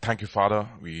Thank you, Father.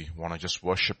 We want to just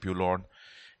worship you, Lord.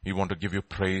 We want to give you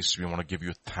praise. We want to give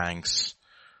you thanks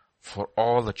for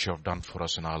all that you have done for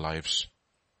us in our lives.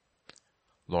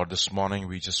 Lord, this morning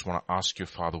we just want to ask you,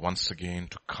 Father, once again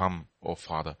to come, oh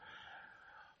Father.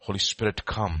 Holy Spirit,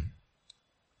 come.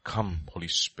 Come, Holy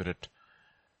Spirit,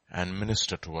 and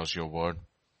minister to us your word.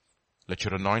 Let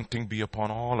your anointing be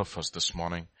upon all of us this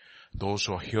morning. Those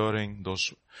who are hearing,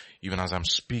 those, even as I'm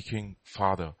speaking,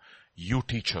 Father, you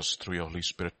teach us through your Holy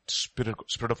Spirit.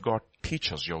 Spirit of God,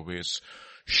 teach us your ways.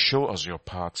 Show us your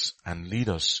paths and lead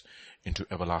us into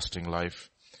everlasting life.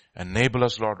 Enable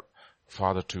us, Lord,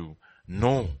 Father, to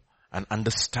know and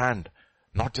understand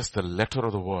not just the letter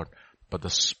of the word, but the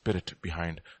spirit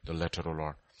behind the letter, O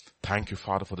Lord. Thank you,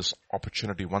 Father, for this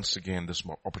opportunity once again, this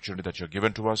opportunity that you have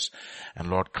given to us. And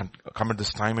Lord, commit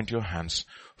this time into your hands.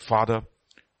 Father,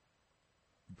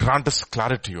 grant us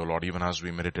clarity, O Lord, even as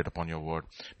we meditate upon your word.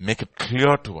 Make it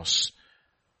clear to us.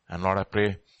 And Lord, I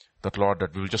pray that, Lord,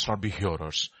 that we will just not be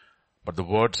hearers, but the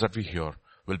words that we hear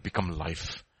will become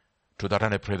life. To that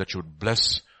end, I pray that you would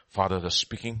bless, Father, the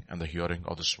speaking and the hearing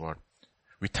of this word.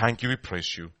 We thank you, we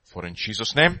praise you, for in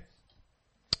Jesus' name,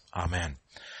 amen.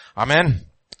 Amen.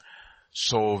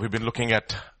 So we've been looking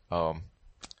at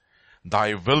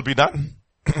thy will be done.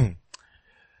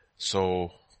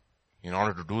 So in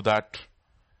order to do that,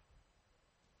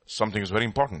 something is very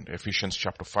important. Ephesians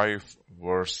chapter 5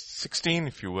 verse 16,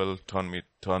 if you will,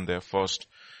 turn there first,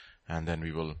 and then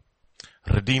we will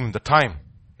redeem the time,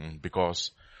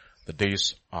 because the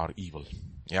days are evil.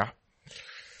 Yeah.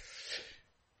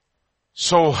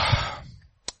 So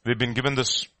we've been given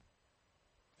this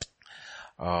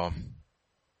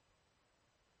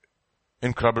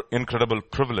incredible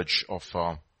privilege of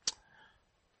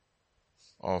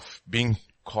being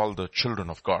called the children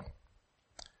of God.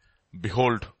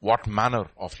 Behold, what manner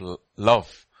of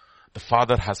love the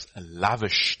Father has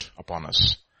lavished upon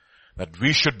us, that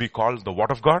we should be called the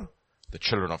what of God? The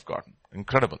children of God.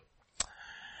 Incredible.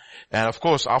 And of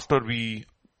course, after we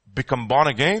become born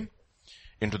again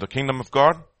into the kingdom of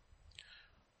God,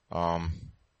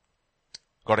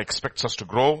 God expects us to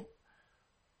grow.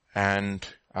 And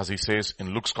as he says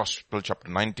in Luke's Gospel chapter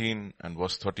 19 and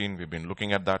verse 13, we've been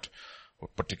looking at that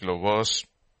particular verse.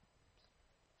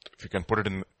 If you can put it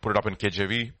up in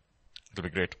KJV, it'll be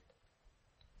great.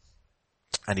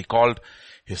 And he called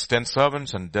his 10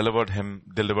 servants and delivered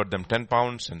them 10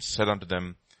 pounds and said unto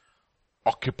them,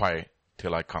 occupy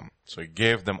till I come. So he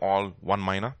gave them all 1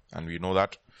 mina, and we know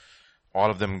that all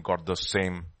of them got the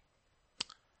same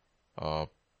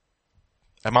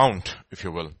amount, if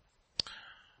you will.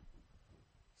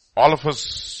 All of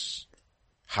us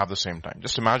have the same time.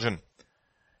 Just imagine,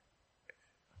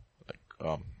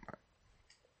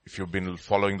 if you've been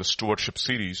following the stewardship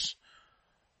series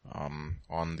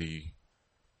on the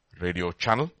radio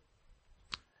channel,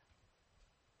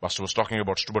 Pastor was talking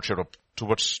about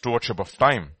stewardship of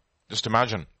time. Just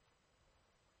imagine,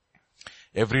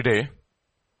 every day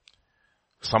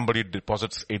somebody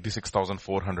deposits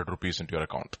 86,400 rupees into your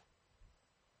account.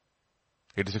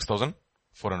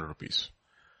 86,400 rupees.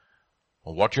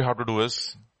 What you have to do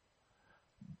is,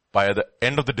 by the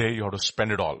end of the day, you have to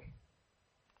spend it all.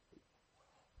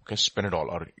 Okay, spend it all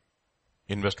or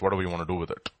invest whatever you want to do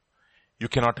with it. You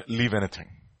cannot leave anything.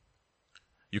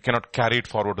 You cannot carry it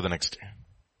forward to the next day.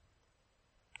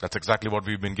 That's exactly what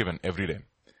we've been given every day.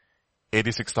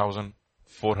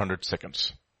 86,400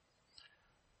 seconds.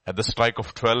 At the strike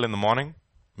of 12 in the morning,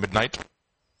 midnight,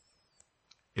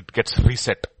 it gets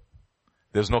reset.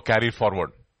 There's no carry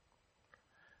forward.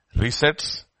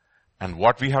 Resets, and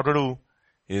what we have to do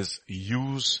is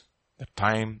use the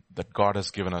time that God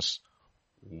has given us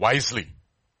wisely.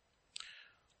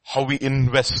 How we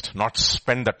invest, not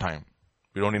spend the time.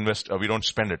 We don't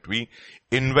spend it. We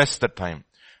invest the time.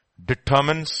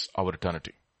 Determines our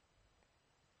eternity.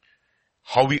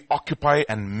 How we occupy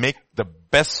and make the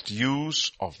best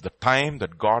use of the time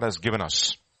that God has given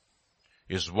us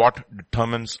is what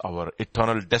determines our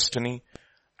eternal destiny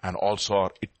and also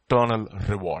our eternal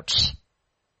rewards.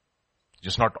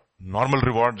 Just not normal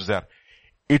rewards, they are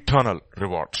eternal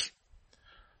rewards.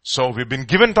 So we've been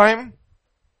given time,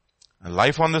 and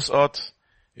life on this earth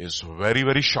is very,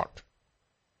 very short.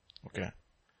 Okay.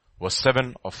 Verse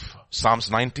 7 of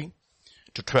Psalms 90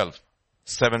 to 12.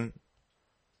 7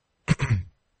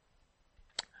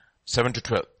 to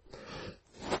 12.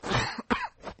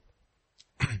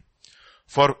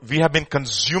 For we have been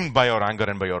consumed by your anger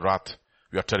and by your wrath.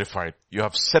 We are terrified. You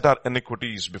have set our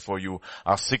iniquities before you,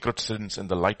 our secret sins in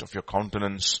the light of your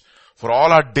countenance. For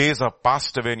all our days are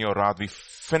passed away in your wrath. We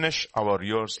finish our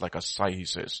years like a sigh, he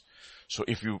says. So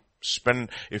if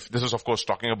this is of course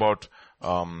talking about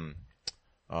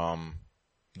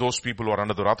those people who are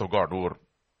under the wrath of God,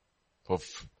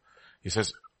 he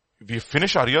says, we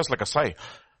finish our years like a sigh,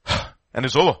 and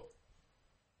it's over.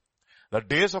 The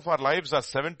days of our lives are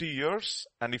 70 years,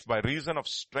 and if by reason of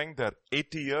strength they are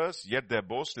 80 years, yet their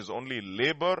boast is only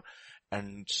labor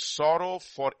and sorrow,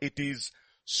 for it is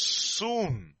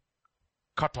soon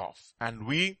cut off, and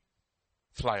we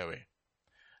fly away.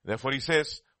 Therefore he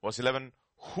says, verse 11,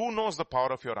 who knows the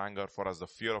power of your anger? For as the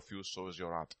fear of you, so is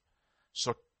your wrath.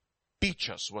 So teach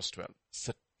us, verse 12,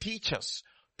 so teach us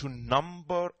to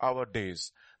number our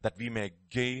days, that we may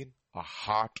gain a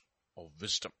heart of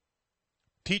wisdom.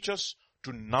 Teach us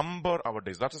to number our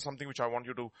days. That is something which I want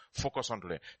you to focus on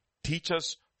today. Teach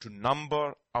us to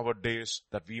number our days,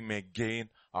 that we may gain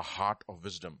a heart of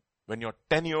wisdom. When you're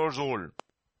 10 years old,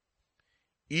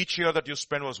 each year that you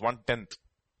spend was 1/10.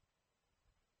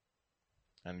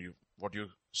 And what you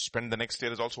spend the next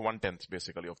year is also 1/10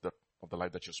 basically of the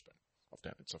life that you spend. Of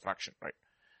 10. It's a fraction, right?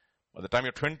 By the time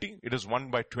you're 20, it is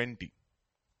 1/20.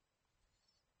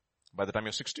 By the time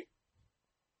you're 60,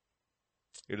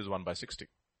 it is 1/60.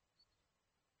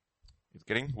 It's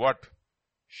getting what?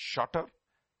 Shorter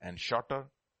and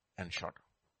shorter and shorter.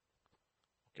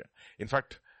 Okay. In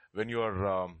fact, when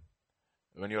you're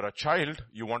a child,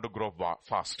 you want to grow up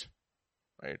fast,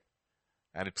 right?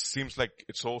 And it seems like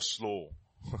it's so slow.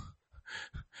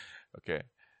 Okay.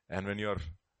 And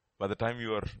by the time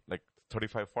you are like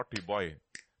 35, 40, boy,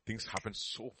 things happen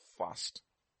so fast.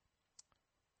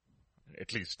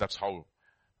 At least that's how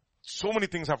so many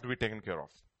things have to be taken care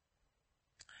of.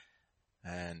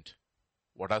 And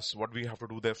what we have to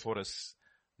do therefore is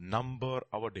number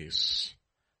our days,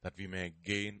 that we may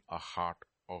gain a heart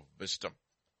of wisdom.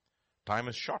 Time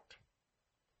is short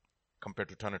compared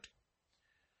to eternity.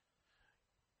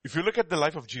 If you look at the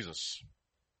life of Jesus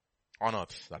on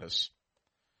earth, that is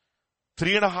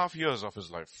 3.5 years of his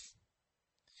life,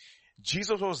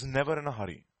 Jesus was never in a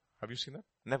hurry. Have you seen that?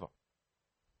 Never.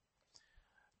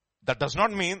 That does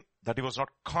not mean that he was not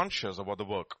conscious about the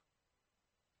work,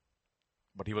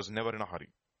 but he was never in a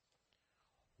hurry.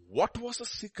 What was the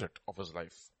secret of his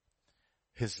life?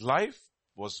 His life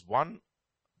was one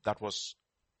that was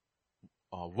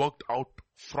worked out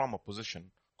from a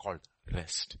position called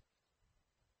rest.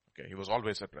 Okay, he was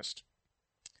always at rest.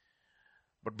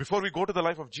 But before we go to the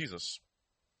life of Jesus,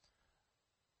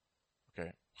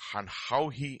 okay, and how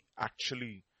he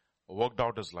actually worked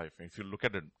out his life, if you look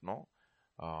at it,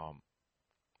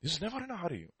 he's never in a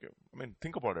hurry. Okay, I mean,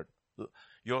 think about it.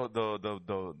 You're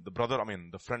the brother,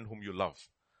 the friend whom you love,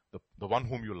 the one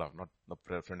whom you love, not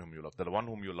the friend whom you love. The one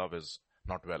whom you love is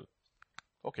not well.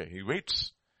 Okay, he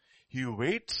waits. He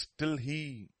waits till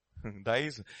he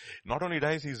dies. Not only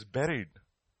dies, he's buried.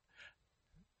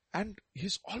 And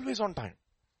he's always on time.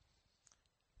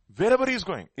 Wherever he's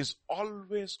going, he's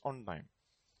always on time.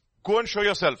 Go and show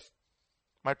yourself.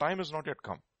 My time is not yet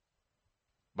come.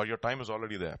 But your time is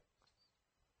already there.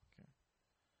 Okay.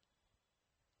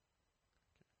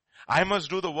 I must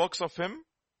do the works of him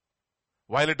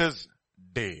while it is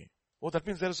day. Oh, that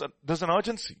means there's an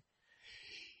urgency.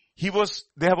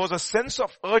 There was a sense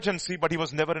of urgency, but he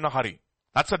was never in a hurry.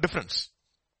 That's a difference.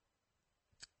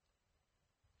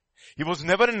 He was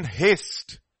never in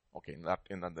haste. Okay,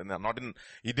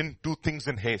 he didn't do things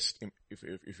in haste,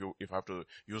 if I have to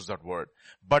use that word.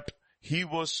 But he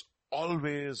was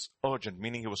always urgent,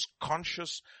 meaning he was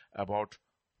conscious about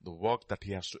the work that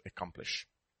he has to accomplish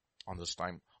on this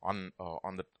time, on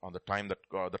the time that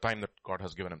God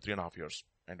has given him, 3.5 years.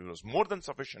 And it was more than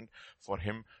sufficient for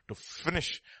him to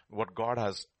finish what God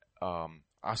has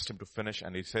asked him to finish.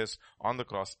 And he says on the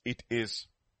cross, it is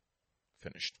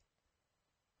finished.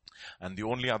 And the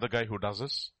only other guy who does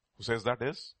this, who says that,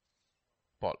 is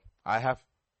Paul. I have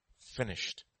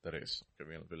finished the race. Okay,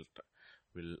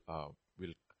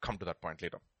 we'll come to that point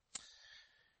later.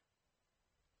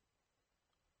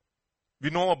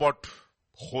 We know about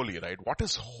holy, right? What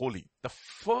is holy? The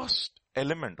first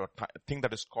element or thing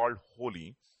that is called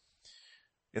holy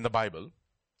in the Bible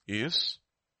is,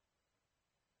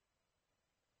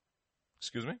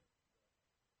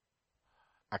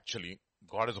 actually,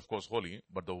 God is of course holy,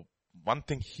 but the one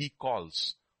thing he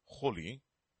calls holy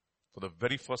for the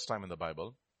very first time in the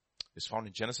Bible is found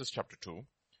in Genesis chapter 2,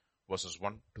 verses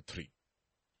 1 to 3.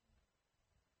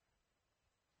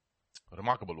 A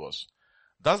remarkable verse.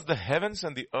 Thus the heavens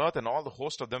and the earth and all the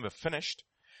host of them were finished.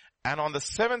 And on the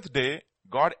seventh day,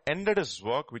 God ended his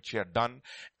work which he had done,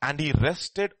 and he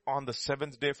rested on the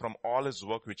seventh day from all his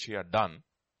work which he had done.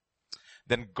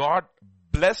 Then God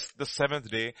blessed the seventh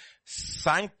day,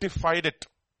 sanctified it.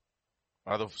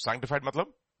 Sanctified matlab?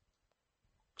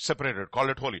 Separated, called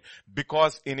it holy.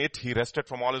 Because in it he rested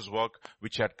from all his work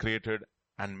which he had created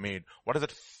and made. What is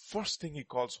that first thing he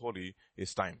calls holy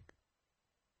is time.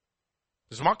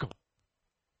 It's remarkable.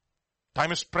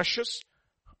 Time is precious.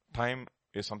 Time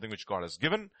is something which God has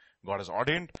given. God has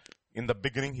ordained. In the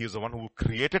beginning, he is the one who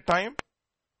created time.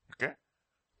 Okay.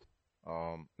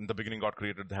 In the beginning, God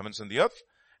created the heavens and the earth.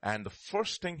 And the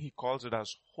first thing he calls it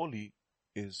as holy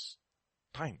is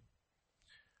time.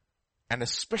 And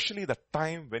especially the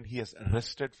time when he has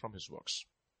rested from his works.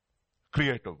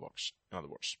 Creative works, in other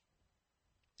words.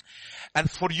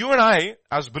 And for you and I,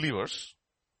 as believers,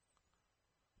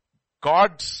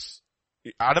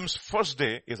 Adam's first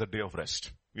day is a day of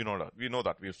rest. We know that. We know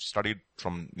that. We've studied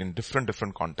in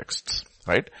different contexts,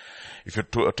 right? If you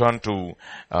turn to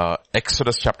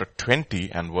Exodus chapter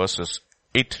 20 and verses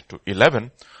 8 to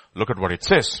 11, look at what it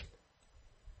says.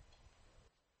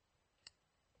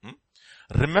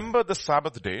 Remember the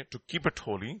Sabbath day to keep it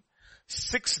holy.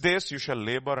 6 days you shall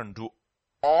labor and do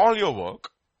all your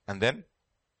work, and then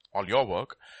all your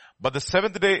work. But the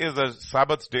seventh day is the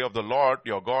Sabbath day of the Lord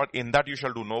your God. In that you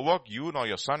shall do no work, you, nor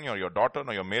your son, nor your daughter,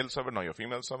 nor your male servant, nor your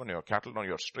female servant, nor your cattle, nor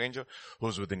your stranger who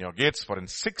is within your gates. For in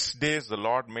 6 days the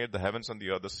Lord made the heavens and the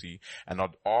earth, the sea, and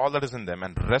not all that is in them,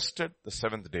 and rested the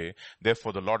seventh day.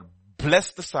 Therefore the Lord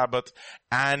blessed the Sabbath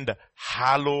and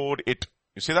hallowed it.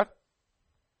 You see that?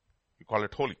 You call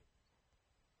it holy.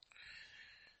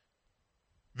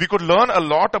 We could learn a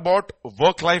lot about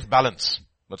work-life balance.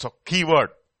 That's a key word.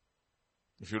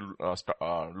 If you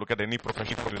look at any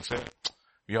profession, you'll say,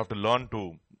 we have to learn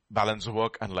to balance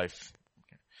work and life.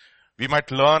 Okay. We might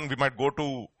go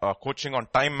to coaching on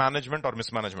time management or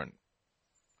mismanagement.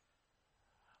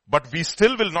 But we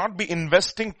still will not be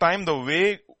investing time the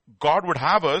way God would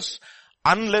have us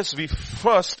unless we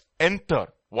first enter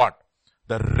what?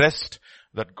 The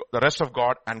rest of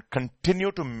God, and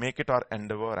continue to make it our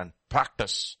endeavor and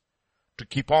practice to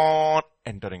keep on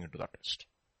entering into that rest.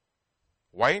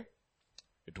 Why?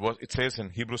 It says in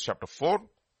Hebrews chapter 4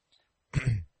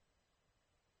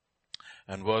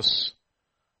 and verse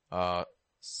 9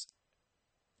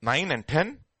 and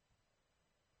 10.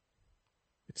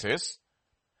 It says,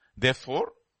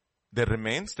 therefore, there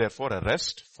remains therefore a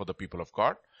rest for the people of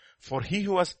God. For he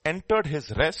who has entered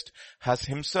his rest has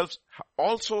himself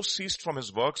also ceased from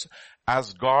his works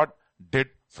as God did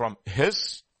from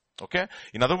his. Okay.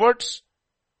 In other words,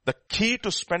 the key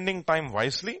to spending time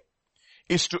wisely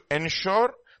is to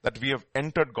ensure that we have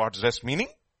entered God's rest, meaning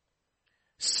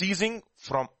ceasing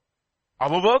from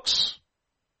our works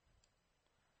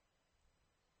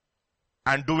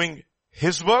and doing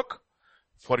his work.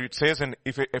 For it says in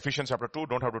Ephesians chapter 2,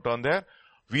 don't have to turn there,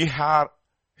 we are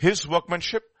his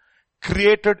workmanship,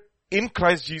 created in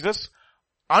Christ Jesus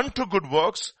unto good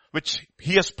works, which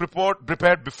he has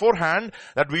prepared beforehand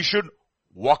that we should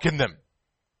walk in them.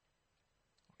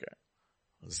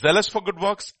 Okay. Zealous for good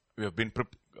works, we have been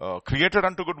created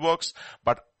unto good works,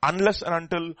 but unless and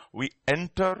until we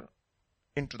enter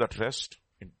into that rest,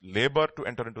 labor to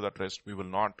enter into that rest, we will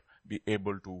not be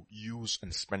able to use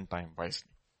and spend time wisely.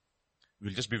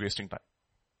 We'll just be wasting time.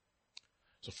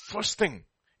 So first thing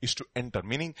is to enter,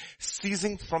 meaning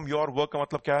ceasing from your work. Ka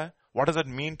matlab kya hai? What does it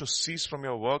mean to cease from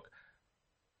your work?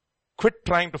 Quit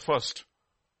trying to first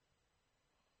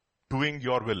doing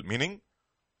your will, meaning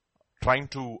trying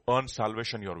to earn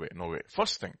salvation your way. No way.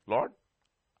 First thing, Lord,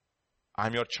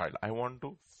 I'm your child. I want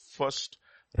to first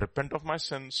repent of my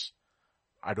sins.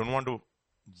 I don't want to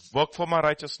work for my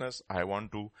righteousness. I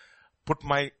want to put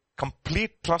my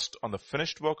complete trust on the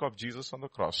finished work of Jesus on the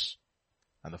cross.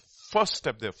 And the first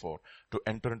step, therefore, to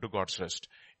enter into God's rest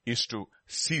is to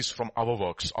cease from our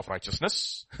works of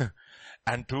righteousness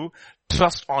and to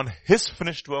trust on his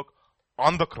finished work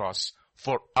on the cross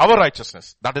for our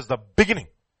righteousness. That is the beginning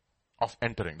of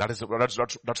entering. That's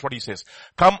what he says.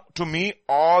 Come to me,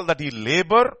 all that ye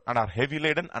labor and are heavy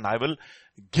laden, and I will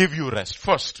give you rest.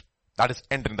 First, that is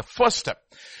entering, the first step.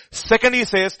 Second, he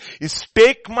says, is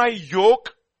take my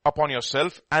yoke upon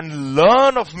yourself and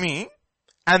learn of me,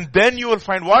 and then you will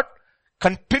find what?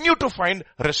 Continue to find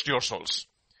rest to your souls.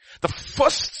 The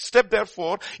first step,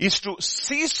 therefore, is to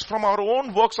cease from our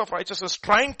own works of righteousness,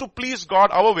 trying to please God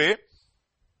our way,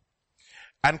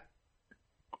 and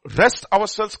rest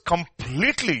ourselves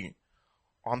completely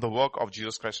on the work of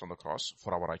Jesus Christ on the cross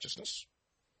for our righteousness.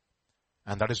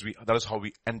 And that is how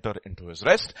we enter into his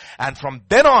rest. And from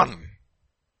then on,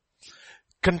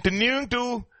 continuing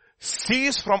to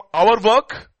cease from our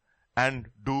work and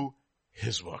do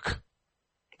his work.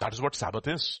 That is what Sabbath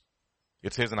is.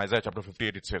 It says in Isaiah chapter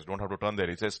 58, it says, don't have to turn there.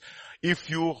 It says, if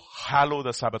you hallow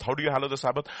the Sabbath, how do you hallow the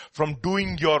Sabbath? From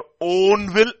doing your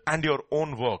own will and your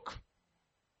own work.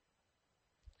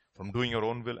 From doing your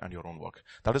own will and your own work.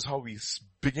 That is how we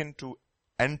begin to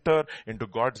enter into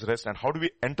God's rest. And how do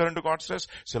we enter into God's rest?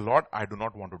 Say, Lord, I do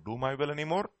not want to do my will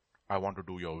anymore. I want to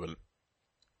do your will.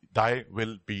 Thy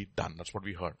will be done. That's what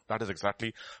we heard. That is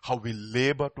exactly how we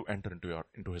labor to enter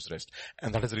into his rest.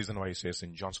 And that is the reason why he says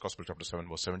in John's Gospel chapter 7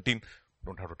 verse 17,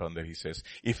 don't have to turn there, he says,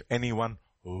 if anyone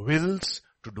wills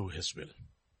to do his will.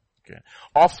 Okay.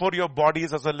 Offer your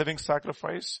bodies as a living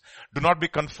sacrifice. Do not be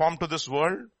conformed to this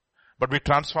world, but be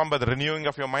transformed by the renewing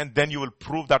of your mind. Then you will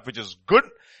prove that which is good,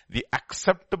 the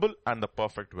acceptable and the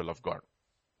perfect will of God.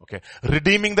 Okay.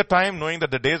 Redeeming the time, knowing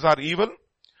that the days are evil.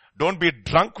 Don't be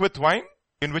drunk with wine,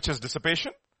 in which is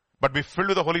dissipation, but be filled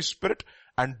with the Holy Spirit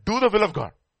and do the will of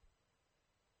God.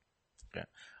 Okay.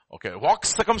 Okay. Walk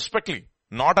circumspectly,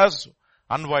 not as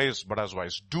unwise, but as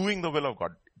wise. Doing the will of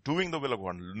God. Doing the will of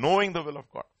God. Knowing the will of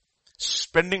God.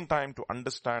 Spending time to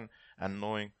understand and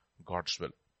knowing God's will.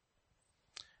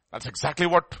 That's exactly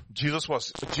what Jesus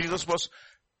was.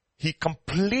 He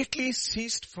completely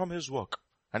ceased from his work.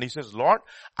 And he says, Lord,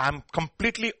 I'm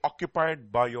completely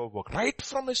occupied by your work. Right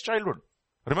from his childhood.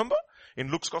 Remember? In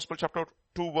Luke's Gospel chapter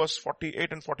 2 verse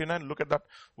 48 and 49, look at that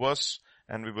verse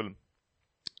and we will,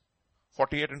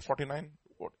 48 and 49,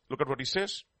 look at what he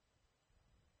says.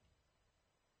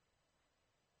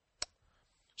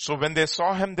 So when they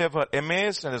saw him, they were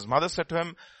amazed, and his mother said to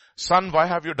him, Son, why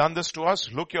have you done this to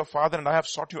us? Look, your father and I have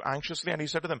sought you anxiously. And he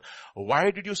said to them, why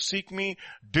did you seek me?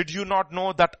 Did you not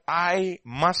know that I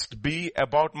must be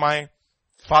about my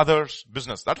father's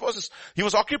business? He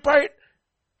was occupied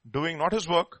doing not his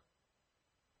work,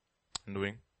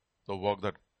 doing the work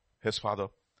that his father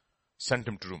sent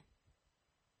him to do.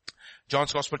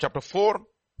 John's Gospel chapter 4,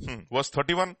 verse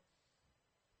 31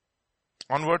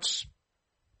 onwards.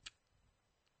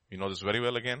 You know this very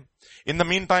well again. In the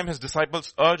meantime, his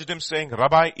disciples urged him saying,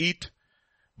 Rabbi, eat.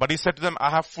 But he said to them, I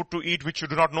have food to eat which you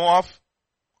do not know of.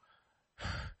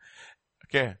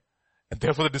 Okay. And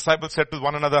therefore the disciples said to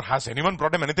one another, has anyone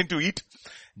brought him anything to eat?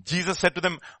 Jesus said to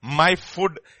them, my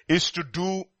food is to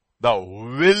do the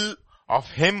will of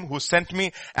him who sent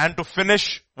me and to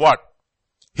finish what?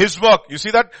 His work. You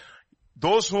see that?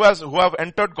 Those who have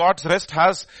entered God's rest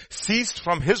has ceased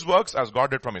from his works as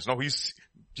God did from his. Now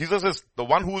Jesus is the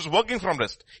one who is working from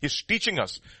rest. He's teaching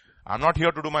us. I'm not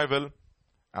here to do my will,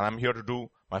 and I'm here to do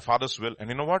my Father's will. And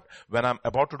you know what? When I'm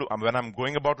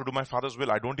going about to do my Father's will,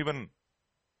 I don't even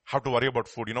have to worry about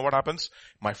food. You know what happens?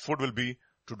 My food will be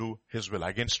to do his will.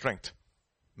 I gain strength.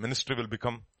 Ministry will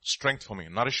become strength for me,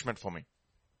 nourishment for me.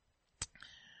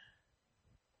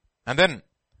 And then,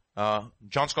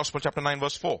 John's Gospel chapter 9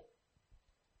 verse 4.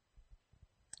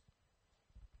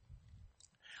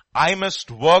 I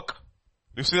must work.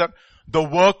 You see that? The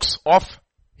works of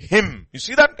him. You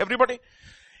see that, everybody?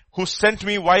 Who sent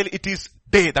me while it is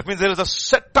day. That means there is a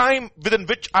set time within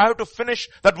which I have to finish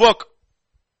that work.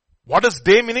 What is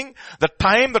day meaning? The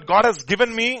time that God has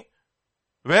given me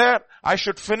where I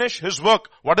should finish his work.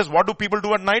 What do people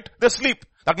do at night? They sleep.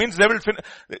 That means they will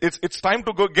it's time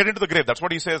to go get into the grave. That's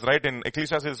what he says, right? In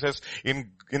Ecclesiastes it says,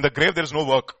 in the grave there is no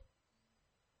work.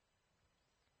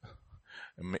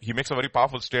 He makes a very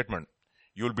powerful statement.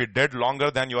 You will be dead longer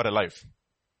than you are alive.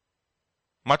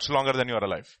 Much longer than you are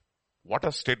alive. What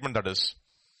a statement that is.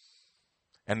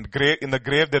 And in the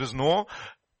grave there is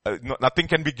nothing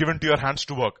can be given to your hands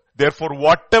to work. Therefore,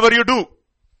 whatever you do,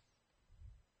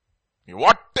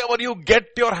 whatever you get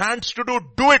your hands to do,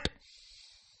 do it.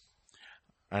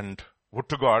 And would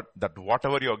to God that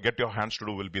whatever you get your hands to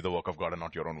do will be the work of God and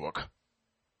not your own work.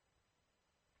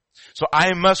 So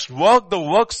I must work the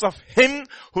works of him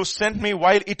who sent me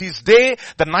while it is day.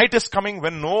 The night is coming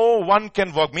when no one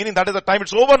can work. Meaning that is the time.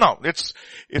 It's over now.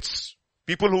 It's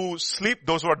people who sleep,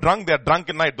 those who are drunk, they are drunk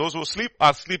in night. Those who sleep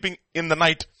are sleeping in the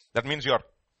night. That means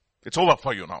it's over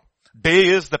for you now. Day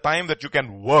is the time that you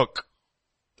can work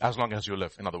as long as you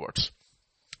live, in other words.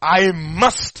 I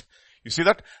must. You see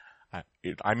that?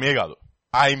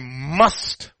 I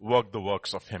must work the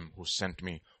works of him who sent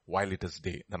me while it is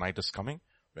day. The night is coming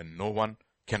when no one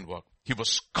can work. He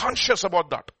was conscious about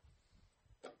that.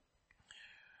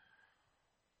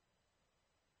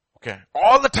 Okay.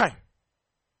 All the time.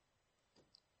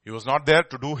 He was not there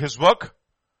to do his work,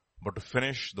 but to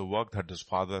finish the work that his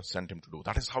Father sent him to do.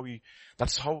 That's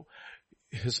how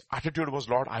his attitude was,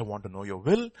 Lord, I want to know your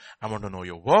will. I want to know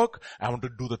your work. I want to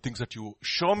do the things that you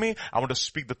show me. I want to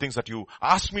speak the things that you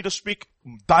ask me to speak.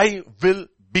 Thy will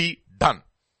be done.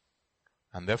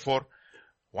 And therefore,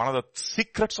 one of the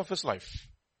secrets of his life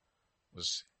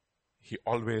was he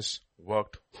always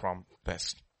worked from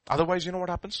rest. Otherwise, you know what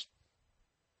happens?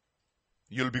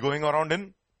 You'll be going around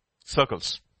in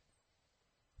circles.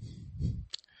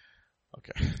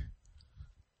 Okay.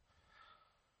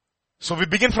 So we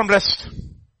begin from rest.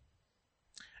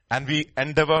 And we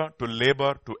endeavor to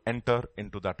labor to enter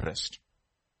into that rest.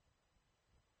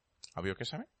 Are we okay,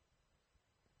 Sammy?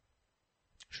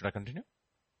 Should I continue?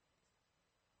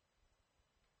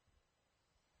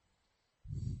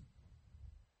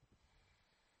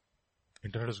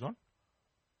 Internet is gone?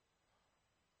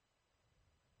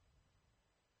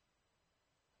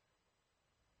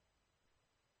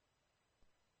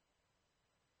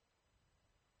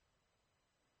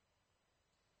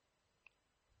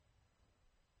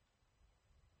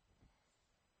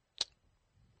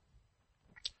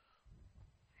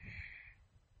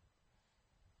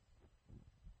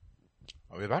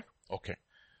 Are we back? Okay.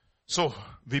 So,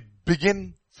 we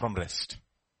begin from rest.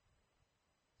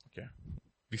 Okay.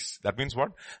 That means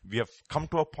what? We have come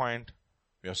to a point,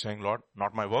 we are saying, Lord,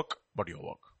 not my work, but your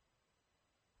work.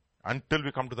 Until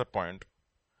we come to that point,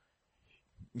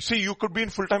 see, you could be in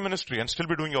full-time ministry and still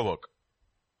be doing your work.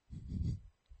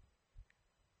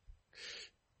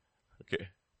 Okay.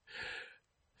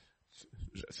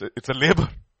 It's a labor.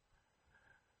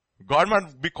 God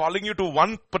might be calling you to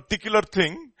one particular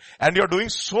thing and you're doing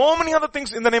so many other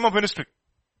things in the name of ministry.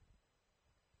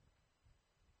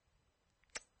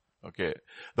 Okay.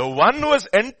 The one who has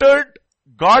entered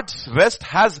God's rest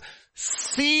has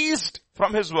ceased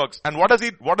from his works. And what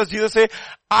does Jesus say?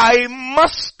 I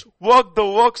must work the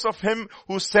works of him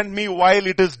who sent me while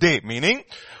it is day. Meaning,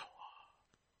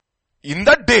 in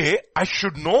that day, I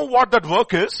should know what that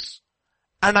work is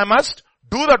and I must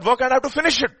do that work and I have to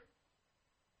finish it.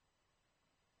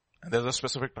 And there's a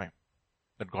specific time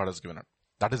that God has given it.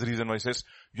 That is the reason why he says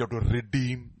you have to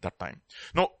redeem that time.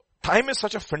 Now, time is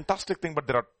such a fantastic thing, but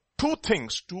there are two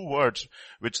words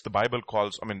which the Bible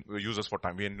uses for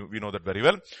time. We know that very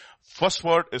well. First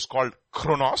word is called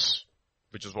chronos,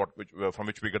 which is from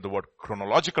which we get the word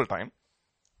chronological time.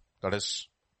 That is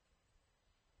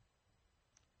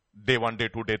day 1, day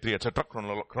 2, day 3, etc.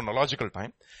 Chronological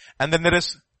time. And then there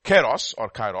is kairos or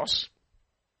kairos,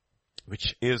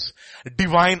 which is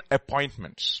divine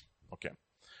appointments. Okay.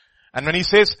 And when he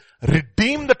says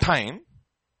redeem the time,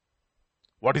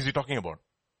 what is he talking about?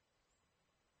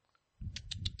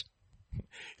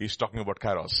 He's talking about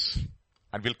kairos.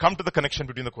 And we'll come to the connection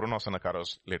between the chronos and the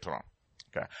kairos later on.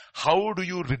 Okay. How do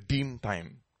you redeem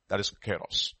time? That is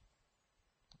kairos.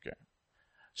 Okay.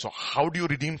 So how do you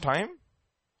redeem time?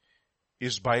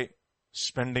 Is by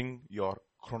spending your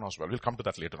chronos well. We'll come to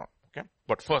that later on. Okay.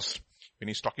 But first, when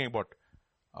he's talking about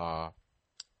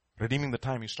redeeming the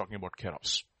time, he's talking about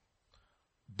kairos.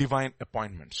 Divine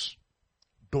appointments.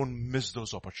 Don't miss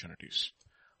those opportunities.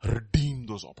 Redeem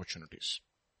those opportunities.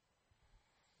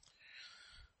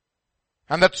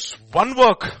 And that's one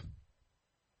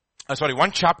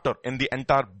chapter in the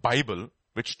entire Bible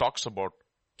which talks about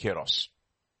kairos.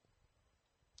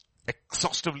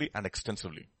 Exhaustively and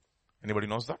extensively. Anybody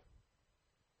knows that?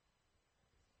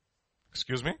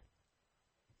 Excuse me?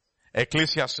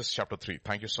 Ecclesiastes chapter 3.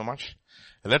 Thank you so much.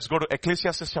 Let's go to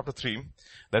Ecclesiastes chapter 3.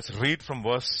 Let's read from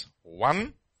verse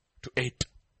 1 to 8.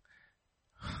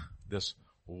 This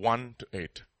 1 to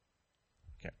 8.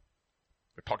 Okay.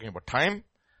 We're talking about time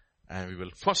and we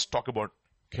will first talk about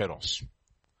kairos.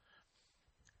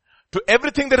 To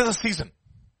everything there is a season.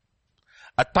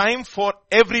 A time for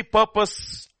every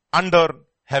purpose under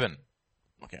heaven.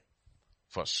 Okay.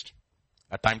 First.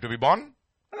 A time to be born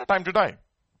and a time to die.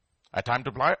 A time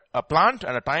to plant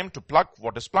and a time to pluck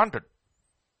what is planted.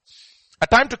 A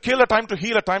time to kill, a time to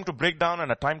heal, a time to break down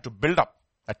and a time to build up.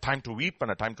 A time to weep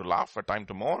and a time to laugh, a time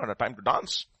to mourn and a time to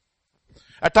dance.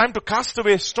 A time to cast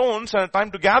away stones and a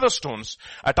time to gather stones.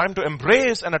 A time to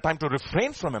embrace and a time to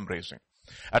refrain from embracing.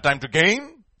 A time to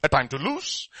gain, a time to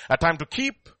lose. A time to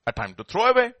keep, a time to throw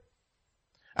away.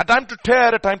 A time to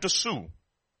tear, a time to sow.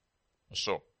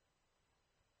 So.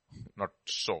 Not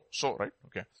so, right?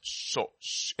 Okay. So,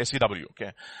 S-E-W,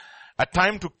 okay. A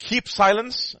time to keep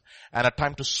silence and a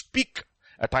time to speak,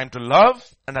 a time to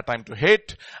love and a time to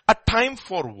hate, a time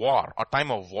for war, a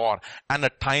time of war and a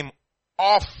time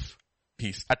of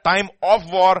peace. A time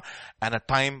of war and a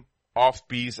time of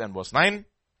peace. And verse 9.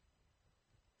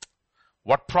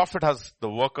 What profit has the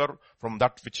worker from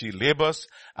that which he labors?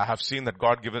 I have seen that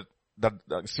God giveth,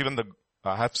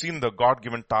 I have seen the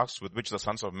God-given tasks with which the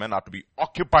sons of men are to be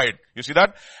occupied. You see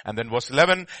that? And then verse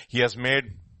 11, he has made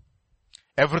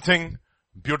everything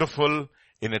beautiful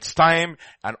in its time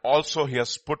and also he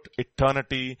has put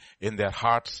eternity in their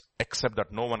hearts except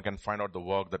that no one can find out the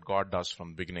work that God does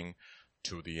from beginning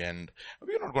to the end.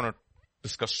 We're not going to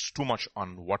discuss too much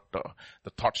on what the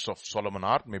thoughts of Solomon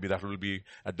are. Maybe that will be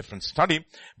a different study.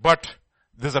 But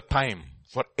there's a time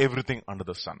for everything under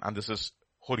the sun. And this is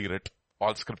Holy Writ.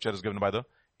 All scripture is given by the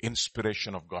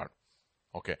inspiration of God.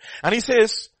 Okay. And he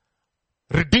says,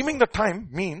 Redeeming the time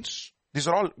means, these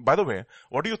are all, by the way,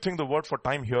 what do you think the word for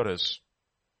time here is?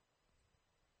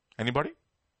 Anybody?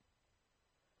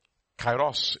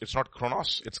 Kairos. It's not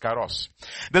chronos, it's kairos.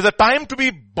 There's a time to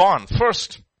be born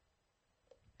first.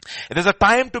 There's a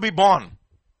time to be born.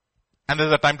 And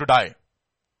there's a time to die.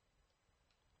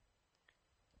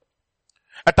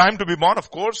 A time to be born, of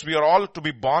course, we are all to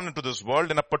be born into this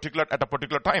world at a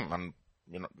particular time, and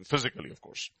physically, of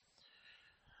course.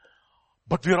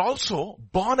 But we are also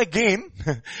born again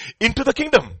into the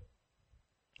kingdom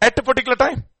at a particular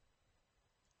time.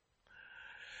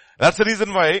 That's the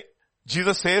reason why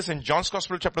Jesus says in John's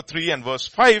Gospel chapter 3 and verse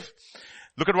 5,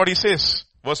 look at what he says,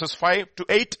 verses 5 to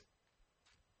 8.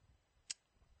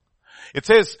 It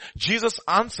says, Jesus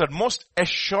answered, most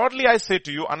assuredly I say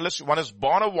to you, unless one is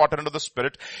born of water and of the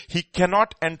Spirit, he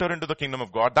cannot enter into the kingdom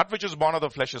of God. That which is born of the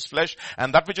flesh is flesh,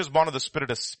 and that which is born of the Spirit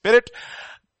is spirit.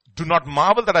 Do not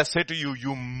marvel that I say to you,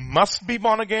 you must be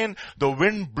born again. The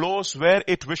wind blows where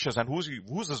it wishes. And who's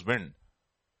this wind?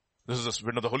 This is the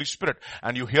wind of the Holy Spirit.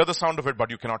 And you hear the sound of it, but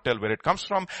you cannot tell where it comes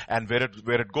from and where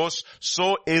it goes.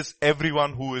 So is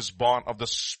everyone who is born of the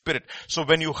Spirit. So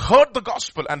when you heard the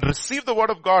gospel and received the word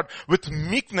of God with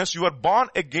meekness, you are born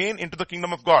again into the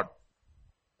kingdom of God.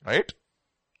 Right?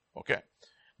 Okay.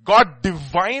 God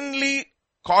divinely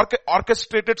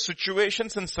orchestrated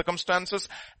situations and circumstances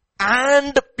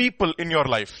and people in your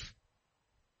life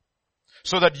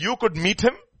so that you could meet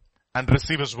him and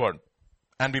receive his word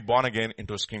and be born again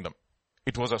into his kingdom.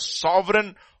 It was a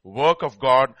sovereign work of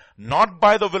God, not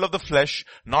by the will of the flesh,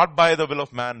 not by the will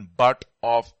of man, but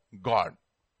of God.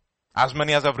 As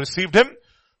many as have received him,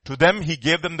 to them he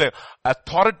gave them the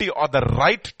authority or the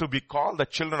right to be called the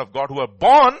children of God, who are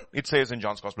born, it says in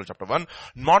John's Gospel chapter 1,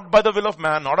 not by the will of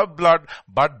man, not of blood,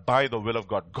 but by the will of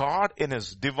God. God in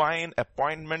his divine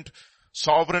appointment,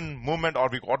 sovereign movement, or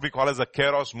what we call as a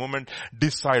kairos movement,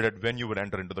 decided when you would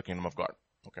enter into the kingdom of God.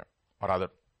 Okay. Or rather.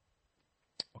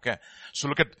 Okay. So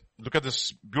look at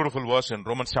this beautiful verse in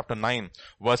Romans chapter 9,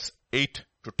 verse 8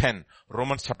 to 10.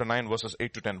 Romans chapter 9, verses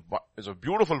 8 to 10. It's a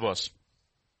beautiful verse.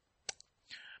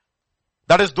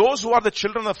 That is, those who are the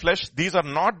children of the flesh, these are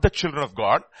not the children of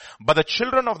God, but the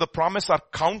children of the promise are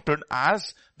counted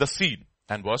as the seed.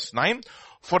 And verse 9,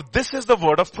 for this is the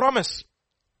word of promise.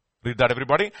 Read that,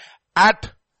 everybody.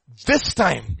 At this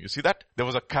time, you see that? There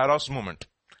was a kairos moment.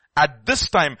 At this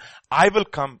time, I will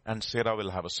come and Sarah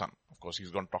will have a son. Of course,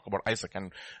 he's going to talk about Isaac.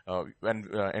 And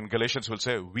in Galatians will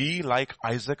say, we like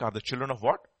Isaac are the children of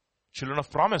what? Children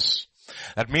of promise.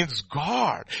 That means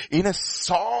God, in a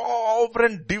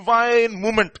sovereign divine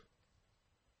movement,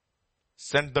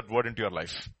 sent that word into your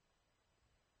life.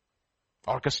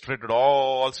 Orchestrated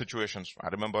all situations. I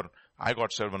remember I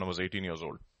got saved when I was 18 years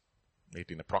old.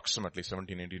 Approximately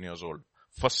 17, 18 years old.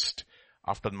 First,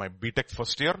 after my BTech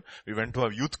first year, we went to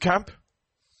a youth camp.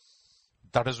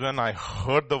 That is when I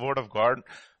heard the word of God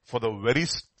for the very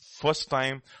first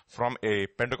time from a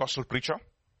Pentecostal preacher.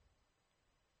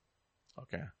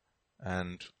 Okay.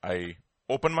 And I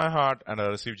opened my heart and I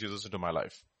received Jesus into my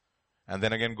life. And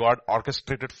then again, God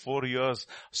orchestrated 4 years,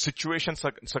 situations,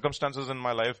 circumstances in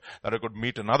my life that I could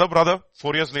meet another brother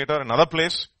 4 years later, another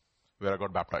place where I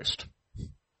got baptized.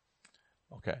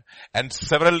 Okay. And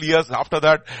several years after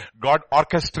that, God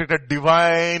orchestrated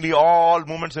divinely all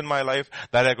moments in my life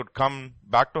that I could come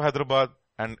back to Hyderabad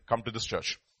and come to this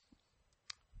church.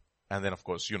 And then of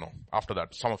course, after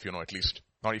that, some of you know at least.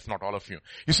 Not if not all of you.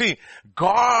 You see,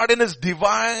 God in his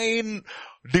divine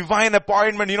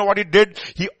appointment, you know what he did?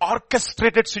 He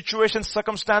orchestrated situations,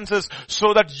 circumstances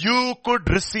so that you could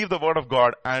receive the word of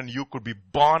God and you could be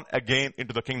born again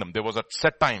into the kingdom. There was a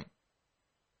set time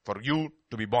for you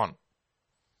to be born.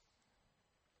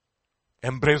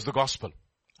 Embrace the gospel.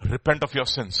 Repent of your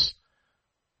sins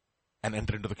and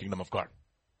enter into the kingdom of God.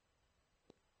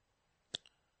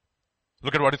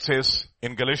 Look at what it says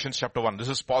in Galatians chapter 1. This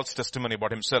is Paul's testimony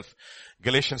about himself.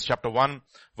 Galatians chapter 1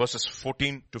 verses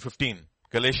 14 to 15.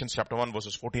 Galatians chapter 1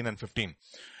 verses 14 and 15.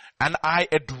 And I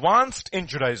advanced in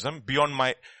Judaism beyond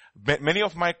many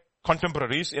of my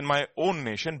contemporaries in my own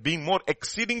nation, being more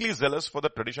exceedingly zealous for the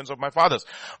traditions of my fathers.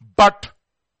 But,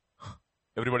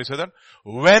 everybody say that?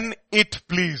 When it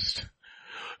pleased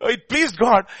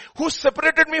God, who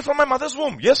separated me from my mother's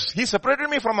womb. Yes, he separated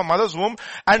me from my mother's womb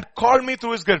and called me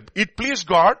through his grace. It pleased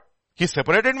God. He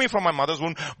separated me from my mother's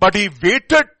womb, but he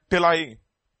waited till I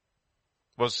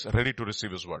was ready to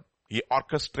receive his word. He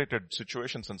orchestrated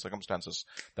situations and circumstances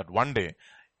that one day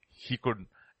he could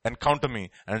encounter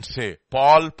me and say,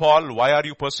 Paul, why are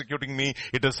you persecuting me?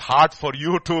 It is hard for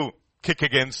you to kick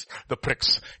against the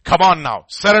pricks. Come on now,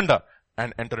 surrender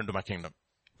and enter into my kingdom.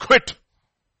 Quit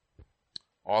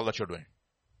all that you're doing.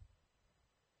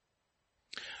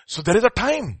 So there is a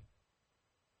time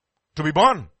to be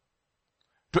born,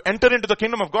 to enter into the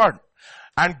kingdom of God.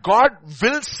 And God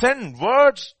will send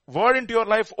word into your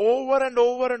life over and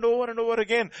over and over and over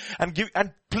again and give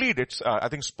and plead. It's, I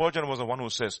think Spurgeon was the one who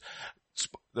says,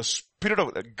 the Spirit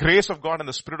of, the grace of God and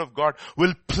the Spirit of God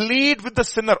will plead with the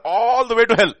sinner all the way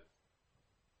to hell,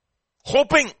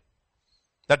 hoping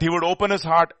that he would open his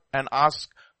heart and ask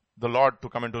the Lord to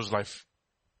come into his life.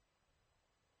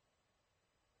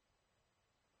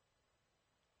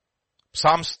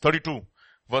 Psalms 32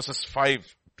 verses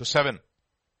 5 to 7.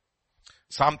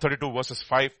 Psalm 32 verses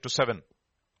 5 to 7.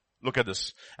 Look at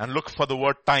this and look for the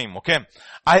word time, okay?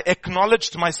 I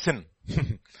acknowledged my sin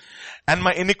and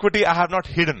my iniquity I have not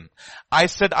hidden. I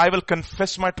said I will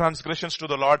confess my transgressions to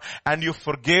the Lord, and you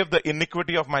forgave the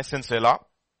iniquity of my sin, Selah.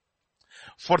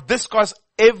 For this cause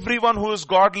everyone who is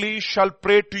godly shall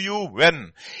pray to you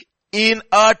when? In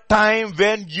a time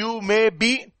when you may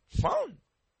be found.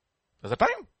 There's a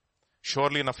time.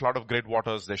 Surely in a flood of great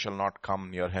waters they shall not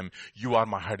come near him. You are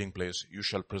my hiding place. You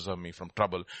shall preserve me from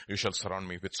trouble. You shall surround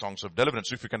me with songs of deliverance.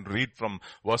 So if you can read from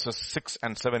verses 6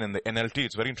 and 7 in the NLT,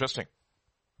 it's very interesting.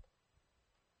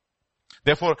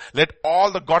 Therefore, let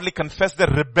all the godly confess their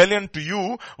rebellion to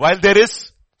you while there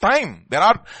is time. There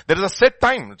is a set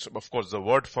time. It's, of course, the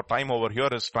word for time over here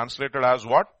is translated as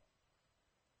what?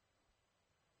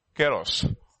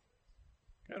 Kairos.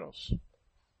 Kairos.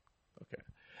 Okay.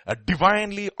 A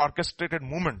divinely orchestrated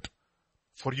moment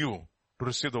for you to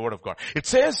receive the word of God. It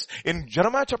says in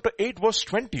Jeremiah chapter 8 verse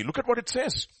 20. Look at what it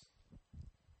says.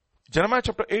 Jeremiah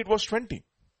chapter 8 verse 20.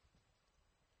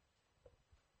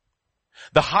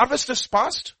 The harvest is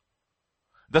past.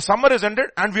 The summer is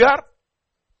ended and we are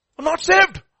not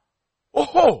saved.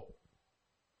 Oh,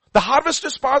 the harvest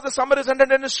is past, the summer is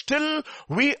ended, and still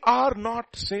we are not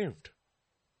saved.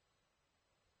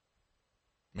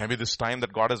 Maybe this time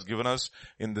that God has given us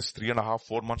in this 3.5,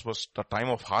 4 months was the time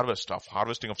of harvest, of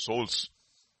harvesting of souls.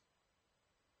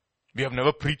 We have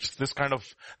never preached this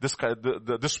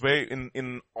way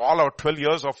in all our 12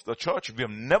 years of the church. We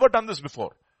have never done this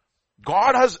before.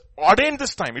 God has ordained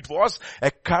this time. It was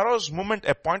a kairos moment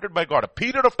appointed by God, a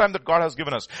period of time that God has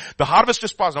given us. The harvest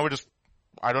is past. Now it is,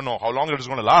 I don't know how long it is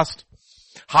going to last.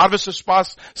 Harvest is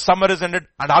past, summer is ended,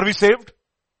 and are we saved?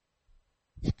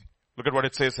 Look at what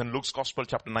it says in Luke's Gospel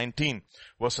chapter 19,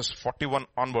 verses 41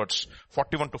 onwards,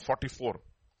 41 to 44.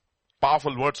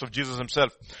 Powerful words of Jesus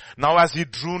himself. Now as he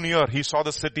drew near, he saw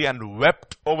the city and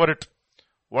wept over it.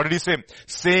 What did he say?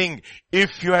 Saying,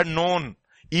 if you had known,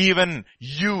 even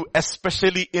you,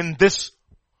 especially in this,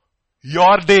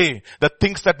 your day, the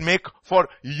things that make for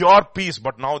your peace,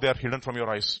 but now they are hidden from your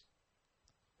eyes.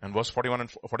 And verse 41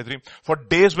 and 43, for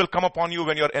days will come upon you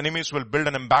when your enemies will build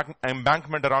an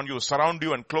embankment around you, surround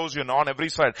you and close you on every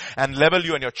side, and level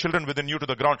you and your children within you to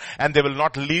the ground, and they will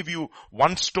not leave you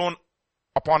one stone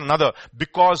upon another,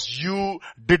 because you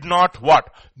did not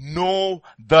what? Know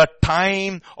the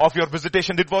time of your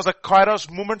visitation. It was a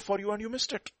kairos moment for you and you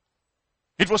missed it.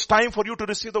 It was time for you to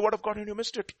receive the word of God and you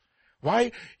missed it.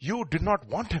 Why? You did not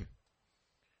want him.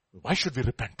 Why should we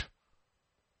repent?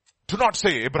 Do not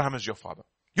say Abraham is your father.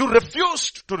 You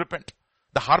refused to repent.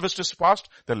 The harvest is past,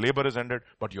 the labor is ended,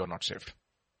 but you are not saved.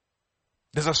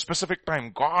 There's a specific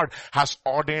time God has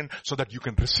ordained so that you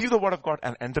can receive the word of God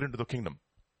and enter into the kingdom.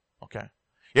 Okay.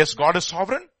 Yes, God is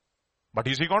sovereign, but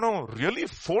is he going to really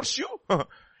force you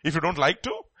if you don't like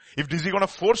to? Is he going to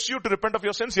force you to repent of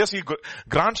your sins? Yes, he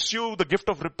grants you the gift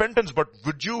of repentance, but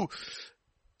would you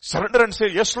surrender and say,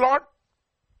 yes, Lord?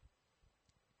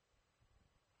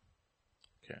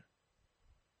 Okay.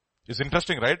 It's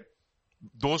interesting, right?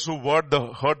 Those who heard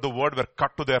the word were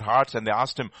cut to their hearts and they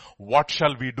asked him, what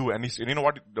shall we do? And you know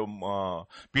what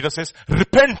Peter says?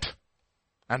 Repent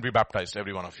and be baptized,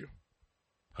 every one of you.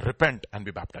 Repent and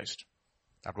be baptized.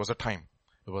 That was a time.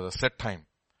 It was a set time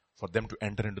for them to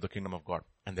enter into the kingdom of God,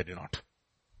 and they did not.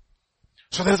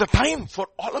 So there is a time for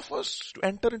all of us to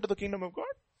enter into the kingdom of God.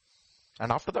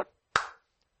 And after that,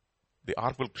 the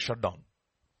ark will shut down.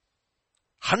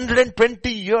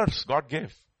 120 years God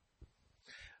gave.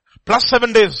 Plus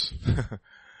 7 days.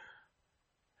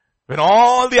 When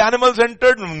all the animals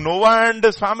entered, Noah and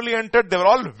his family entered, they were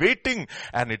all waiting.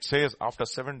 And it says after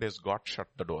 7 days, God shut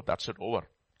the door. That's it, over.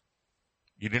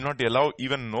 He did not allow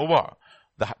even Noah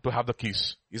to have the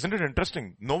keys. Isn't it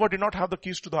interesting? Noah did not have the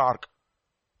keys to the ark.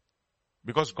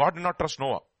 Because God did not trust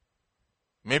Noah.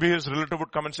 Maybe his relative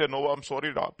would come and say, Noah, I'm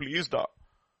sorry,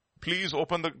 please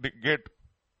open the gate.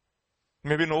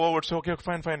 Maybe Noah would say, okay,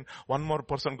 fine, one more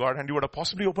person, God, and you would have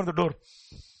possibly opened the door.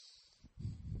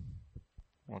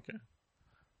 Okay.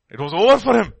 It was over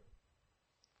for him.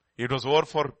 It was over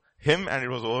for him and it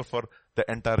was over for the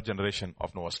entire generation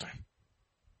of Noah's time.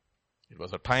 There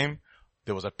was a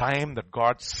time that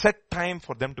God set time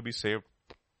for them to be saved.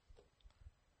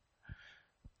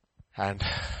 And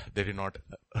they did not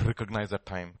recognize that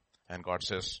time. And God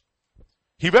says,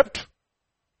 He wept.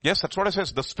 Yes, that's what it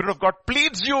says. The Spirit of God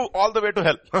pleads you all the way to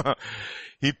hell.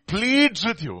 He pleads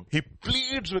with you. He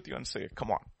pleads with you and say,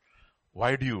 come on.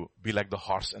 Why do you be like the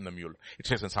horse and the mule? It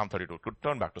says in Psalm 32. Could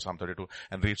turn back to Psalm 32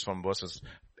 and read from verses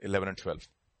 11 and 12.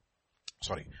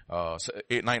 Sorry,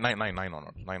 9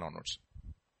 onwards.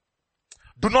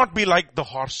 Do not be like the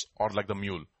horse or like the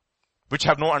mule, which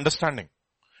have no understanding,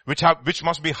 which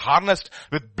must be harnessed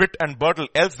with bit and bridle,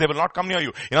 else they will not come near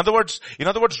you. In other words,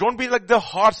 don't be like the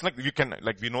horse, like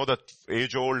we know that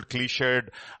age-old cliched,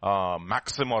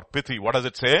 maxim or pithy. What does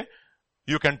it say?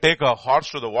 You can take a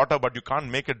horse to the water, but you can't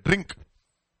make it drink.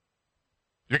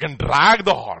 You can drag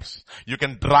the horse. You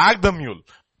can drag the mule.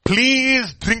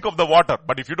 Please drink of the water.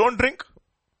 But if you don't drink,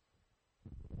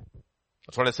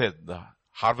 that's what I say. The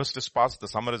harvest is past, the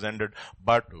summer is ended,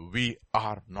 but we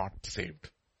are not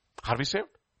saved. Are we saved?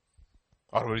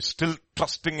 Or are we still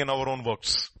trusting in our own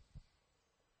works?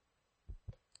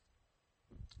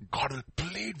 God will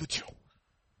plead with you,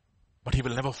 but He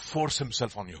will never force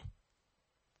Himself on you.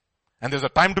 And there's a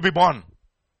time to be born.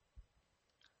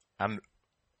 And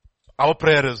our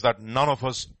prayer is that none of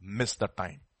us miss that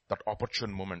time, that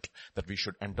opportune moment that we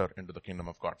should enter into the kingdom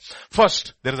of God.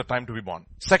 First, there is a time to be born.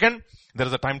 Second, there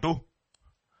is a time to,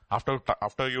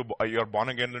 after you're born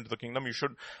again into the kingdom,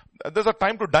 there's a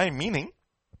time to die, meaning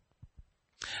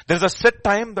there's a set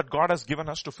time that God has given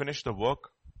us to finish the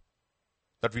work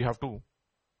that we have to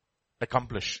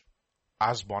accomplish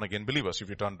as born again believers. If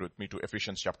you turn with me to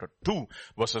Ephesians chapter 2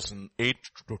 verses 8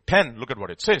 to 10, look at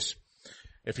what it says.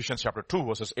 Ephesians chapter 2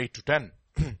 verses 8 to 10.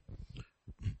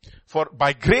 For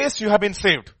by grace you have been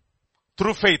saved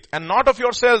through faith, and not of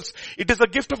yourselves. It is a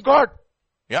gift of God.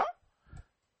 Yeah?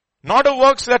 Not of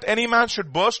works that any man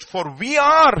should boast, for we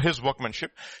are His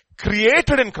workmanship,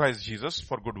 created in Christ Jesus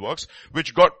for good works,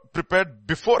 which God prepared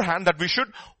beforehand that we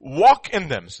should walk in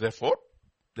them. So therefore,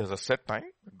 there's a set time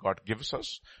that God gives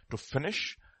us to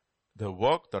finish the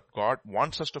work that God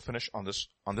wants us to finish on this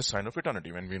side of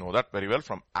eternity. When we know that very well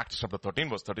from Acts chapter 13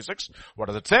 verse 36. What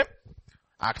does it say?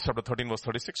 Acts chapter 13 verse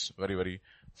 36. Very, very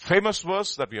famous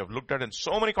verse that we have looked at in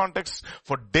so many contexts.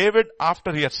 For David,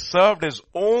 after he had served his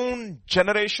own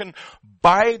generation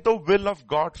by the will of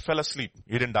God, fell asleep.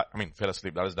 He didn't die. Fell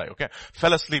asleep. That is die. Okay.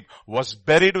 Fell asleep. Was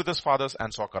buried with his fathers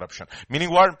and saw corruption.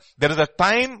 Meaning what? There is a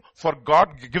time for God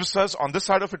gives us on this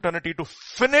side of eternity to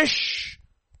finish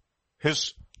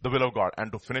the will of God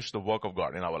and to finish the work of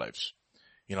God in our lives.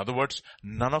 In other words,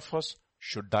 none of us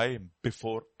should die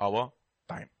before our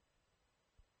time.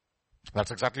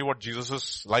 That's exactly what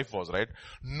Jesus' life was, right?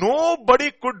 Nobody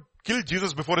could kill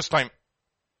Jesus before his time.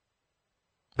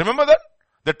 Remember that?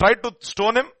 They tried to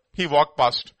stone him, he walked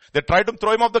past. They tried to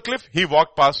throw him off the cliff, he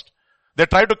walked past. They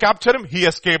tried to capture him, he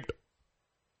escaped.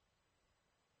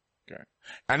 Okay.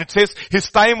 And it says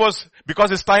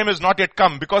because his time is not yet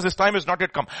come.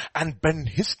 And when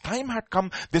his time had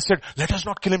come, they said, let us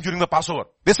not kill him during the Passover.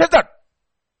 They said that.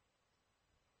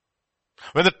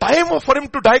 When the time for him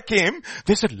to die came,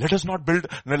 they said, let us not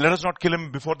kill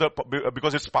him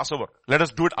because it's Passover. Let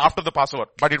us do it after the Passover.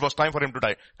 But it was time for him to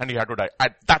die, and he had to die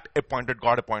at that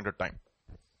God appointed time.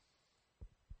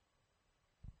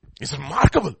 It's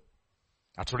remarkable.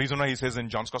 That's the reason why he says in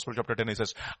John's Gospel chapter 10, he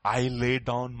says, I lay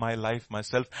down my life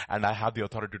myself and I have the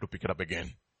authority to pick it up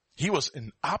again. He was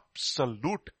in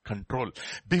absolute control.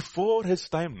 Before his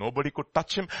time, nobody could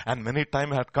touch him, and many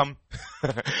times had come,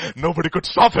 nobody could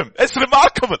stop him. It's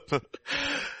remarkable.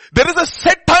 There is a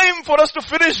set time for us to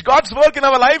finish God's work in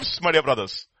our lives, my dear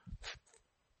brothers.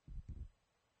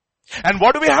 And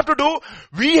what do we have to do?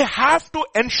 We have to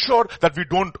ensure that we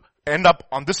don't end up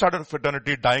on this side of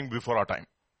eternity dying before our time.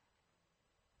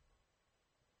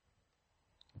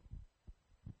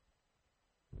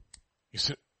 You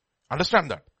see,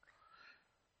 understand that.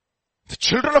 The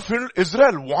children of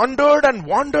Israel wandered,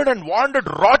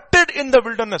 rotted in the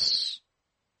wilderness,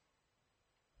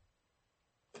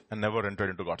 and never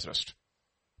entered into God's rest.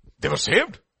 They were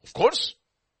saved, of course.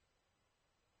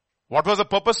 What was the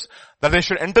purpose? That they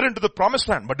should enter into the promised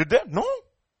land. But did they? No.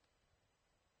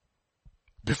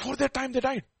 Before their time, they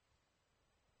died.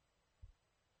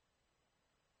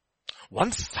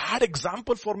 One sad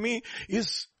example for me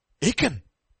is Achan.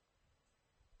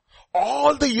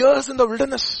 All the years in the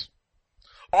wilderness,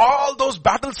 all those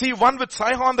battles he won with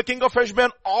Sihon, the king of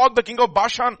Heshbon, Og, the king of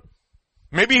Bashan.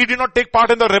 Maybe he did not take part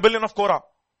in the rebellion of Korah.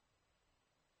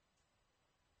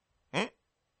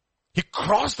 He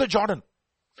crossed the Jordan.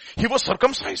 He was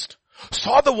circumcised.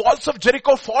 saw the walls of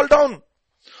Jericho fall down,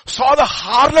 saw the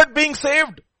harlot being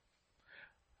saved,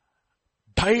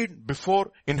 died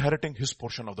before inheriting his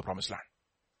portion of the promised land.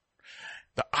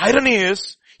 The irony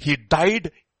is, he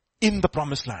died in the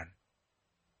promised land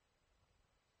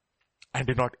and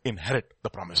did not inherit the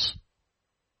promise.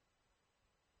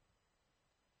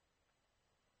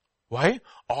 Why?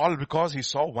 All because he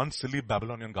saw one silly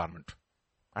Babylonian garment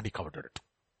and he coveted it.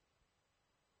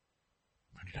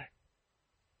 And he died.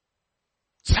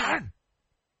 Sad.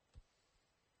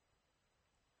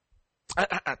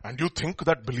 And you think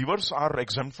that believers are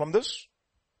exempt from this?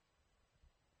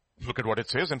 Look at what it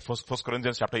says in 1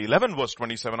 Corinthians chapter 11 verse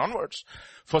 27 onwards.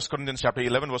 1 Corinthians chapter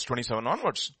 11 verse 27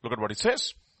 onwards. Look at what it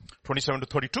says. 27 to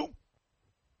 32.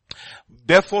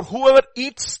 Therefore, whoever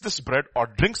eats this bread or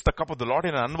drinks the cup of the Lord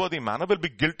in an unworthy manner will be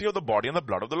guilty of the body and the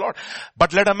blood of the Lord.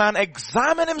 But let a man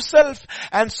examine himself,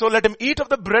 and so let him eat of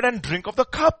the bread and drink of the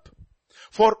cup.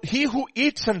 For he who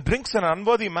eats and drinks in an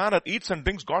unworthy manner eats and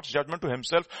drinks God's judgment to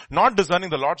himself, not discerning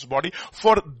the Lord's body.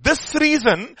 For this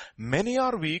reason, many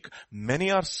are weak,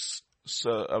 many are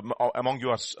among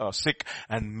you are sick,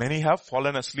 and many have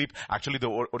fallen asleep. Actually,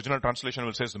 the original translation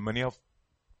will say many have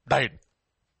died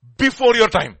before your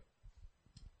time.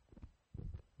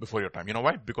 Before your time. You know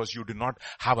why? Because you did not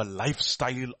have a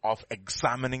lifestyle of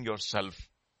examining yourself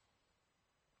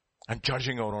and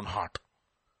judging your own heart.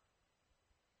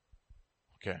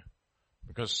 Okay.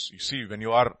 Because you see, when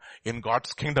you are in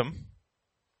God's kingdom,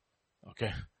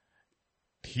 okay,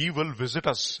 He will visit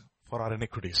us for our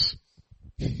iniquities.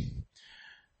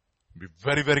 Be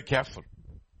very, very careful.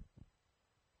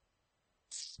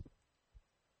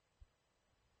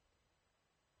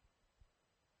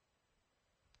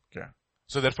 Okay.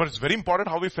 So therefore it's very important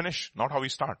how we finish, not how we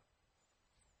start.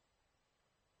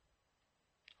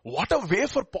 What a way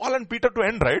for Paul and Peter to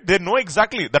end, right? They know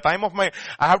exactly the time of I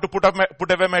have to put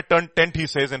away my tent, he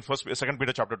says in 2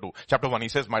 Peter chapter 1, he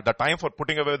says, the time for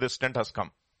putting away this tent has come.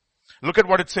 Look at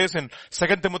what it says in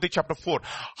 2 Timothy chapter 4.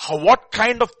 What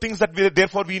kind of things that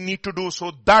therefore we need to do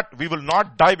so that we will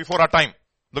not die before our time.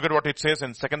 Look at what it says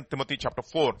in 2 Timothy chapter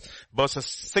 4, verses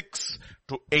 6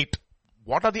 to 8.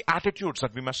 What are the attitudes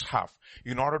that we must have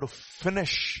in order to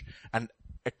finish and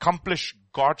accomplish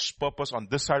God's purpose on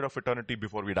this side of eternity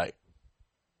before we die?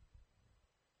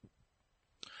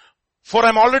 For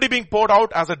I'm already being poured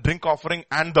out as a drink offering,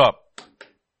 and the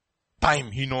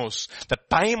time, he knows, the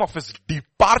time of his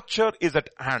departure is at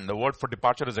hand. The word for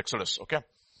departure is Exodus, okay?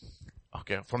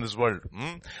 Okay, from this world.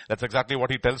 That's exactly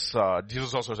what he tells,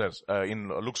 Jesus also says, in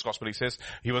Luke's gospel. He says,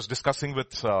 he was discussing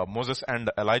with Moses and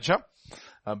Elijah.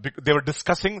 They were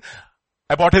discussing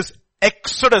about his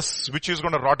exodus, which is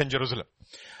going to rot in Jerusalem.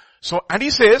 So, and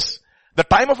he says, the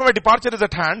time of my departure is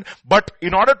at hand, but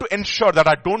in order to ensure that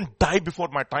I don't die before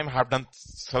my time, I have done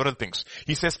several things.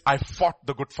 He says, I fought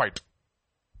the good fight.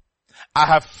 I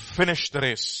have finished the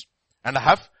race, and I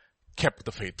have kept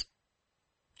the faith.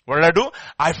 What did I do?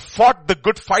 I fought the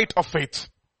good fight of faith.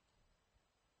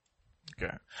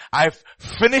 Okay. I've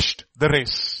finished the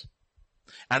race,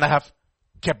 and I have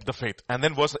kept the faith. And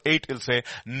then verse 8 will say,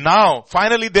 now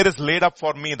finally there is laid up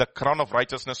for me the crown of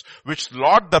righteousness, which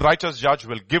Lord the righteous judge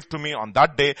will give to me on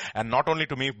that day, and not only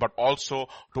to me, but also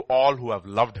to all who have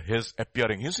loved his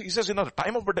appearing. He says, the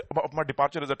time of my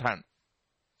departure is at hand.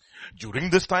 During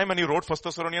this time, when he wrote 1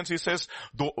 Thessalonians, he says,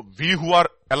 though we who are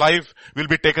alive will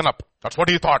be taken up. That's what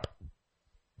he thought.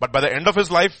 But by the end of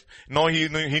his life, he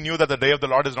knew that the day of the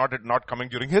Lord is not coming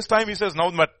during his time. He says,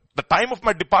 now the time of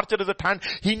my departure is at hand.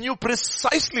 He knew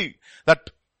precisely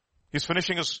that he's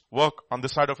finishing his work on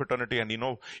this side of eternity. And you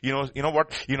know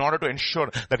what? In order to ensure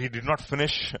that he did not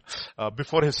finish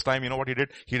before his time, you know what he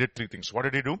did? He did three things. What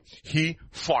did he do? He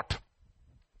fought.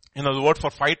 The word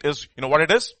for fight is, you know what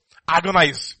it is?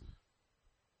 Agonize.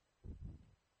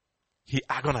 He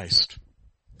agonized.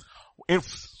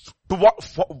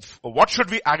 What should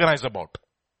we agonize about?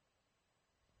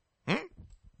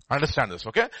 Understand this,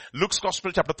 okay? Luke's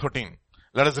Gospel chapter 13.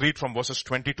 Let us read from verses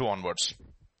 22 onwards.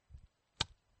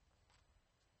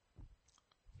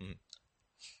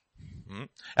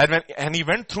 And he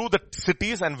went through the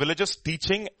cities and villages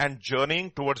teaching and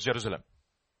journeying towards Jerusalem.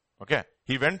 Okay?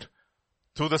 He went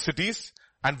through the cities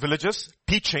and villages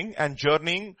teaching and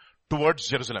journeying towards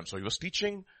Jerusalem. So he was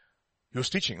teaching,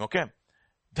 okay?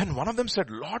 Then one of them said,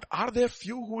 Lord, are there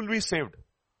few who will be saved?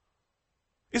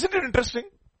 Isn't it interesting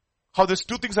how these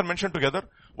two things are mentioned together?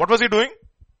 What was he doing?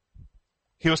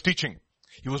 He was teaching.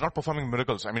 He was not performing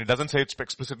miracles. It doesn't say it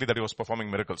explicitly that he was performing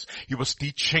miracles. He was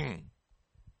teaching.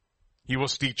 He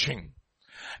was teaching.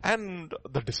 And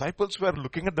the disciples were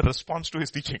looking at the response to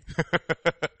his teaching.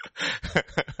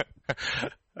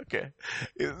 Okay.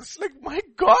 It's like, my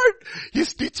God,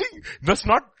 he's teaching. That's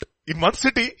not in one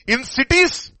city, in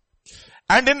cities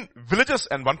and in villages.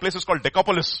 And one place is called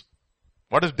Decapolis.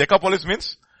 What does Decapolis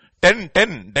means? 10.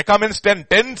 Deca means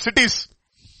 10 cities.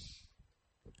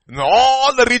 In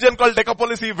all the region called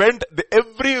Decapolis, he went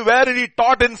everywhere and he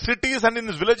taught in cities and in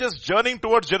his villages, journeying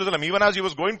towards Jerusalem. Even as he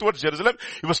was going towards Jerusalem,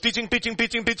 he was teaching.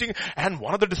 And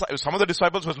some of the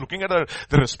disciples was looking at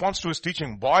the response to his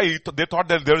teaching. Boy, they thought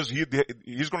that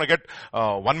he's going to get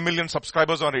 1 million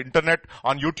subscribers on internet,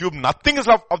 on YouTube. Nothing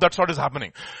of that sort is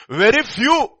happening. Very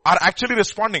few are actually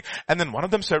responding. And then one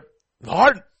of them said,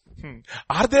 Lord,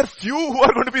 are there few who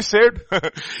are going to be saved?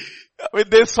 When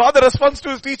they saw the response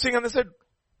to his teaching and they said,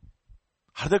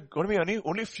 are there going to be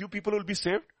only few people who will be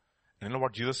saved? And you know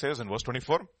what Jesus says in verse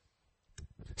 24?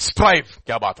 Strive.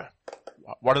 Kya baat hai?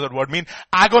 What does that word mean?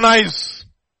 Agonize.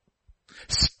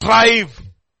 Strive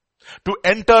to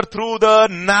enter through the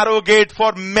narrow gate.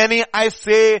 For many, I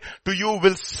say to you,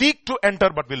 will seek to enter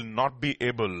but will not be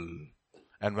able.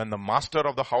 And when the master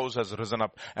of the house has risen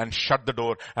up and shut the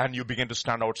door, and you begin to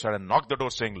stand outside and knock the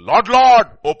door saying, Lord, Lord,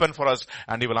 open for us.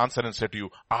 And he will answer and say to you,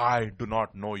 I do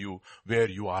not know you, where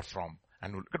you are from.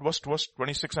 And look at verse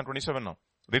 26 and 27 now.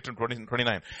 Later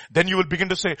 29. Then you will begin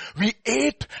to say, we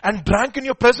ate and drank in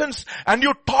your presence and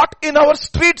you taught in our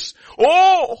streets.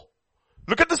 Oh,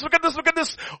 look at this.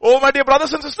 Oh, my dear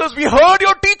brothers and sisters, we heard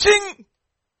your teaching.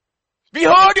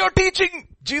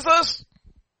 Jesus.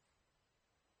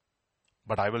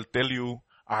 But I will tell you,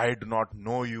 I do not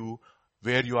know you,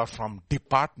 where you are from.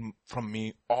 Depart from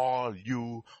me, all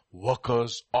you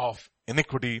workers of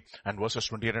iniquity. And verses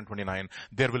 28 and 29,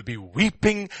 there will be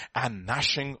weeping and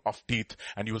gnashing of teeth,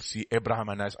 and you will see Abraham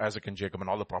and Isaac and Jacob and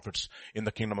all the prophets in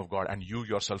the kingdom of God, and you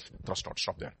yourself thrust out.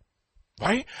 Stop there.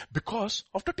 Why? Because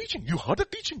of the teaching. You heard the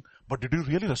teaching, but did you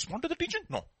really respond to the teaching?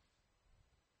 No.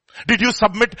 Did you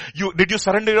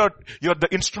surrender the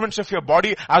instruments of your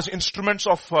body as instruments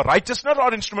of righteousness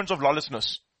or instruments of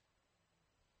lawlessness?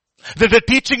 Did the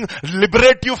teaching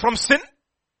liberate you from sin?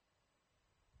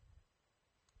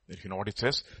 If you know what it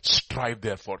says, strive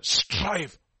therefore.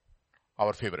 Strive.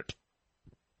 Our favorite.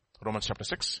 Romans chapter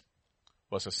 6,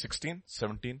 verses 16,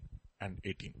 17, and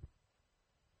 18.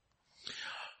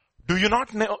 Do you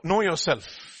not know yourself?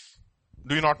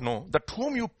 Do you not know that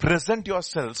whom you present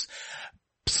yourselves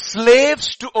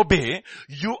slaves to obey,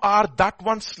 you are that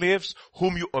one slaves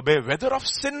whom you obey, whether of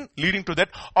sin leading to death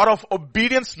or of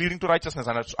obedience leading to righteousness.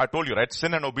 And I told you, right?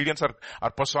 Sin and obedience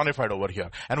are personified over here.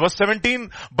 And verse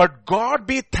 17, but God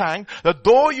be thanked that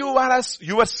though you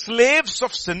were slaves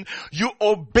of sin, you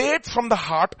obeyed from the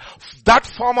heart that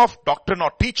form of doctrine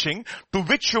or teaching to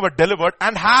which you were delivered,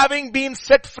 and having been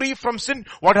set free from sin,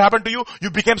 what happened to you? You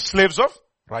became slaves of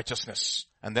righteousness.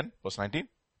 And then verse 19.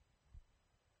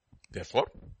 Therefore,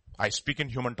 I speak in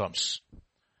human terms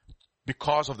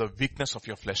because of the weakness of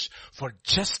your flesh. For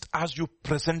just as you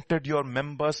presented your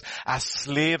members as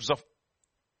slaves of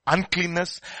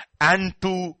uncleanness and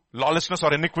to lawlessness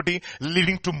or iniquity,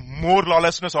 leading to more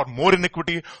lawlessness or more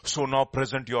iniquity, so now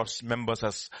present your members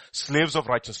as slaves of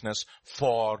righteousness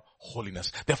for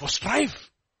holiness. Therefore, strive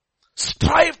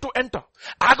to enter.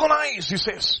 Agonize, he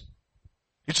says.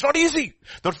 It's not easy.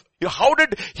 How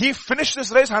did he finish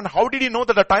this race, and how did he know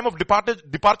that the time of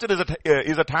departure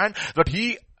is at hand, that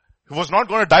he was not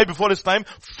going to die before his time?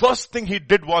 First thing he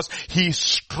did was he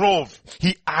strove.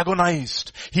 He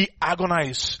agonized.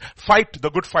 Fight the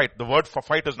good fight. The word for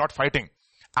fight is not fighting.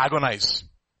 Agonize.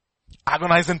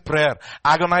 Agonize in prayer.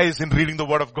 Agonize in reading the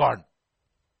word of God.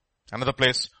 Another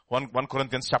place, 1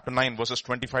 Corinthians chapter 9 verses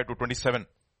 25 to 27.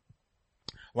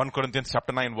 1 Corinthians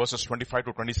chapter 9 verses 25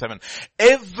 to 27.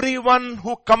 Everyone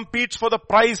who competes for the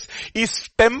prize is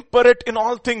temperate in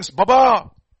all things.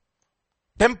 Baba.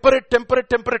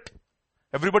 Temperate.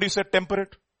 Everybody said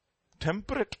temperate.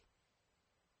 Temperate.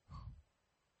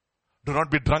 Do not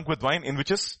be drunk with wine, in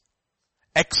which is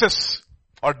excess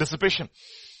or dissipation.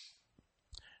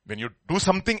 When you do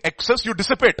something excess, you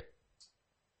dissipate.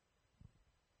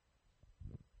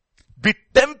 Be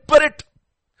temperate.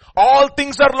 All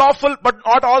things are lawful, but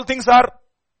not all things are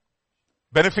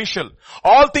beneficial.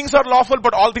 All things are lawful,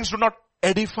 but all things do not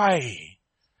edify.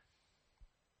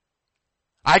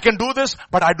 I can do this,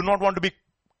 but I do not want to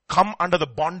come under the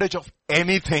bondage of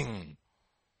anything.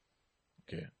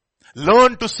 Okay.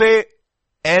 Learn to say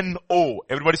no.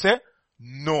 Everybody say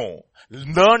no.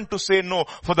 Learn to say no.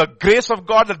 For the grace of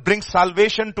God that brings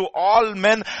salvation to all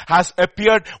men has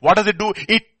appeared. What does it do?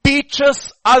 It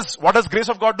teaches us. What does grace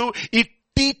of God do? It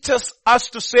teaches us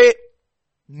to say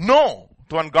no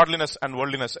to ungodliness and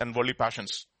worldliness and worldly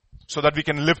passions. so that we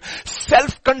can live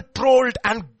self-controlled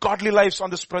and godly lives on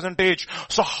this present age.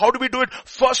 So how do we do it?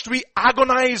 First we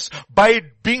agonize by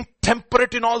being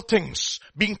temperate in all things.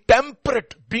 Being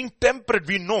temperate. We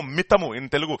know, mitamu in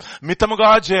Telugu.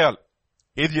 Mitamuga jeyal.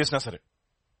 Edi chesina sare.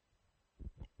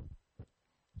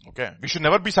 Okay. We should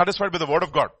never be satisfied with the word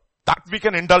of God. That we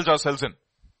can indulge ourselves in.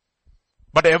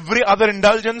 But every other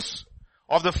indulgence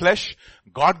of the flesh,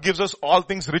 God gives us all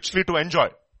things richly to enjoy.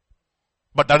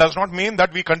 But that does not mean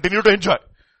that we continue to enjoy.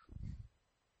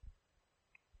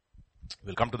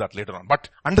 We'll come to that later on. But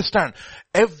understand,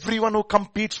 everyone who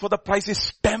competes for the prize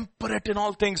is temperate in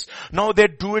all things. Now they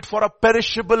do it for a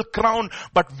perishable crown,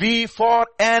 but we for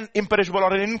an imperishable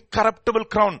or an incorruptible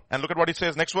crown. And look at what he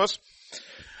says, next verse.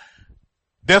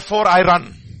 Therefore I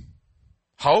run.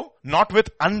 How? Not with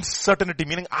uncertainty,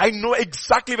 meaning I know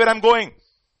exactly where I'm going.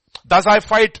 Thus I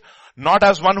fight, not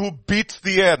as one who beats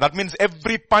the air. That means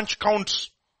every punch counts.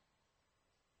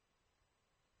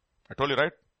 I told you,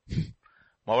 right?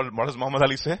 What does Muhammad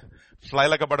Ali say? Fly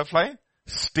like a butterfly,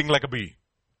 sting like a bee.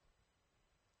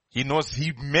 He knows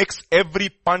he makes every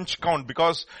punch count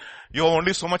because you have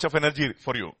only so much of energy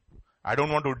for you. I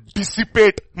don't want to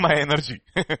dissipate my energy.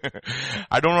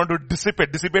 I don't want to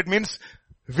dissipate. Dissipate means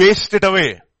waste it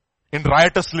away in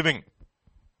riotous living.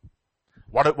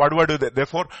 What do I do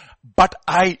therefore? But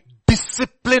I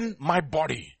discipline my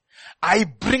body. I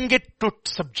bring it to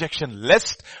subjection,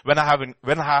 lest when I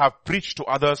have preached to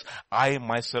others, I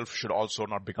myself should also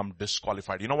not become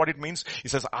disqualified. You know what it means? He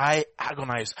says, I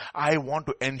agonize. I want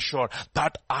to ensure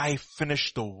that I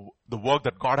finish the work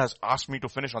that God has asked me to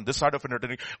finish on this side of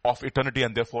eternity,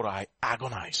 and therefore I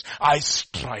agonize. I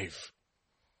strive.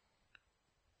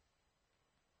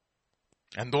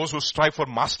 And those who strive for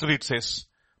mastery, it says,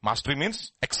 mastery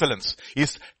means excellence,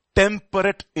 is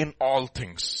temperate in all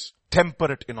things.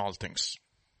 Temperate in all things.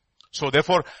 So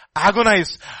therefore,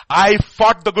 agonize. I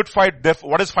fought the good fight.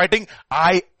 Therefore, what is fighting?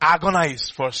 I agonize,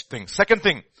 first thing. Second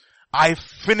thing, I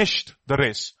finished the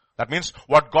race. That means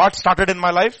what God started in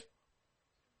my life,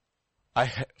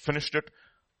 I finished it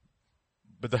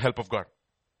with the help of God.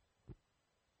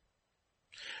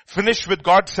 Finish with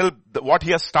God's help what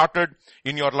He has started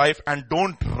in your life, and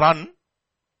don't run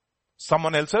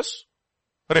someone else's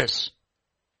race.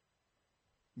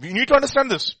 We need to understand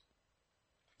this.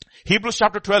 Hebrews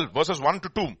chapter 12 verses 1 to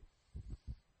 2.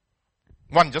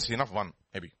 One, just enough, one,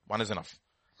 maybe. One is enough.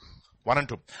 1 and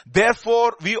 2.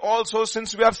 Therefore, we also,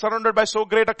 since we are surrounded by so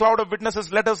great a cloud of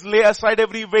witnesses, let us lay aside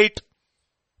every weight.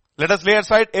 Let us lay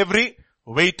aside every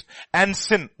weight and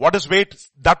sin. What is weight?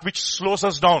 That which slows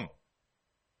us down.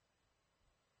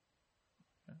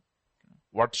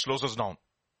 What slows us down?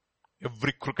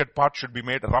 Every crooked path should be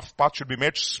made, rough path should be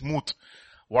made smooth.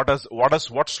 What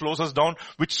slows us down?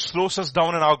 Which slows us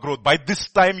down in our growth. By this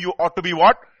time you ought to be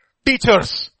what?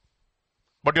 Teachers.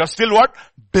 But you are still what?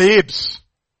 Babes.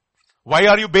 Why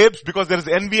are you babes? Because there is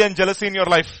envy and jealousy in your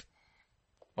life.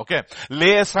 Okay.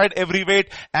 Lay aside every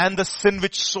weight and the sin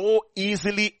which so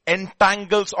easily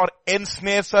entangles or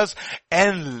ensnares us,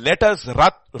 and let us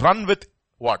run with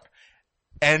what?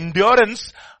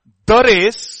 Endurance, the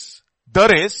race,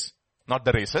 not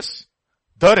the races,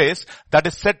 the race that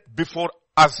is set before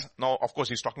us. Now, of course,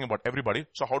 he's talking about everybody.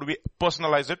 So how do we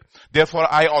personalize it? Therefore,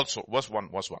 I also, verse 1.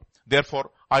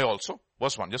 Therefore, I also,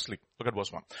 verse 1, just look at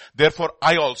verse 1. Therefore,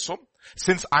 I also,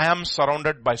 since I am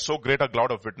surrounded by so great a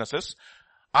cloud of witnesses,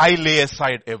 I lay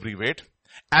aside every weight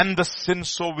and the sin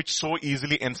which so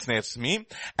easily ensnares me,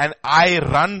 and I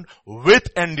run with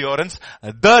endurance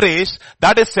the race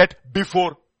that is set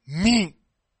before me.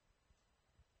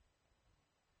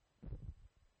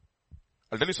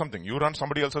 I'll tell you something. You run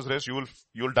somebody else's race, you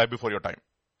will die before your time.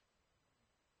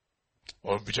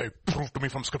 Or which I prove to me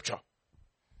from scripture.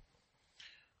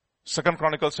 2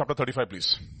 Chronicles chapter 35,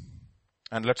 please.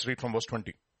 And let's read from verse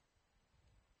 20.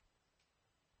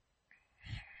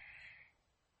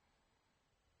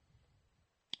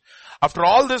 After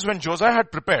all this, when Josiah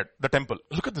had prepared the temple,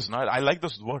 look at this now. I like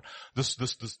this word, this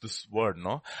word,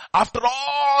 no? After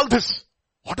all this,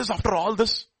 what is after all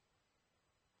this?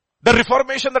 The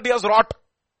reformation that he has wrought,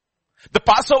 the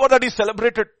Passover that he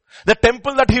celebrated, the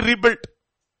temple that he rebuilt,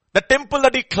 the temple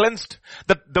that he cleansed,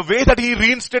 the way that he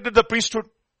reinstated the priesthood,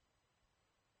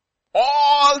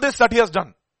 all this that he has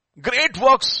done, great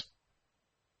works.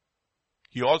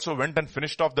 He also went and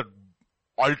finished off the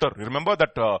altar. Remember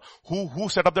that, who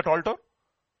set up that altar?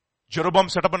 Jeroboam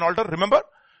set up an altar, remember?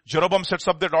 Jeroboam sets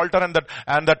up that altar,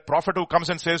 and that prophet who comes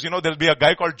and says, there'll be a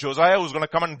guy called Josiah who's gonna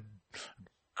come and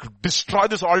destroy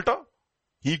this altar.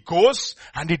 He goes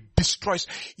and he destroys.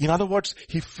 In other words,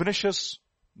 he finishes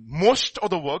most of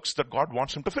the works that God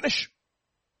wants him to finish.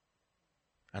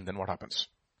 And then what happens?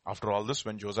 After all this,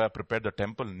 when Josiah prepared the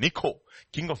temple, Necho,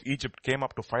 king of Egypt, came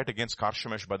up to fight against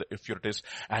Karshemish by the Euphrates,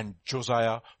 and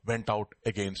Josiah went out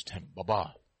against him.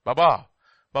 Baba,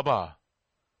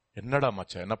 Ennada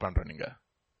macha, enna pandra neenga?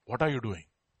 What are you doing?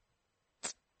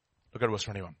 Look at verse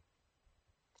 21.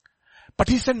 But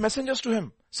he sent messengers to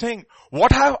him, saying,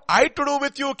 what have I to do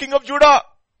with you, king of Judah?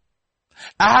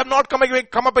 I have not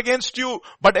come up against you,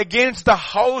 but against the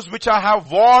house which I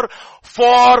have war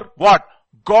for what?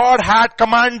 God had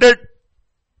commanded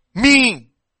me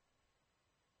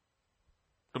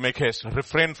to make haste.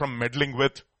 Refrain from meddling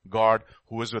with God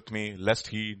who is with me, lest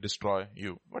he destroy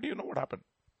you. But do you know what happened?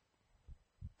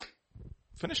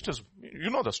 Finished his, you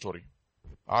know the story.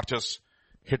 Archers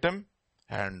hit him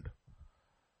and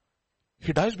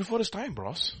he dies before his time,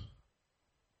 bros.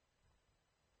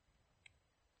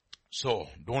 So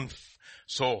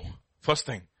first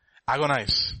thing,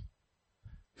 agonize.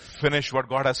 Finish what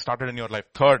God has started in your life.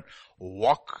 Third,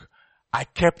 walk. I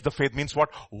kept the faith means what?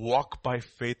 Walk by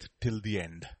faith till the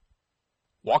end.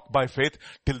 Walk by faith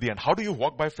till the end. How do you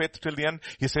walk by faith till the end?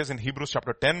 He says in Hebrews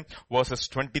chapter 10 verses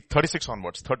 36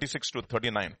 onwards, 36 to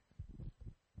 39.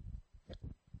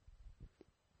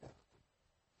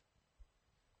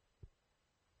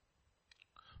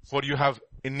 For you have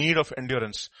in need of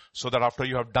endurance, so that after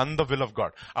you have done the will of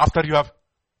God, after you have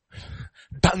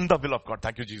done the will of God,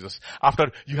 thank you Jesus,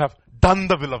 after you have done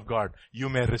the will of God, you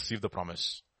may receive the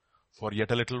promise. For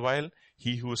yet a little while,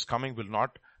 he who is coming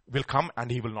will come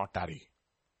and he will not tarry.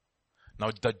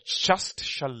 Now the just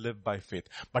shall live by faith.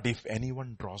 But if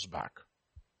anyone draws back,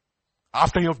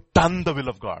 after you have done the will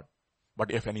of God,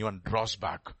 but if anyone draws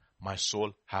back, my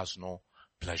soul has no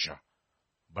pleasure.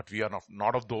 But we are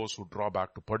not of those who draw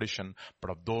back to perdition,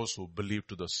 but of those who believe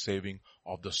to the saving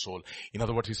of the soul. In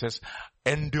other words, he says,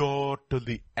 endure till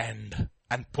the end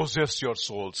and possess your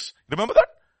souls. Remember that?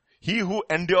 He who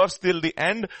endures till the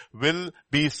end will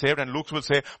be saved. And Luke will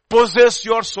say, possess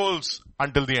your souls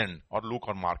until the end. Or Luke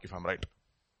or Mark, if I'm right.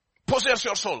 Possess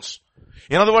your souls.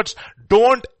 In other words,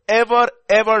 don't ever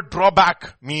draw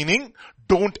back. Meaning,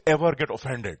 don't ever get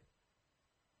offended.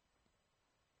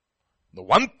 The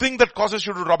one thing that causes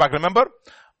you to draw back, remember?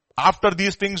 After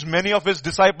these things, many of his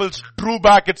disciples drew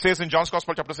back, it says in John's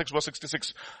Gospel chapter 6 verse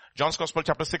 66. John's Gospel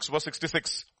chapter 6 verse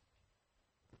 66.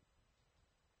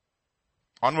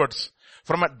 Onwards.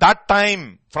 From that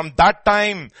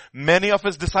time, many of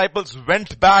his disciples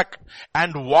went back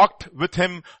and walked with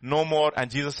him no more. And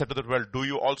Jesus said to the 12, do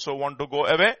you also want to go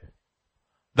away?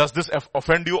 Does this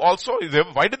offend you also?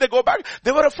 Why did they go back?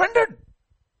 They were offended.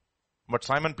 But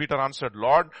Simon Peter answered,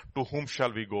 Lord, to whom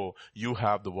shall we go? You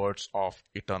have the words of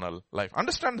eternal life.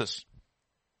 Understand this.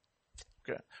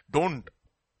 Okay. Don't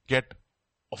get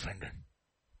offended.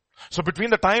 So between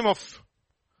the time of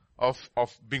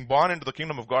being born into the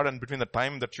kingdom of God and between the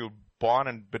time that you're born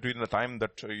and between the time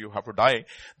that you have to die,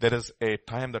 there is a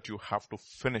time that you have to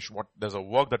finish there's a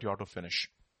work that you have to finish,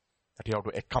 that you have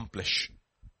to accomplish.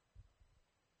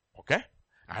 Okay?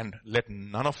 And let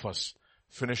none of us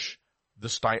finish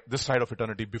this side of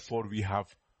eternity before we have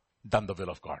done the will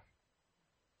of God.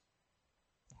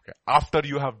 Okay. After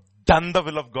you have done the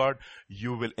will of God,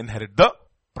 you will inherit the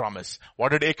promise. What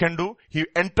did Achan do? He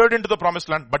entered into the promised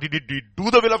land, but did he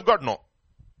do the will of God? No.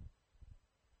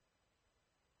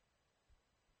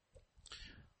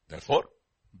 Therefore,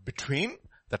 between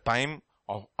the time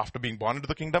of after being born into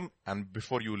the kingdom and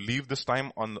before you leave this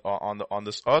time on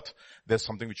this earth, there's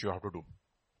something which you have to do.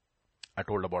 I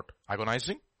told about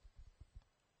agonizing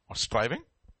or striving.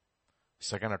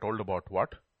 Second, I told about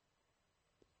what?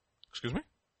 Excuse me?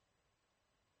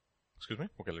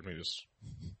 Okay, let me just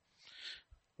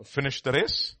finish the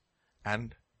race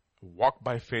and walk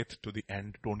by faith to the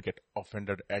end. Don't get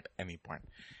offended at any point.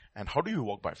 And how do you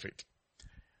walk by faith?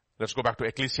 Let's go back to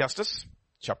Ecclesiastes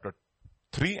chapter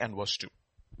 3 and verse 2.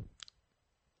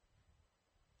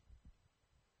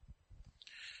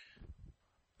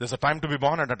 There's a time to be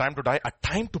born and a time to die, a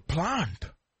time to plant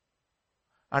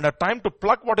and a time to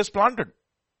pluck what is planted.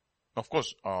 Of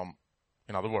course,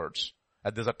 in other words,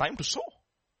 there's a time to sow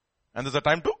and there's a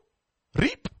time to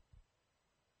reap.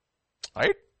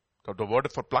 Right? So the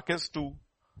word for pluck is to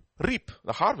reap,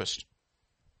 the harvest.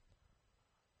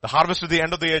 The harvest is the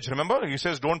end of the age. Remember? He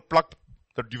says don't pluck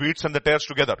the weeds and the tares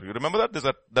together. You remember that?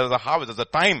 There's a harvest. There's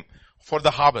a time for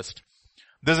the harvest.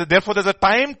 Therefore there's a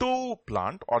time to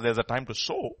plant or there's a time to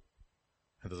sow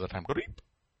and there's a time to reap.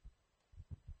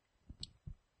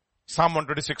 Psalm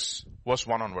 126 verse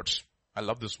 1 onwards. I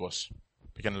love this verse.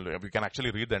 We can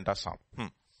actually read the entire Psalm.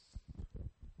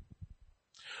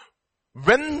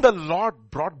 When the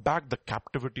Lord brought back the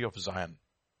captivity of Zion,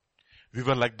 we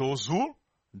were like those who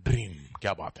dream.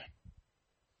 Kya baat hai?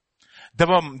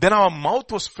 Then our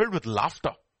mouth was filled with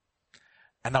laughter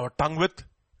and our tongue with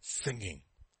singing.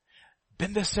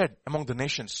 Then they said among the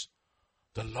nations,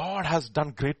 the Lord has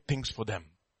done great things for them.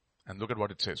 And look at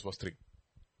what it says, verse 3.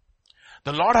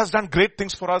 The Lord has done great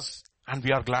things for us and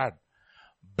we are glad.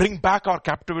 Bring back our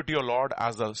captivity, O Lord,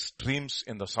 as the streams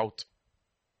in the south.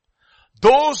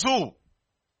 Those who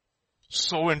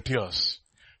sow in tears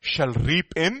shall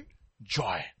reap in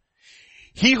joy.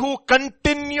 He who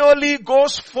continually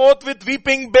goes forth with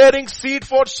weeping, bearing seed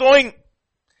for sowing.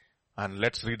 And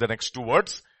let's read the next two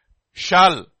words.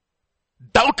 Shall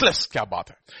doubtless, kya baat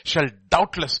hai? Shall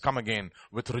doubtless come again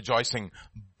with rejoicing,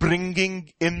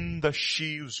 bringing in the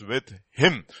sheaves with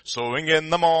him. Sowing in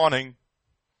the morning.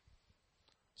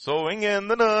 Sowing in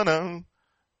the na.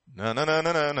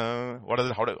 What is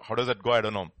it? How does that go? I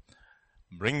don't know.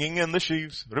 Bringing in the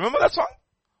sheaves. Remember that song?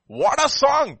 What a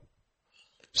song!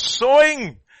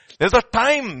 Sowing. There's a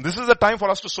time. This is the time for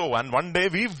us to sow, and one day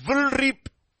we will reap.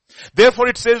 Therefore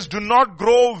it says, do not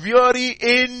grow weary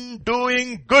in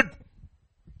doing good.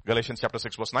 Galatians chapter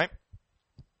 6 verse 9.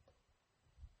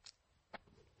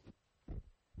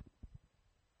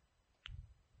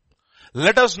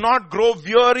 Let us not grow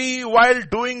weary while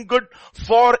doing good,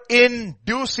 for in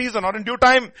due season or in due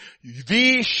time,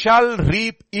 we shall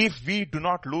reap if we do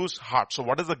not lose heart. So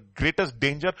what is the greatest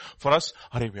danger for us?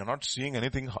 We are not seeing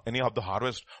any of the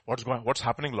harvest. What's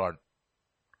happening, Lord?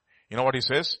 You know what he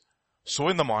says? Sow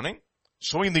in the morning,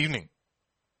 sow in the evening.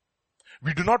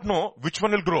 We do not know which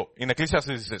one will grow. In Ecclesiastes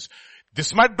it says,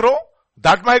 this might grow,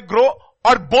 that might grow,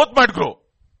 or both might grow.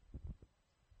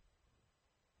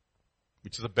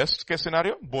 Which is the best case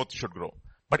scenario? Both should grow.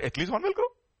 But at least one will grow.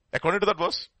 According to that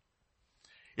verse.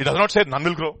 It does not say none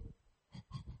will grow.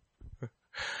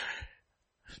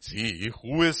 See,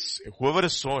 whoever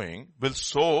is sowing will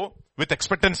sow with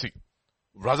expectancy.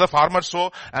 Does a farmer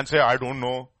sow and say, I don't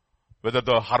know whether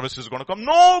the harvest is going to come?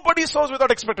 Nobody sows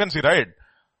without expectancy, right?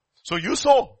 So you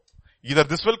sow. Either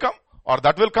this will come, or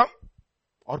that will come,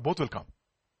 or both will come.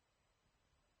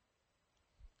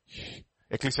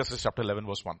 Ecclesiastes chapter 11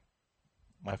 verse 1.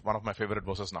 One of my favorite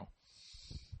verses now.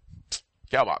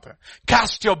 Kya baat hai?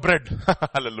 Cast your bread.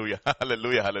 Hallelujah,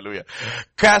 hallelujah, hallelujah.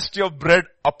 Cast your bread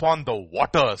upon the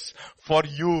waters, for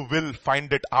you will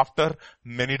find it after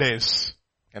many days.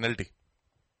 NLT.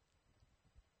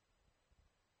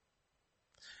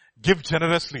 Give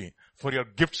generously, for your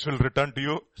gifts will return to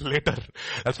you later.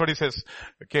 That's what he says.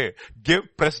 Okay. Give,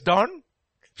 pressed down,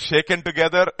 shaken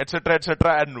together, etc.,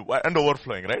 and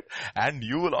overflowing, right? And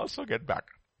you will also get back.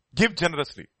 Give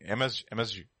generously.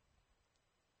 MSG.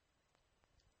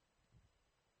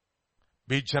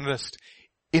 Be generous.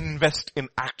 Invest in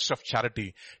acts of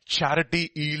charity.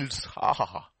 Charity yields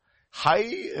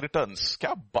high returns.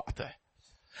 Kya baat hai?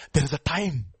 There is a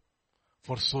time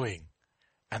for sowing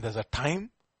and there's a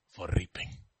time for reaping.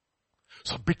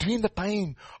 So between the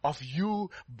time of you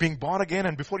being born again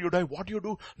and before you die, what do you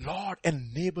do? Lord,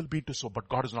 enable me to sow. But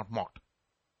God is not mocked.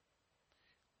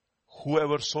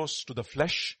 Whoever sows to the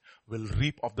flesh will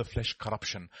reap of the flesh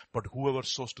corruption, but whoever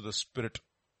sows to the Spirit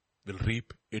will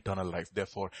reap eternal life.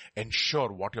 Therefore,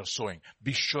 ensure what you're sowing.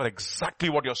 Be sure exactly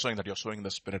what you're sowing, that you're sowing in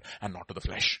the Spirit and not to the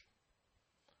flesh.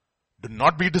 Do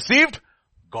not be deceived.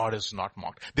 God is not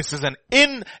mocked. This is an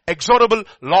inexorable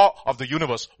law of the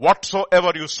universe.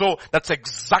 Whatsoever you sow, that's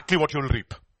exactly what you'll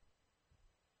reap.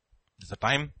 There's a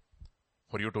time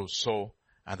for you to sow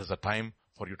and there's a time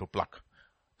for you to pluck.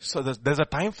 So there's a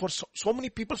time for so many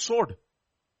people sowed.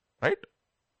 Right?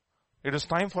 It is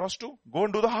time for us to go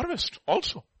and do the harvest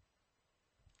also.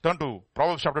 Turn to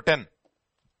Proverbs chapter 10.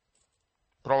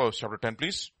 Proverbs chapter 10,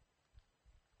 please.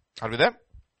 Are we there?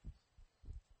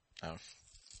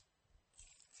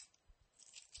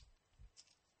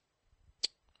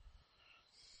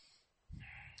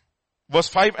 Verse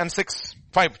 5 and 6.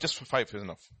 5, just 5 is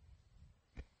enough.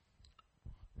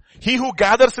 He who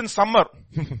gathers in summer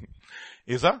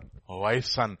is a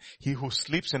wise son. He who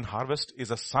sleeps in harvest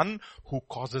is a son who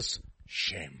causes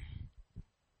shame.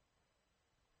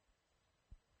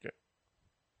 Okay.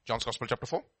 John's Gospel chapter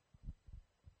 4.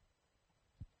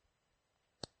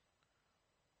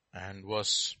 And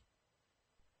verse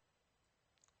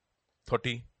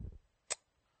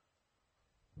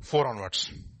 34 onwards.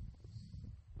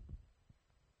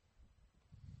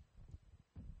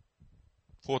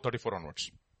 4:34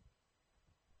 onwards.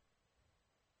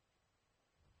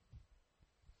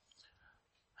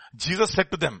 Jesus said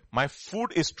to them, my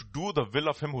food is to do the will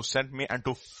of him who sent me and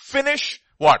to finish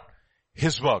what?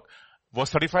 His work. Verse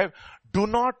 35, do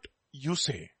not you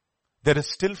say, there is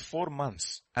still 4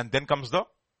 months and then comes the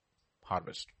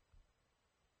harvest.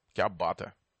 Kya baat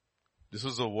hai? This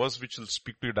is a verse which will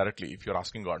speak to you directly if you're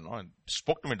asking God. No, and it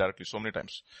spoke to me directly so many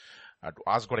times. I had to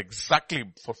ask God exactly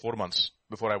for 4 months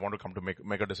before I want to come to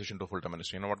make a decision to full-time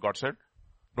ministry. You know what God said?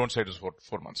 Don't say it is 4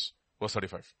 months. Verse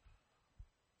 35.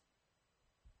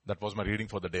 That was my reading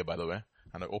for the day, by the way.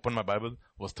 And I opened my Bible,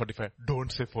 verse 35.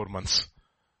 Don't say 4 months.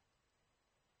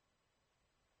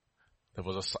 There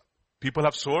was people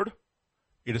have sowed.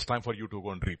 It is time for you to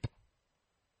go and reap.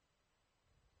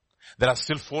 There are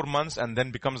still 4 months and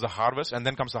then becomes the harvest, and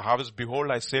then comes the harvest.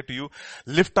 Behold, I say to you,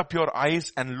 lift up your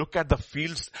eyes and look at the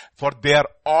fields, for they are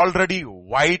already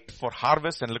white for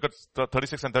harvest. And look at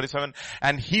 36 and 37.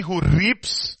 And he who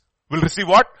reaps will receive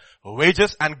what?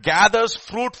 Wages, and gathers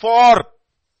fruit for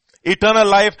eternal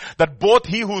life, that both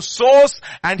he who sows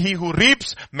and he who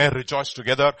reaps may rejoice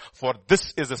together. For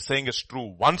this is the saying is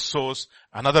true. One sows,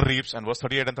 another reaps. And verse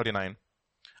 38 and 39.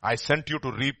 I sent you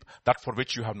to reap that for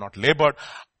which you have not labored.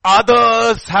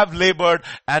 Others have labored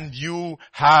and you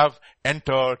have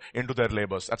entered into their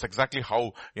labors. That's exactly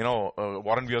how,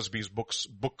 Warren Wiersbe's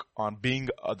book on being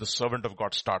the servant of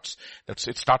God starts.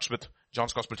 It starts with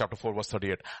John's Gospel chapter 4 verse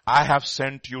 38. I have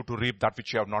sent you to reap that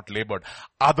which you have not labored.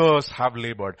 Others have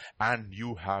labored and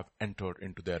you have entered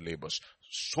into their labors.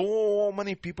 So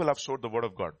many people have sowed the word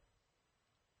of God.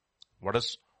 What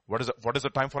is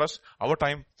the time for us? Our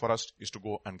time for us is to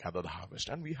go and gather the harvest.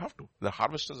 And we have to. The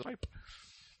harvest is ripe.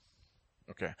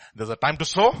 Okay. There's a time to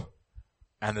sow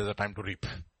and there's a time to reap.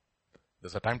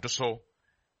 There's a time to sow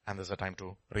and there's a time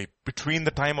to reap. Between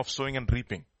the time of sowing and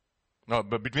reaping. No,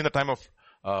 but between the time of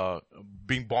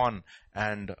being born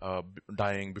and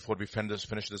dying before we finish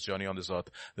this journey on this earth,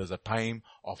 there's a time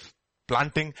of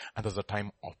planting and there's a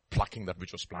time of plucking that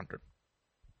which was planted.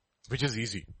 Which is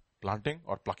easy? Planting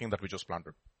or plucking that which was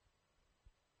planted?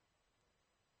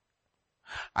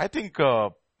 I think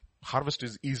harvest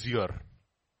is easier.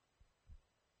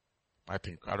 I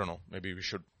don't know, maybe we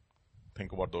should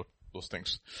think about those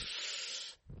things.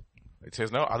 It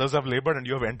says now, others have labored and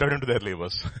you have entered into their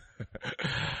labors.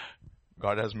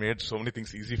 God has made so many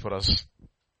things easy for us.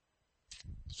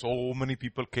 So many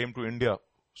people came to India.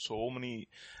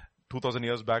 2,000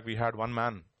 years back we had one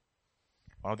man,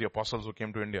 one of the apostles who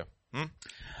came to India.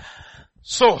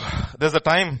 So, there's a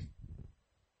time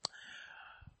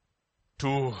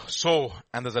to sow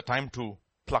and there's a time to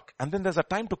pluck. And then there's a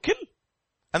time to kill.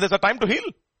 And there's a time to heal.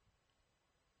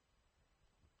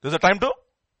 There's a time to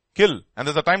kill. And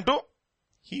there's a time to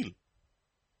heal.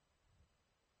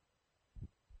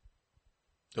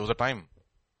 There was a time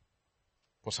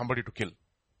for somebody to kill.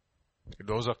 It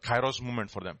was a Kairos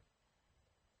moment for them.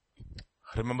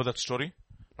 Remember that story?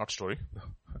 Not story.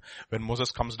 When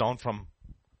Moses comes down from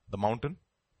the mountain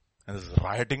and there's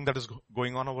rioting that is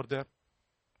going on over there.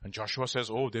 And Joshua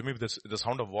says, oh, there may be the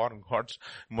sound of war. And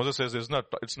Moses says, it's not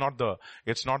the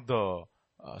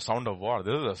sound of war.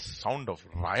 This is the sound of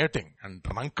rioting and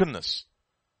drunkenness.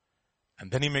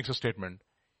 And then he makes a statement,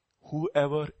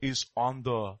 whoever is on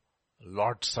the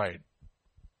Lord's side,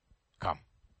 come.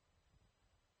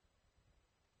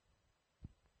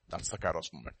 That's the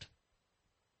Kairos moment.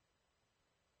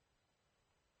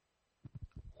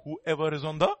 Whoever is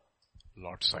on the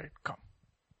Lord's side, come.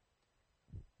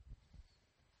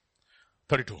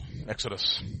 32,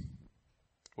 Exodus,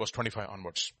 verse 25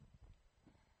 onwards.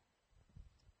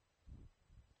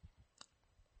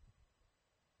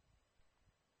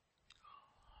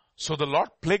 So the Lord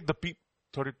plagued the people,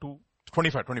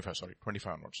 25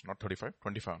 onwards, not 35,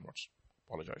 25 onwards.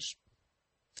 Apologize.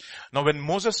 Now when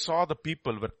Moses saw the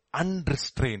people were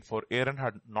unrestrained, for Aaron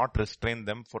had not restrained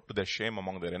them to their shame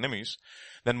among their enemies,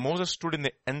 then Moses stood in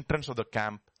the entrance of the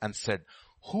camp and said,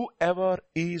 whoever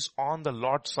is on the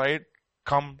Lord's side,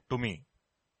 come to me.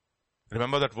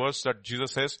 Remember that verse that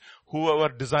Jesus says, whoever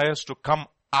desires to come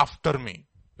after me.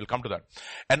 We'll come to that.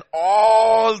 And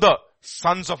all the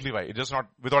sons of Levi, it is not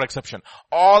without exception,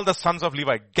 all the sons of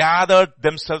Levi gathered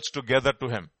themselves together to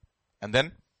him.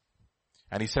 And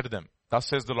he said to them, thus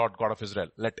says the Lord God of Israel,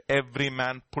 let every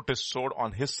man put his sword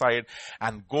on his side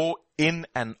and go in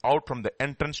and out from the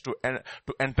entrance to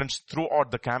entrance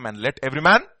throughout the camp, and let every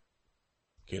man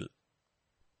kill.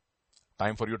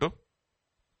 Time for you to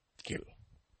kill.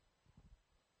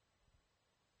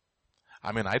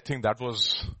 I think that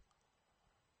was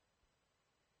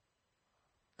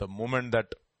the moment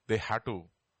that they had to,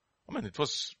 it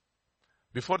was,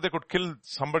 before they could kill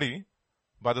somebody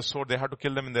by the sword, they had to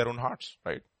kill them in their own hearts,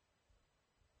 right?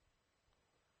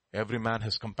 Every man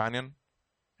his companion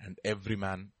and every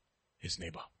man his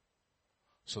neighbor.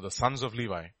 So the sons of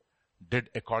Levi did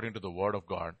according to the word of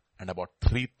God, and about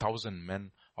 3,000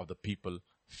 men of the people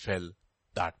fell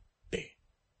that day.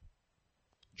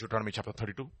 Deuteronomy chapter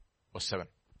 32, verse 7.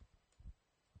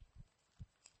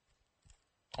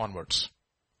 onwards.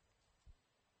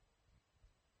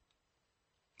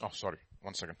 Oh, sorry.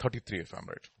 1 second. 33 if I'm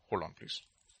right. Hold on, please.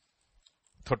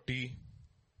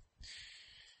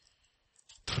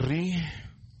 33.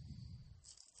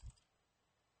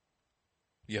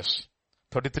 Yes.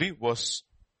 33 verse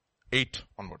 8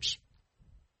 onwards.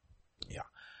 Yeah.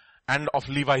 And of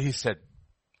Levi he said,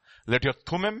 let your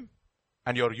Thummim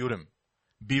and your Urim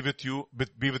be with you,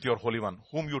 be with your Holy One,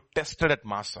 whom you tested at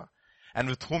Massa, and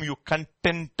with whom you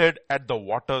contented at the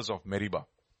waters of Meribah.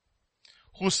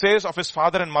 Who says of his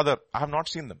father and mother, I have not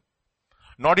seen them.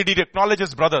 Nor did he acknowledge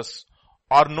his brothers,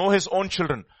 or know his own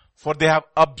children, for they have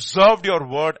observed your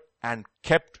word and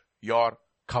kept your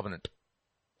covenant.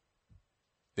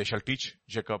 They shall teach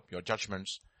Jacob your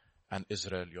judgments and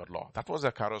Israel your law. That was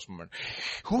a Kairos moment.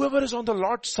 Whoever is on the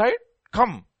Lord's side,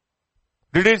 come.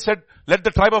 Did he said, let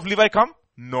the tribe of Levi come?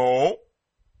 No.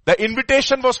 The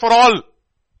invitation was for all.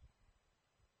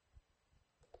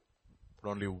 But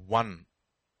only one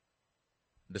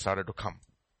decided to come.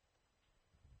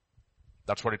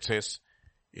 That's what it says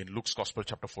in Luke's Gospel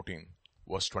chapter 14,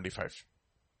 verse 25.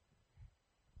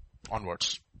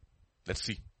 Onwards. Let's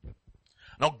see.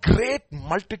 Now great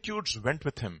multitudes went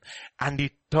with him, and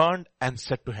he turned and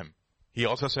said to him. He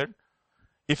also said,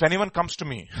 if anyone comes to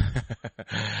me,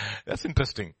 that's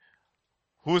interesting.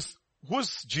 Who's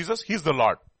Jesus? He's the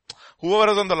Lord.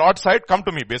 Whoever is on the Lord's side, come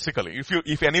to me, basically.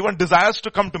 If anyone desires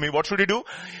to come to me, what should he do?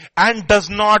 And does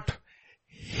not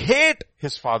hate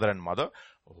his father and mother,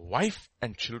 wife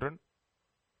and children,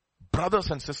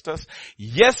 brothers and sisters,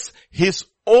 yes, his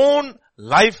own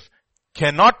life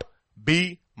cannot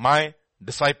be my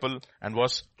disciple. And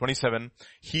verse 27,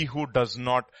 he who does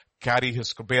not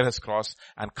bear his cross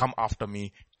and come after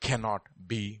me cannot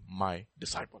be my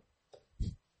disciple.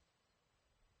 You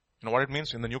know what it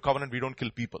means? In the new covenant, we don't kill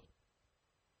people.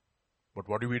 But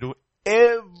what do?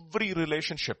 Every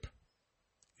relationship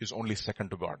is only second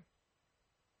to God.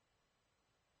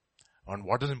 And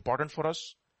what is important for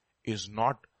us is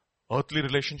not earthly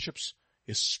relationships,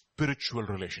 is spiritual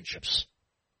relationships.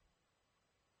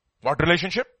 What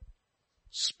relationship?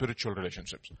 Spiritual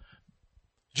relationships.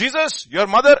 Jesus, your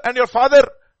mother and your father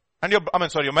and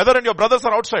your mother and your brothers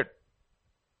are outside.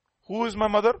 Who is my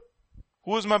mother?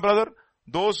 Who is my brother?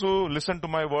 Those who listen to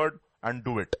my word and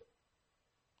do it.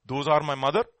 Those are my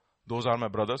mother, those are my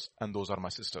brothers, and those are my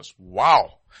sisters.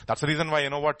 Wow. That's the reason why,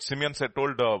 what Simeon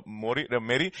told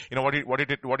Mary, what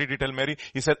did he tell Mary?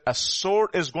 He said, a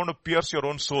sword is going to pierce your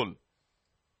own soul.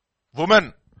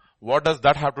 Woman, what does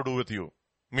that have to do with you?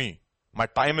 Me. My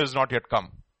time is not yet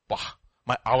come. Bah.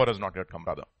 My hour has not yet come,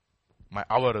 brother. My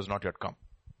hour has not yet come.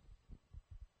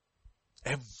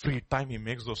 Every time he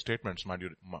makes those statements,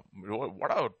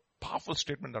 what a powerful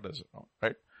statement that is,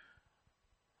 right?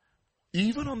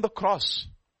 Even on the cross,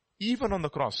 you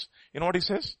know what he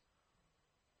says?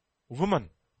 Woman,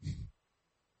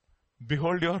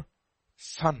 behold your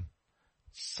son.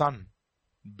 Son,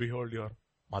 behold your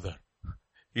mother.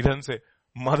 He doesn't say,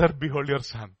 mother, behold your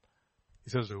son. He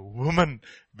says, woman,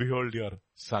 behold your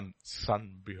son.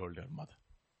 Son, behold your mother.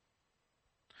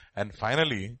 And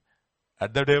finally,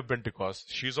 at the day of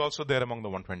Pentecost, she's also there among the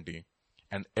 120,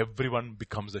 and everyone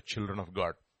becomes the children of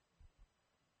God.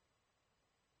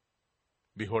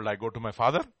 Behold, I go to my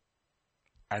father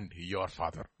and your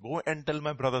father. Go and tell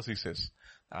my brothers, he says,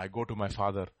 I go to my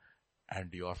father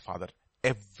and your father.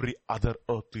 Every other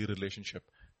earthly relationship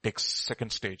takes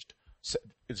second stage.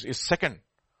 Is second.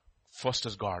 First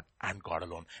is God and God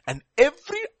alone. And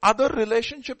every other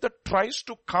relationship that tries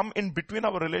to come in between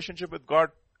our relationship with God,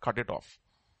 cut it off.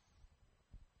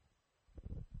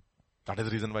 That is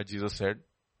the reason why Jesus said,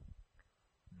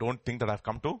 don't think that I've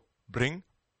come to bring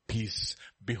peace.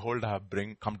 Behold, I have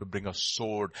come to bring a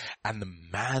sword, and the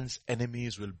man's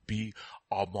enemies will be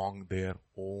among their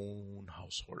own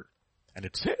household. And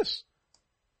it says,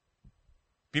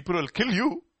 people will kill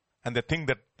you and they think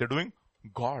that they're doing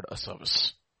God a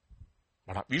service.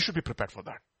 But we should be prepared for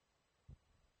that.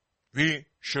 We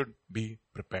should be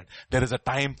prepared. There is a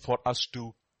time for us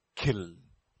to kill.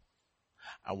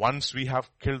 And once we have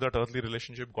killed that earthly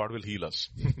relationship, God will heal us.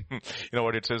 You know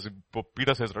what it says?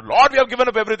 Peter says, Lord, we have given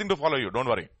up everything to follow you. Don't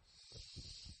worry.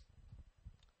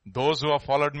 Those who have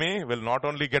followed me will not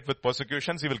only get with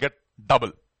persecutions, he will get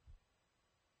double.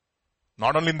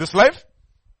 Not only in this life,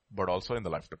 but also in the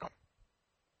life to come.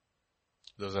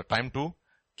 There's a time to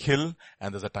kill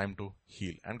and there's a time to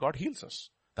heal. And God heals us.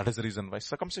 That is the reason why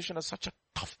circumcision is such a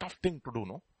tough thing to do,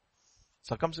 no?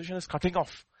 Circumcision is cutting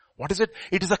off. What is it?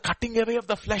 It is a cutting away of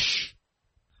the flesh.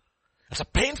 It's a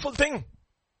painful thing.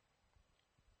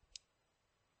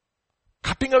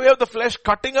 Cutting away of the flesh,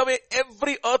 cutting away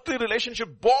every earthly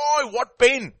relationship. Boy, what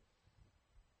pain.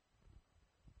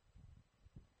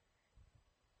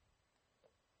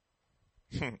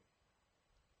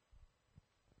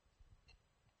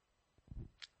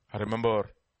 I remember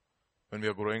when we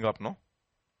were growing up,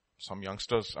 some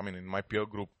youngsters, in my peer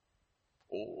group,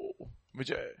 oh,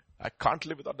 Vijay, I can't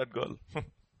live without that girl.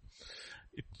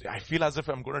 I feel as if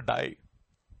I'm going to die.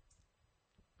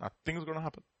 Nothing is going to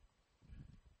happen.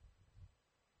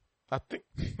 Nothing.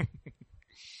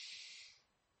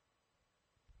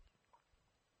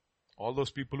 All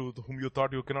those people whom you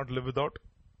thought you cannot live without,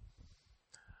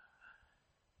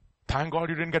 thank God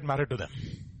you didn't get married to them.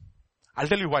 I'll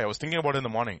tell you why. I was thinking about it in the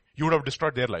morning. You would have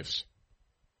destroyed their lives.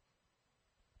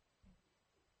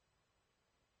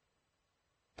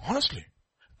 Honestly.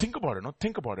 Think about it.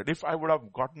 Think about it. If I would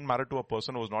have gotten married to a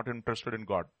person who was not interested in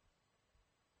God,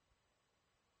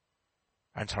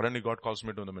 and suddenly God calls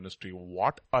me to the ministry,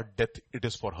 what a death it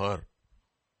is for her.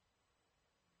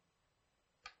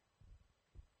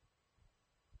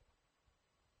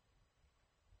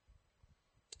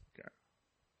 Okay.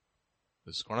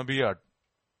 This is going to be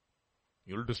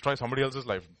you'll destroy somebody else's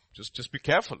life. Just be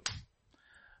careful.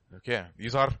 Okay.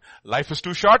 Life is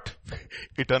too short.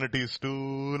 Eternity is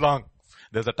too long.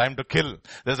 There's a time to kill.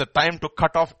 There's a time to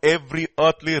cut off every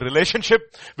earthly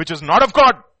relationship which is not of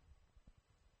God.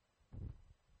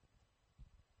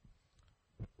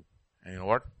 And you know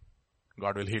what?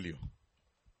 God will heal you.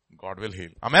 God will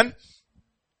heal. Amen?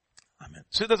 Amen.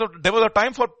 See, there was a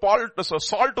time for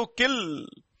Saul to kill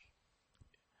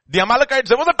the Amalekites.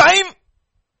 There was a time.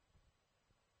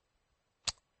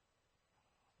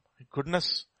 My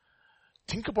goodness.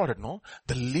 Think about it,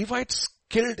 The Levites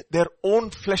killed their own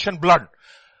flesh and blood.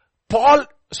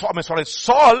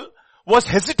 Saul was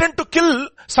hesitant to kill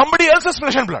somebody else's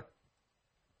flesh and blood.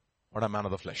 What a man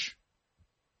of the flesh.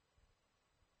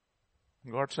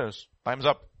 God says, time's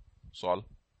up, Saul.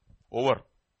 Over.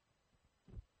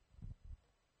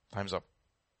 Time's up.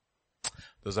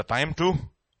 There's a time to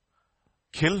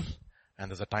kill and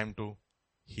there's a time to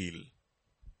heal.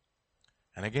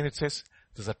 And again it says,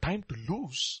 there's a time to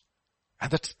lose.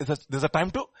 And there's a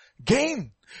time to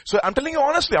gain. So I'm telling you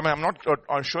honestly, I'm not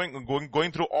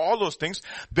going through all those things.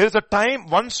 There's a time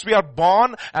once we are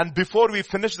born and before we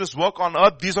finish this work on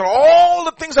earth, these are all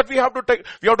the things that we have to take.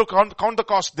 We have to count the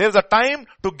cost. There's a time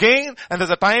to gain and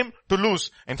there's a time to lose.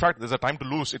 In fact, there's a time to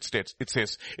lose, it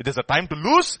says. It is a time to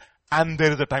lose and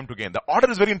there is a time to gain. The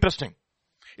order is very interesting.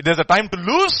 There's a time to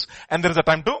lose and there is a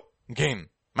time to gain.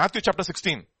 Matthew chapter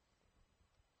 16.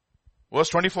 Verse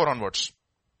 24 onwards.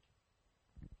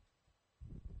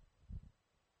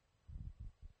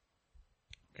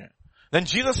 Then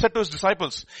Jesus said to his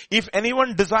disciples, if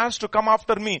anyone desires to come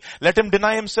after me, let him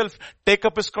deny himself, take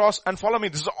up his cross and follow me.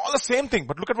 This is all the same thing,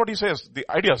 but look at what he says, the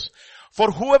ideas.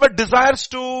 For whoever desires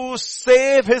to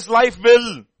save his life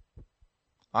will.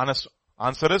 Honest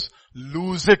answer is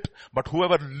lose it. But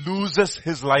whoever loses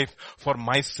his life for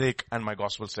my sake and my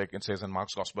gospel's sake, it says in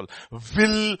Mark's gospel,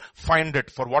 will find it.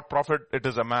 For what profit it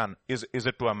is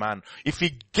it to a man if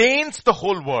he gains the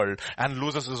whole world and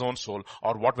loses his own soul?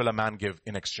 Or what will a man give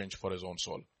in exchange for his own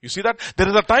soul? You see that? There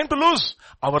is a time to lose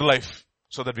our life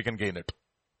so that we can gain it.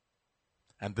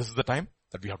 And this is the time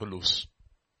that we have to lose.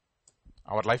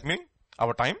 Our life meaning,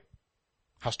 our time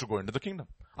has to go into the kingdom.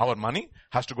 Our money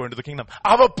has to go into the kingdom.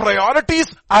 Our priorities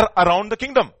are around the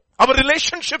kingdom. Our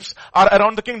relationships are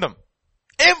around the kingdom.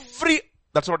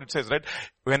 That's what it says, right?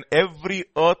 When every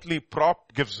earthly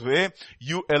prop gives way,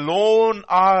 you alone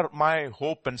are my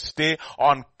hope and stay.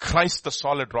 On Christ the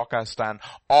solid rock I stand.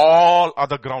 All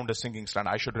other ground is sinking sand.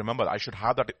 I should remember, I should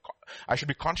have that. I should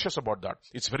be conscious about that.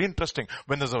 It's very interesting.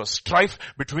 When there's a strife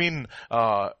between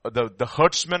the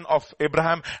herdsmen of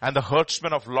Abraham and the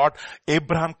herdsmen of Lot,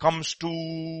 Abraham comes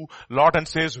to Lot and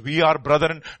says, we are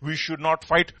brethren, we should not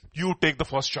fight. You take the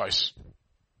first choice.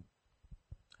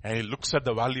 And he looks at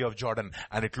the valley of Jordan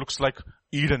and it looks like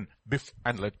Eden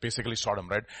and like basically Sodom,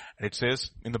 right? And it says,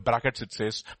 in the brackets it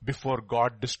says, before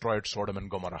God destroyed Sodom and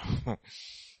Gomorrah.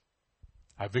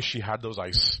 I wish he had those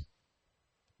eyes.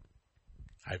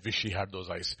 I wish he had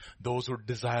those eyes. Those who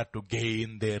desire to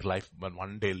gain their life but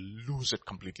one day lose it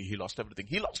completely. He lost everything.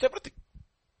 He lost everything.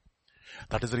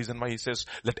 That is the reason why he says,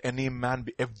 let every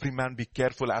man be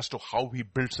careful as to how he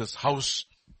builds his house.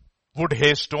 Wood,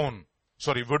 hay,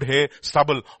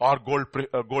 stubble, or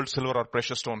gold, silver, or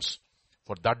precious stones.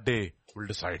 For that day will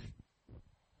decide.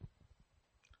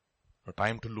 A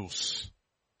time to lose.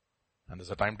 And there's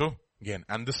a time to gain.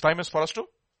 And this time is for us to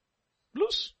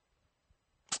lose.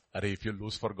 If you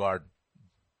lose for God,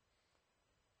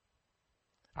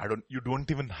 you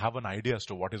don't even have an idea as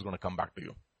to what is going to come back to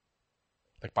you.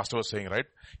 Like Pastor was saying, right?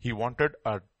 He wanted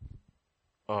a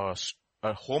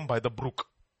home by the brook.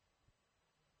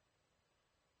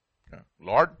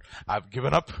 Lord, I've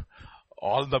given up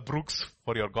all the brooks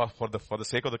for your God, for the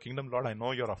sake of the kingdom, Lord. I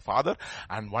know you're a father,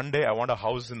 and one day I want a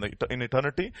house in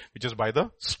eternity, which is by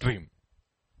the stream.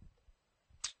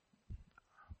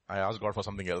 I asked God for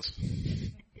something else.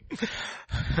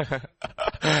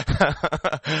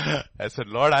 I said,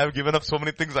 Lord, I have given up so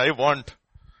many things I want.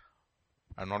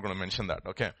 I'm not going to mention that,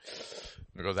 okay?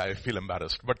 Because I feel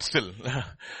embarrassed, but still.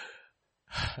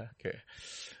 Okay.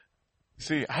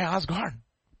 See, I asked God,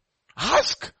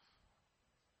 ask,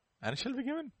 and it shall be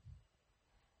given.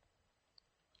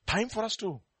 Time for us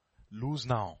to lose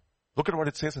now. Look at what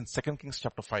it says in 2 Kings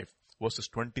chapter 5, verses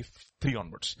 23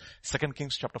 onwards. 2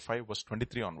 Kings chapter 5, verse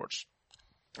 23 onwards.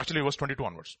 Actually, verse 22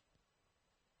 onwards.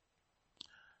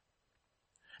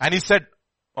 And he said,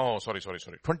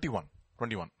 21,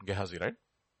 Gehazi, right?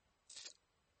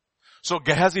 So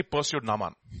Gehazi pursued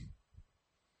Naaman.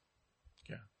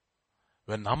 Yeah.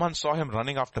 When Naaman saw him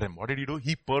running after him, what did he do?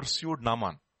 He pursued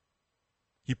Naaman.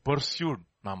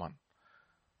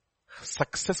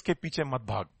 Success ke piche mat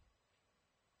bhag.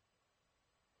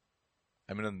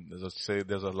 I mean,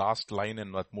 there's a last line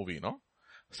in that movie, no?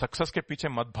 Success ke piche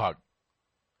mat bhag.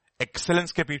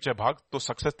 Excellence ke piche bhag, to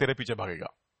success tere piche bhagega.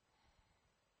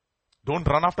 Don't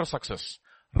run after success.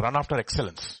 Run after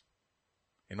excellence.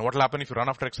 You know what will happen if you run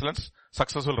after excellence?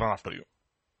 Success will run after you.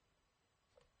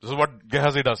 This is what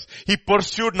Gehazi does. He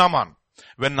pursued Naaman.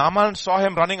 When Naaman saw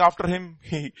him running after him,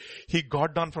 he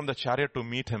got down from the chariot to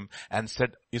meet him and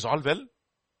said, is all well?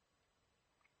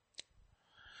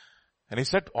 And he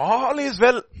said, all is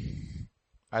well.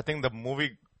 I think the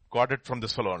movie got it from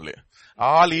this fellow only.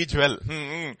 All is well.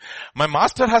 My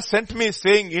master has sent me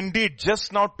saying, indeed,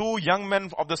 just now 2 young men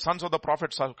of the sons of the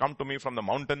prophets have come to me from the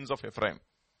mountains of Ephraim.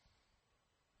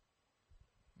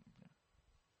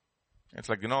 It's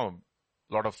like, a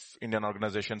lot of Indian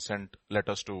organizations sent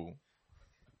letters to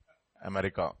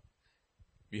America.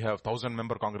 We have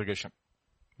 1,000-member congregation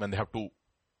when they have 2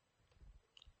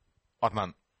 or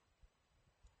none.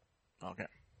 Okay.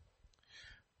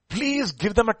 Please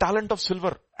give them a talent of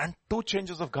silver and 2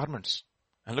 changes of garments.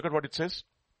 And look at what it says.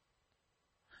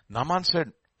 Naaman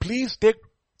said, please take,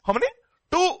 how many?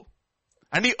 2.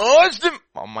 And he urged him.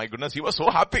 Oh my goodness, he was so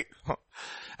happy.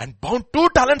 And bound 2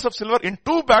 talents of silver in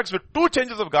 2 bags with 2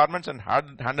 changes of garments and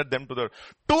handed them to the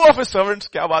 2 of his servants.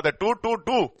 Kya baat hai?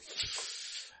 2.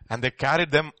 And they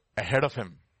carried them ahead of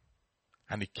him.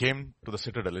 And he came to the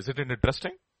citadel. Isn't it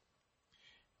interesting?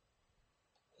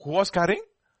 Who was carrying?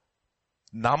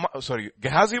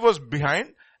 Gehazi was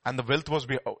behind and the wealth was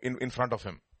in front of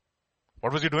him.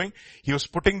 What was he doing? He was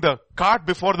putting the cart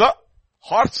before the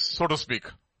horse, so to speak.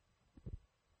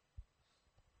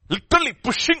 Literally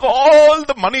pushing all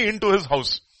the money into his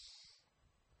house.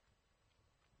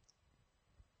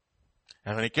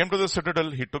 And when he came to the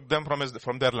citadel, he took them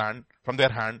from their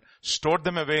hand, stored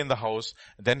them away in the house.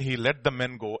 Then he let the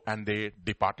men go and they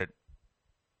departed.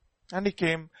 And he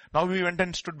came. Now he went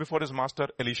and stood before his master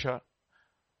Elisha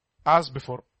as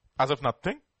before, as if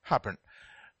nothing happened.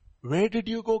 Where did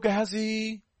you go,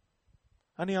 Gehazi?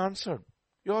 And he answered,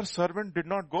 your servant did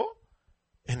not go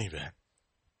anywhere.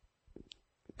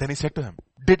 Then he said to him,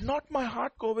 did not my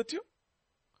heart go with you?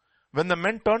 When the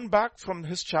men turned back from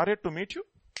his chariot to meet you?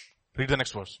 Read the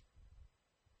next verse.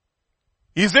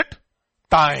 Is it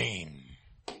time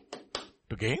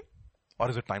to gain or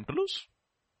is it time to lose?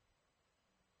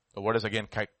 The word is again,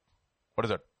 what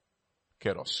is it?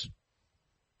 Kairos.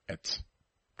 Etz.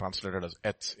 Translated as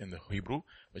etz in the Hebrew,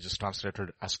 which is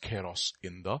translated as kairos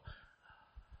in the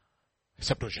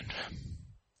Septuagint.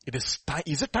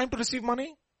 Is it time to receive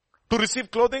money? To receive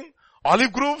clothing,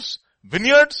 olive groves,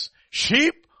 vineyards,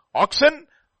 sheep, oxen.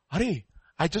 Hurry,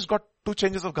 I just got 2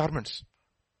 changes of garments.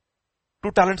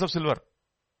 2 talents of silver.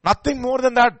 Nothing more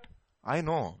than that. I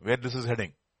know where this is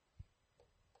heading.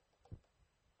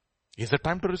 Is it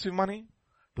time to receive money?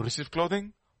 To receive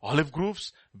clothing, olive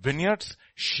groves, vineyards,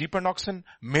 sheep and oxen,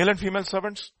 male and female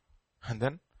servants? And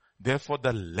then, therefore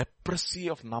the leprosy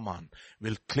of Naaman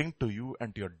will cling to you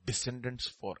and to your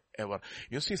descendants forever.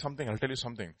 You see something, I'll tell you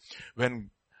something. When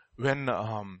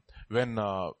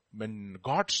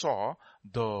God saw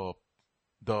the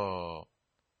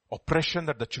oppression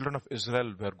that the children of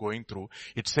Israel were going through,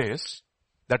 it says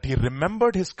that he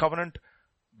remembered his covenant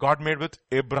God made with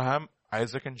Abraham,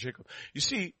 Isaac and Jacob. You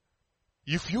see,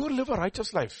 if you live a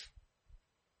righteous life,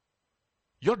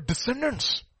 your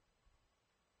descendants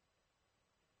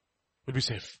will be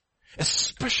safe.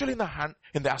 Especially in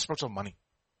the aspects of money.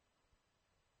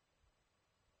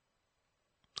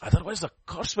 Otherwise the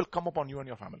curse will come upon you and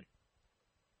your family.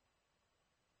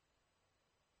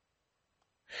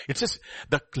 It says,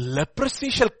 the leprosy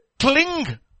shall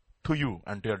cling to you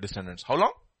and to your descendants. How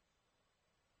long?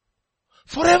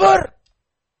 Forever.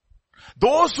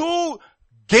 Those who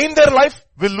gain their life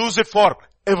will lose it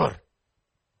forever.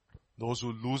 Those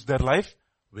who lose their life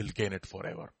will gain it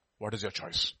forever. What is your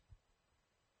choice?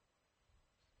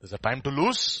 There's a time to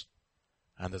lose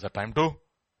and there's a time to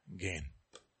gain.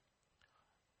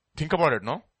 Think about it,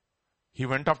 no? He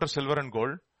went after silver and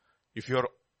gold. If you're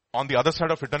on the other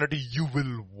side of eternity, you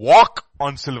will walk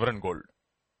on silver and gold.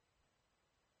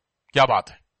 Kya baat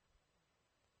hai?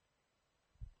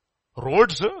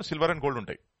 Roads, silver and gold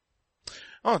untai.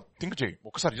 Think cheyi.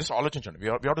 Okasari just aalochinchandi. We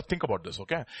have to think about this,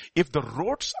 okay? If the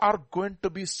roads are going to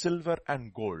be silver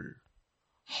and gold,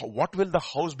 what will the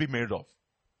house be made of?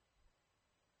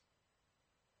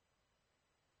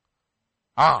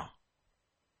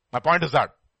 My point is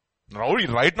that.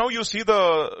 Right now you see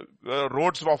the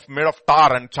roads made of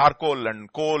tar and charcoal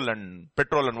and coal and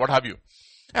petrol and what have you.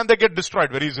 And they get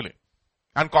destroyed very easily.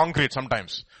 And concrete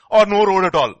sometimes. Or no road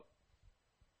at all.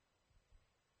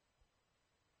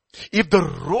 If the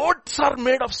roads are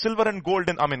made of silver and gold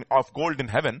of gold in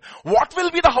heaven, what will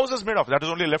be the houses made of? That is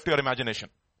only left to your imagination.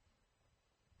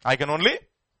 I can only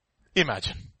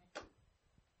imagine.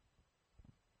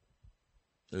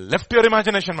 Left to your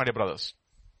imagination, my dear brothers.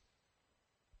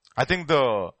 I think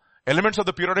the elements of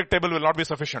the periodic table will not be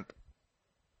sufficient.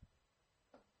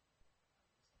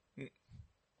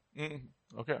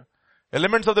 Okay.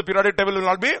 Elements of the periodic table will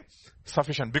not be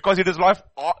sufficient because it is life.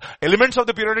 Elements of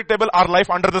the periodic table are life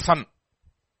under the sun.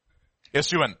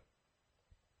 S-U-N.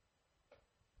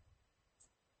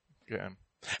 Okay.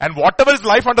 And whatever is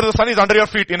life under the sun is under your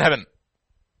feet in heaven.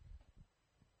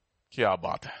 Kya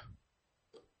baat hai?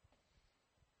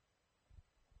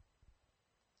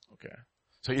 Okay.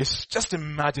 So just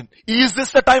imagine, is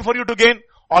this the time for you to gain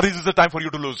or is this the time for you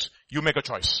to lose? You make a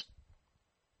choice.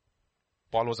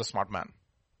 Paul was a smart man.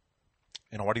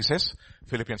 You know what he says?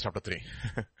 Philippians chapter 3,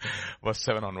 verse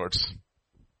 7 onwards.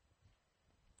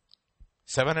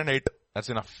 7 and 8, that's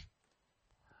enough.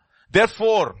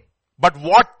 Therefore, but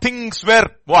what things were,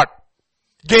 what?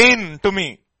 Gain to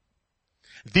me.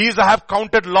 These I have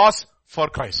counted loss for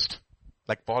Christ.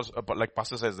 Like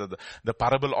Pastor says, the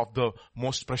parable of the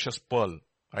most precious pearl,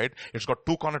 right? It's got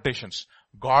two connotations.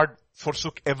 God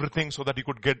forsook everything so that he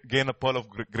could gain a pearl of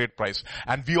great price.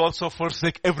 And we also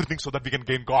forsake everything so that we can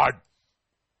gain God.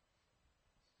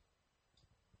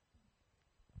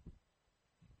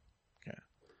 Okay.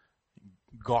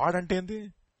 God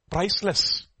ante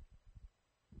priceless.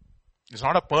 It's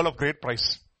not a pearl of great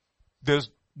price. There's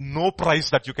no price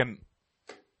that you can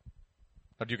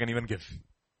even give.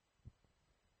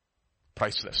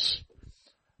 Priceless.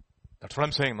 That's what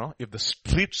I'm saying, no? If the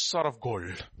streets are of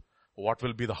gold, what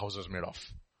will be the houses made of?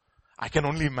 I can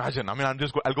only imagine.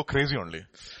 I'll go crazy only.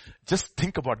 Just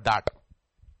think about that.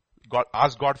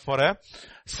 Ask God for a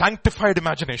sanctified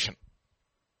imagination.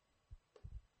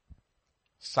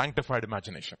 Sanctified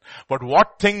imagination. But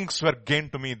what things were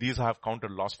gained to me, these I have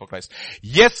counted loss for Christ.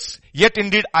 Yes, yet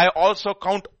indeed I also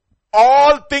count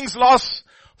all things loss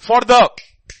for the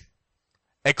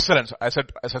excellence. I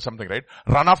said something, right?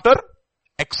 Run after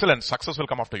excellence. Success will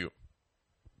come after you.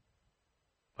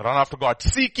 Run after God.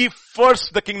 Seek ye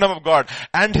first the kingdom of God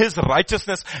and his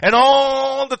righteousness, and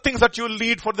all the things that you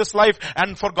lead for this life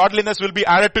and for godliness will be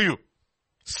added to you.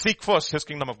 Seek first his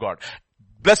kingdom of God.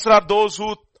 Blessed are those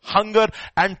who hunger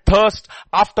and thirst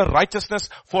after righteousness,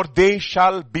 for they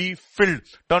shall be filled.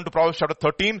 Turn to Proverbs chapter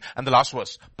 13 and the last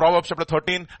verse. Proverbs chapter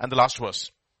 13 and the last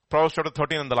verse. Proverbs chapter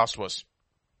 13 and the last verse.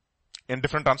 In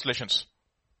different translations.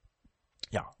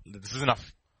 Yeah, this is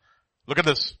enough. Look at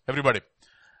this, everybody.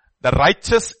 The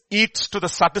righteous eats to the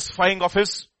satisfying of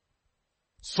his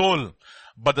soul,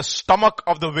 but the stomach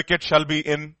of the wicked shall be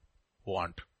in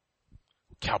want.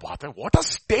 Kya baat hai? What a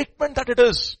statement that it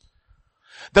is.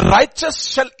 The righteous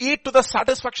shall eat to the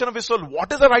satisfaction of his soul.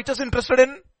 What is the righteous interested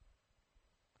in?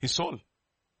 His soul.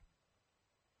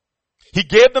 He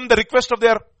gave them the request of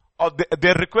their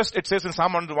request, it says in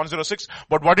Psalm 106,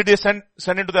 but what did he send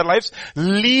into their lives?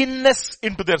 Leanness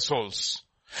into their souls.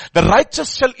 The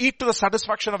righteous shall eat to the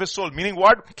satisfaction of his soul. Meaning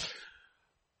what?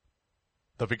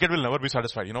 The wicked will never be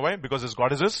satisfied. You know why? Because his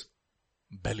God is his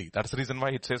belly. That's the reason why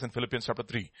it says in Philippians chapter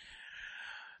 3.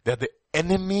 They are the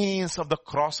enemies of the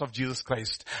cross of Jesus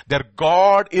Christ. Their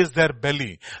God is their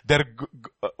belly. Their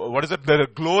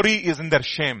glory is in their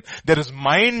shame. Their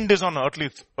mind is on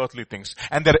earthly things.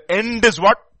 And their end is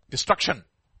what? Destruction.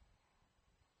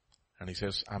 And he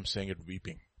says, I'm saying it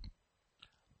weeping.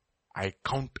 I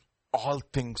count all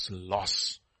things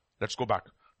loss. Let's go back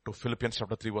to Philippians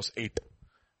chapter 3 verse 8.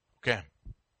 Okay.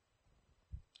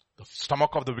 The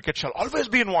stomach of the wicked shall always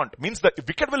be in want. Means the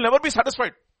wicked will never be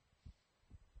satisfied.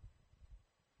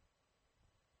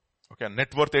 Okay,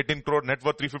 net worth 18 crore, net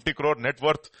worth 350 crore, net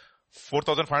worth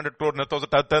 4,500 crore,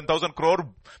 10,000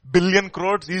 crore, billion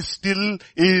crores, he still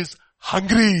is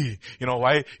hungry. You know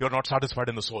why? You're not satisfied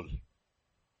in the soul.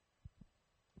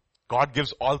 God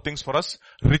gives all things for us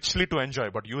richly to enjoy,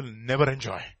 but you will never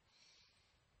enjoy.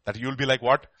 That you will be like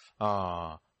what?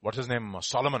 What's his name?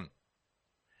 Solomon.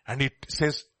 And it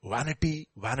says, vanity,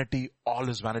 vanity, all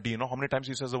is vanity. You know how many times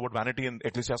he says the word vanity in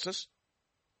Ecclesiastes?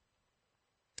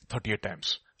 38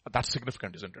 times. That's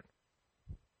significant, isn't it?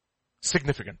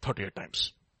 Significant, 38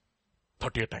 times.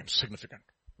 38 times, significant.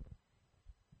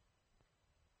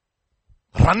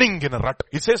 Running in a rut.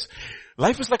 He says,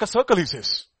 life is like a circle, he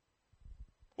says.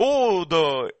 Oh,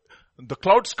 the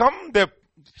clouds come,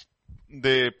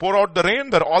 they pour out the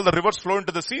rain, all the rivers flow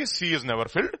into the sea is never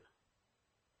filled.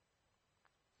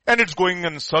 And it's going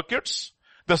in circuits.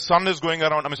 The sun is going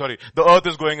around, the earth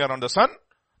is going around the sun.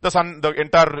 The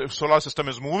entire solar system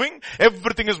is moving.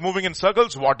 Everything is moving in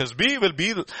circles. What is B will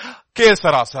be K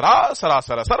sara sara, sara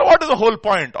sara sara. What is the whole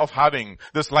point of having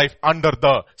this life under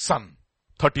the sun?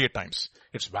 38 times.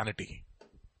 It's vanity.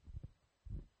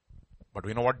 But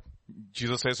we know what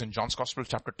Jesus says in John's Gospel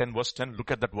chapter 10 verse 10. Look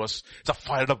at that verse. It's a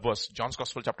fired up verse. John's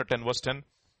Gospel chapter 10 verse 10.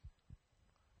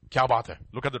 Kya baat hai?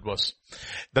 Look at that verse.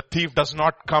 The thief does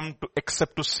not come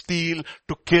except to steal,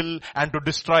 to kill, and to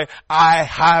destroy. I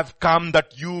have come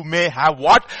that you may have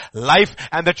what? Life,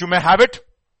 and that you may have it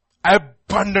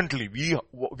abundantly.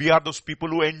 We are those people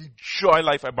who enjoy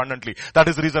life abundantly. That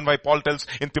is the reason why Paul tells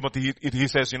in Timothy, he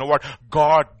says, you know what?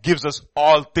 God gives us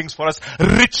all things for us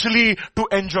richly to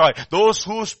enjoy. Those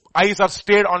whose eyes are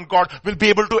stayed on God will be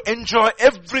able to enjoy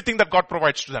everything that God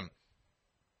provides to them.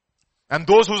 And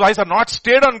those whose eyes are not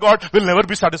stayed on God will never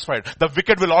be satisfied. The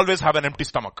wicked will always have an empty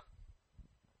stomach.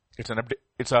 It's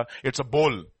a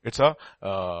bowl. It's a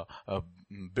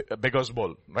beggar's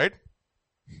bowl, right?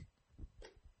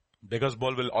 Beggar's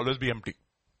bowl will always be empty.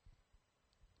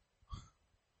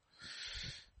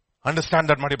 Understand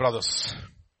that, my dear brothers.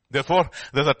 Therefore,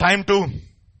 there's a time to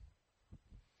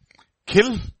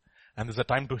kill, and there's a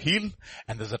time to heal,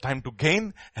 and there's a time to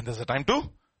gain, and there's a time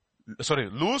to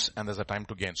lose, and there's a time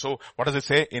to gain. So what does it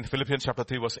say in Philippians chapter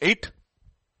 3 verse 8?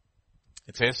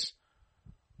 It says,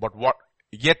 but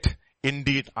yet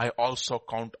indeed I also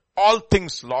count all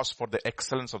things lost for the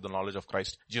excellence of the knowledge of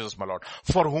Christ Jesus my Lord,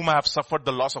 for whom I have suffered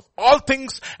the loss of all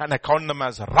things, and I count them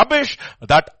as rubbish,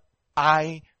 that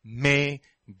I may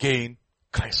gain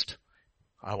Christ.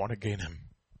 I want to gain Him.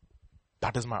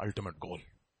 That is my ultimate goal.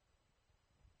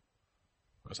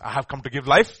 Because I have come to give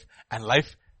life, and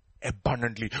life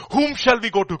abundantly. Whom shall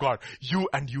we go to God? You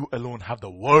and you alone have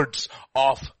the words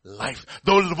of life.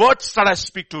 The words that I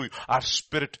speak to you are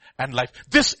spirit and life.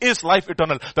 This is life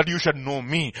eternal, that you should know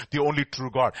me, the only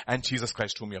true God, and Jesus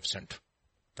Christ whom you have sent.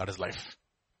 That is life.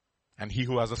 And he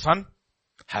who has a son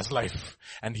has life.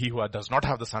 And he who does not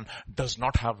have the son does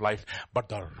not have life, but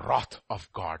the wrath of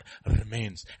God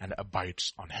remains and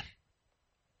abides on him.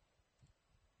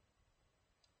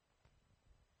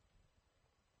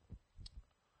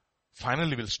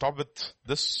 Finally, we'll stop with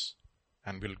this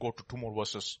and we'll go to 2 more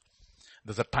verses.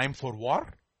 There's a time for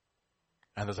war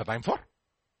and there's a time for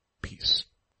peace.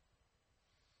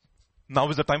 Now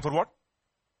is the time for what?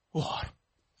 War.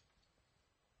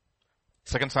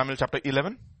 2 Samuel chapter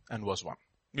 11 and verse 1.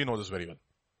 We know this very well.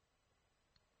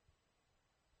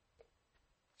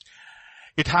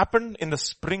 It happened in the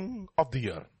spring of the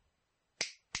year.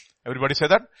 Everybody say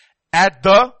that? At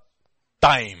the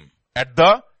time. At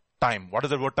the time. What is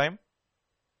the word time?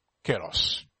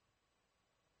 Kairos.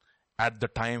 At the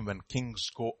time when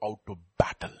kings go out to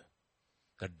battle,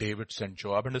 that David sent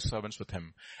Joab and his servants with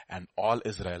him and all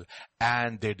Israel,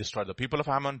 and they destroyed the people of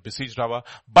Ammon, besieged Rabbah,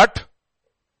 but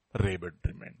Rabbah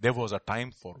remained. There was a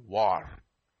time for war,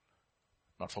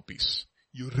 not for peace.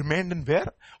 You remained in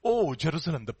where? Oh,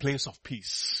 Jerusalem, the place of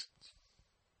peace.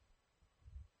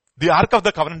 The Ark of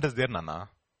the Covenant is there, Nana,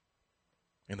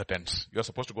 in the tents. You are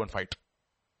supposed to go and fight.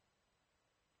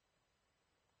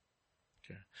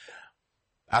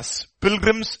 As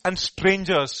pilgrims and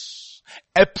strangers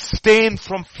abstain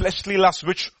from fleshly lust,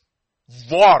 which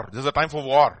war. This is a time for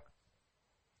war.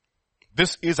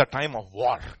 This is a time of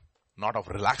war, not of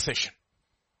relaxation.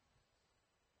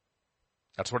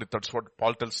 That's what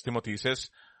Paul tells Timothy. He says,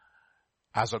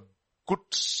 as a good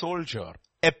soldier,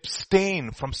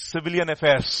 abstain from civilian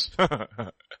affairs.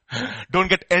 Don't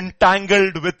get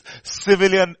entangled with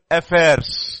civilian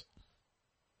affairs.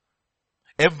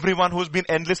 Everyone who's been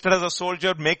enlisted as a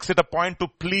soldier makes it a point to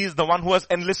please the one who has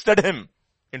enlisted him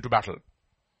into battle.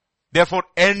 Therefore,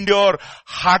 endure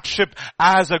hardship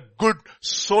as a good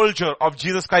soldier of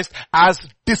Jesus Christ as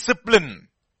discipline.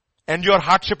 Endure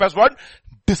hardship as what?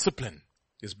 Discipline.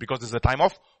 Is because this is a time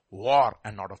of war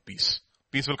and not of peace.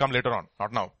 Peace will come later on,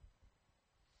 not now.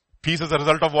 Peace is a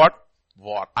result of what?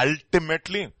 War.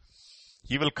 Ultimately,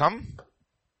 he will come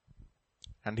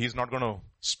and he's not going to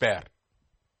spare.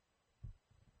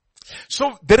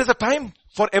 So there is a time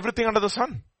for everything under the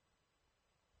sun.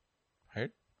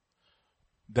 Right?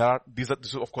 This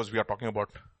is, of course, we are talking about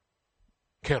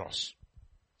Kairos.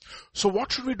 So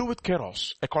what should we do with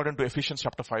Kairos? According to Ephesians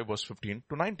chapter 5 verse 15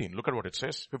 to 19. Look at what it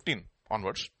says. 15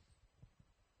 onwards.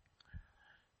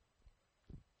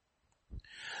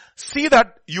 See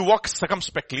that you walk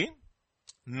circumspectly,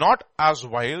 not as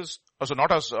wise, also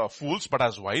not as fools, but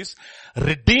as wise,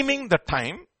 redeeming the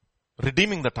time,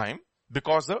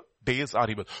 because the days are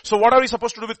evil. So what are we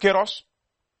supposed to do with Kairos?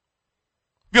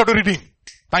 We have to redeem.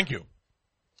 Thank you.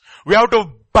 We have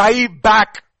to buy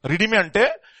back. Redeem ante,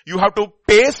 you have to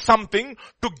pay something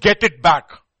to get it back.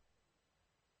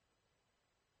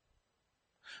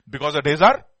 Because the days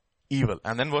are evil.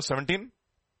 And then verse 17.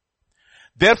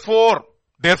 Therefore,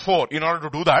 in order to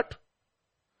do that,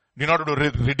 in order to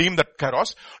redeem that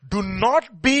Kairos, do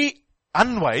not be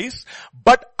unwise,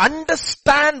 but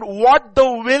understand what the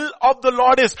will of the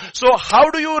Lord is. So how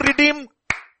do you redeem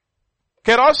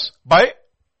Kairos? By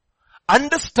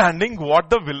understanding what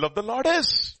the will of the Lord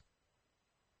is.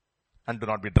 And do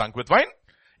not be drunk with wine,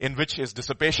 in which is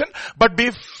dissipation, but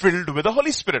be filled with the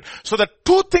Holy Spirit. So the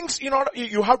two things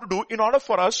you have to do in order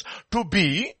for us to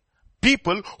be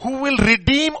people who will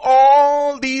redeem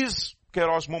all these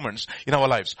Kairos moments in our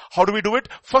lives. How do we do it?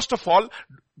 First of all,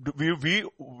 we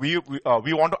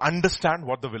want to understand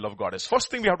what the will of God is.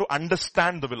 First thing, we have to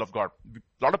understand the will of God.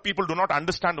 A lot of people do not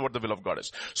understand what the will of God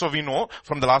is. So we know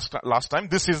from the last time,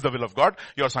 this is the will of God,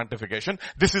 your sanctification.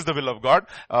 This is the will of God,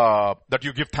 that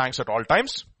you give thanks at all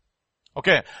times.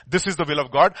 Okay, this is the will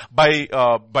of God.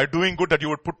 By doing good, that you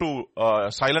would put to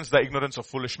silence the ignorance of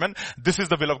foolish men. This is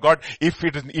the will of God. If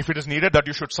it is needed, that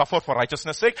you should suffer for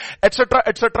righteousness' sake, etc.,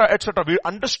 etc., etc. We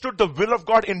understood the will of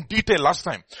God in detail last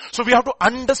time. So we have to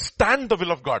understand the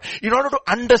will of God. In order to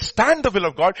understand the will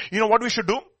of God, you know what we should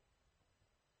do?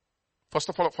 First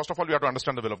of all, we have to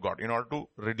understand the will of God in order to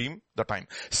redeem the time.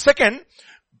 Second,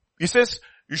 he says,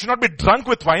 you should not be drunk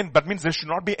with wine. That means there should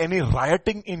not be any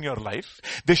rioting in your life.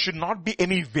 There should not be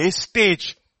any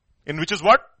wastage. In which is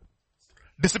what?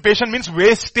 Dissipation means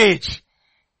wastage.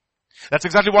 That's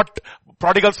exactly what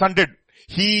prodigal son did.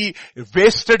 He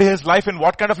wasted his life in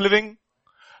what kind of living?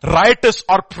 Riotous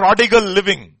or prodigal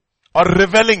living. Or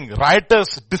reveling,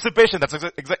 riotous, dissipation. That's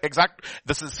exact.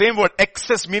 This is the same word.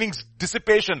 Excess means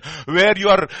dissipation. Where you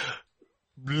are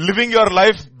living your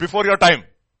life before your time.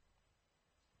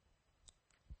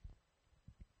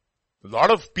 A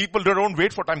lot of people, they don't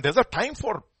wait for time. There's a time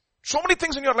for so many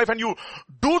things in your life, and you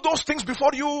do those things before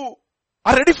you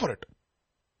are ready for it.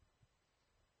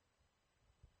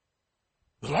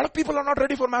 A lot of people are not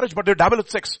ready for marriage, but they dabble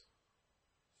with sex.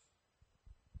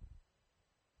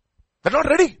 They're not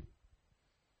ready.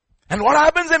 And what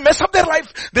happens? They mess up their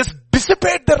life. They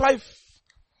dissipate their life.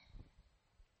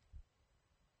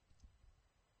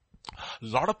 A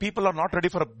lot of people are not ready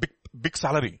for a big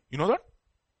salary. You know that?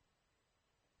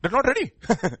 They're not ready.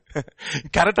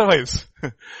 Character-wise.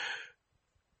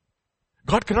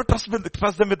 God cannot trust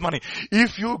them with money.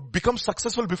 If you become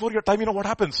successful before your time, you know what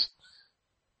happens?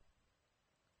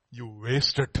 You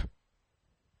waste it.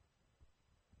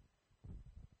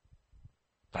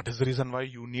 That is the reason why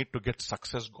you need to get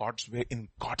success God's way in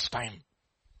God's time.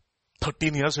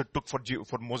 13 years it took for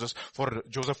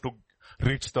Joseph to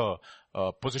reach the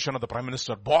position of the prime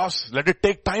minister. Boss, let it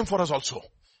take time for us also.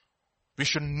 We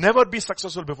should never be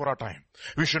successful before our time.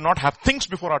 We should not have things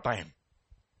before our time.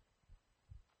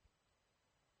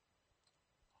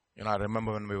 I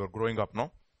remember when we were growing up,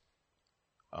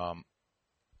 one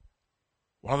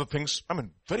of the things,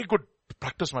 very good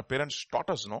practice my parents taught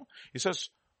us, he says,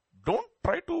 don't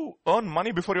try to earn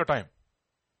money before your time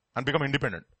and become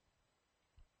independent.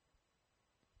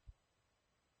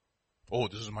 Oh,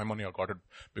 this is my money, I got it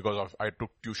because I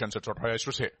took tuitions, etc. I used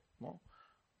to say, no.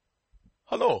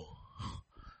 Hello.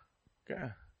 Okay.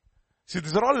 See,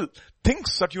 these are all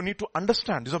things that you need to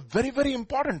understand. These are very, very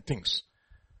important things.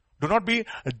 Do not be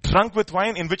drunk with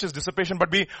wine, in which is dissipation, but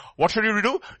what should you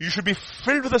do? You should be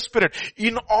filled with the Spirit.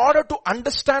 In order to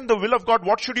understand the will of God,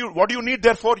 what do you need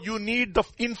therefore? You need the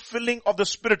infilling of the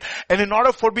Spirit. And in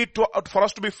order for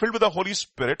us to be filled with the Holy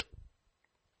Spirit,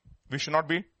 we should not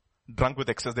be drunk with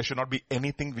excess. There should not be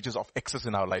anything which is of excess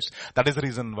in our lives. That is the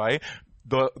reason why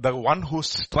the one who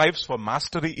strives for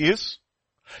mastery is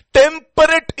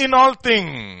temperate in all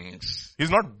things. He's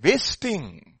not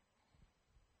wasting.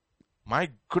 My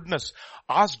goodness,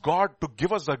 ask God to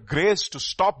give us the grace to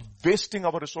stop wasting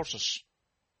our resources.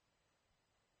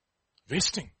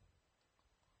 Wasting.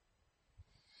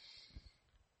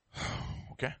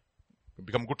 Okay?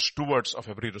 Become good stewards of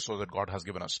every resource that God has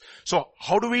given us. So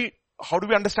how do we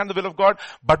understand the will of God?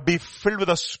 But be filled with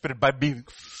the Spirit, by being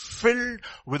filled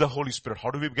with the Holy Spirit.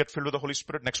 How do we get filled with the Holy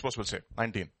Spirit? Next verse will say,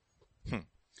 19.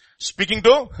 Speaking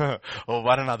to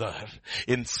one another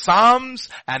in psalms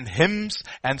and hymns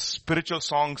and spiritual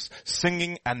songs,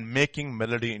 singing and making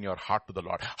melody in your heart to the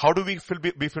Lord. How do we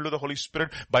be filled with the Holy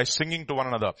Spirit? By singing to one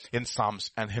another in psalms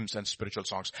and hymns and spiritual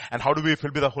songs. And how do we fill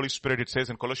with the Holy Spirit? It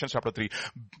says in Colossians chapter 3,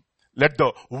 let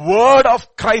the word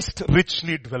of Christ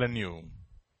richly dwell in you.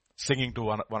 Singing to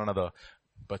one another,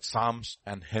 but psalms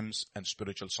and hymns and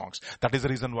spiritual songs. That is the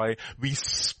reason why we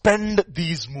spend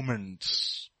these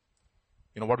moments.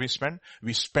 You know what we spend?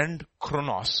 We spend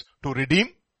chronos to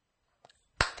redeem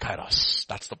kairos.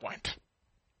 That's the point.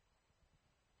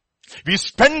 We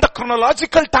spend the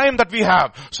chronological time that we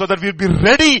have so that we'll be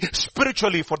ready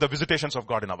spiritually for the visitations of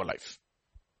God in our life.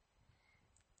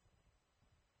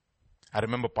 I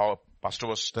remember Pastor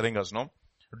was telling us, no?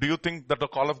 Do you think that the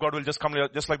call of God will just come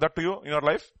just like that to you in your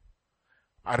life?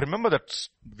 I remember that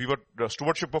we were the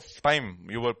stewardship of time.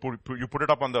 You put it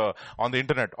up on the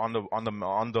internet, on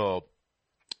the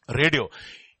radio.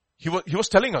 He was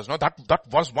telling us, no, that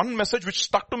was one message which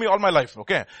stuck to me all my life.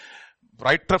 Okay.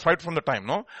 Right from the time,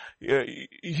 no?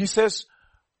 He says,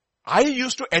 I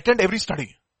used to attend every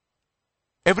study,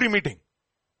 every meeting,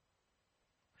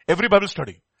 every Bible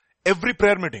study, every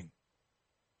prayer meeting.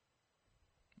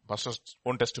 Pastor's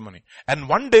own testimony. And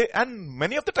one day, and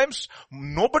many of the times,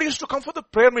 nobody used to come for the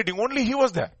prayer meeting. Only he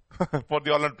was there for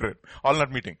the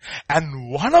all-night meeting.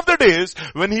 And one of the days,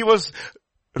 when he was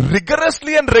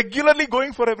rigorously and regularly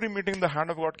going for every meeting, the hand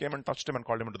of God came and touched him and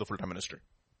called him into the full-time ministry.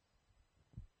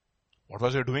 What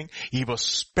was he doing? He was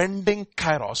spending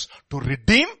kairos to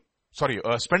redeem,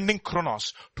 spending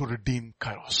chronos to redeem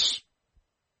kairos.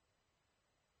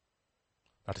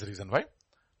 That is the reason why.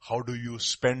 How do you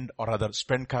spend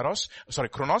chronos?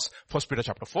 1 Peter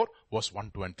chapter 4, verse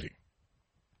 1, 2 and 3.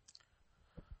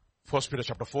 1 Peter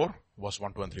chapter 4, verse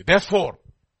 1, 2 and 3. Therefore,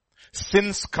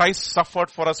 since Christ suffered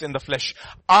for us in the flesh,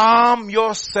 arm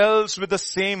yourselves with the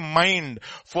same mind.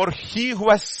 For he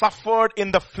who has suffered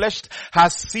in the flesh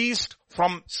has ceased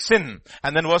from sin.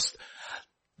 And then verse,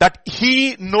 that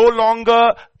he no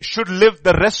longer should live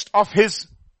the rest of his,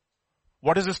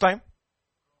 what is this time?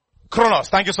 Chronos.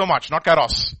 Thank you so much. Not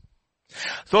kairos.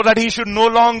 So that he should no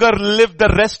longer live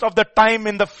the rest of the time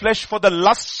in the flesh for the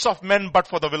lusts of men, but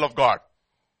for the will of God.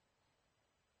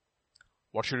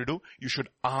 What should you do? You should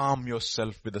arm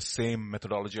yourself with the same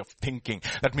methodology of thinking.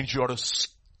 That means you ought to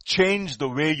change the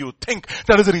way you think.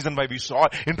 That is the reason why we saw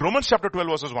in Romans chapter 12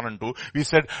 verses 1 and 2, we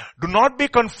said, do not be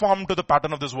conformed to the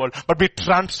pattern of this world, but be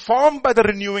transformed by the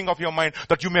renewing of your mind,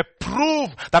 that you may prove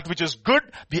that which is good,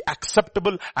 the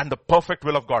acceptable, and the perfect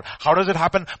will of God. How does it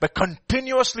happen? By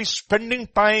continuously spending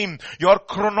time, your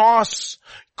chronos,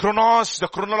 the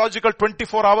chronological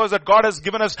 24 hours that God has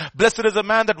given us. Blessed is the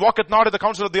man that walketh not in the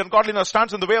counsel of the ungodly, nor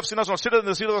stands in the way of sinners, nor sitteth in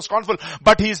the seat of the scornful.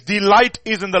 But his delight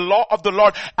is in the law of the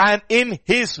Lord, and in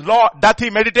his law doth he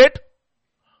meditate.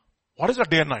 What is that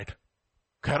day and night?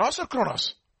 Kairos or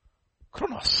chronos?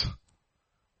 Chronos.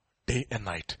 Day and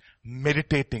night.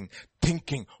 Meditating,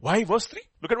 thinking. Why? Verse 3.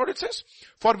 Look at what it says.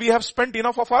 For we have spent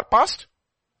enough of our past.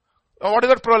 What is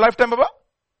that for a lifetime, Baba?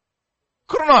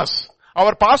 Chronos.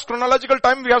 Our past chronological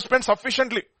time we have spent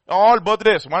sufficiently. All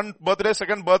birthdays. One birthday,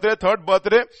 second birthday, third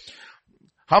birthday.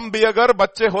 हम भी अगर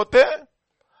बच्चे होते,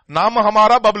 नाम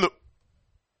हमारा बबलू.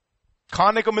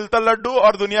 खाने को मिलता लड्डू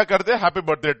और दुनिया करते हैप्पी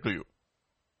बर्थडे टू यू.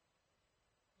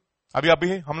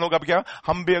 अभी हम लोग अब क्या?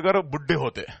 हम भी अगर बुड्ढे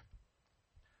होते.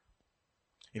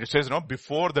 It says, no,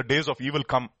 before the days of evil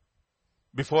come,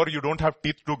 before you don't have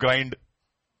teeth to grind,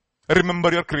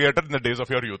 remember your creator in the days of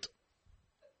your youth.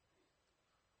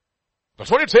 That's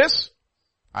what it says.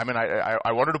 I mean,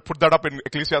 I wanted to put that up in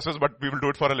Ecclesiastes, but we will do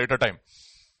it for a later time.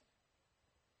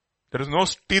 There is no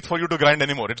teeth for you to grind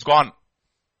anymore. It's gone.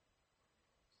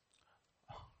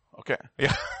 Okay.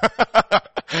 Yeah.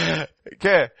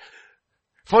 Okay.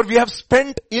 For we have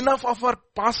spent enough of our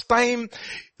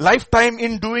lifetime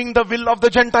in doing the will of the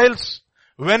Gentiles.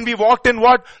 When we walked in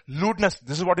what? Lewdness.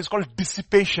 This is what is called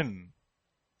dissipation.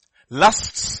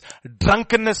 Lusts,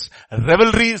 drunkenness,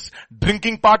 revelries,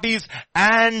 drinking parties,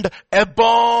 and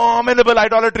abominable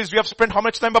idolatries. We have spent how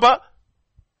much time, Baba?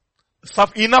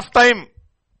 Enough time.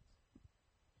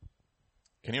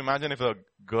 Can you imagine if a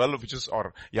girl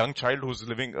or young child who's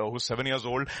 7 years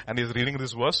old and is reading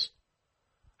this verse?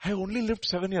 I only lived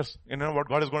 7 years. You know what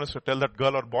God is going to tell that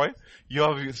girl or boy? You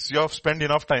have spent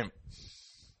enough time.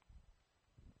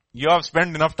 You have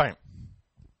spent enough time.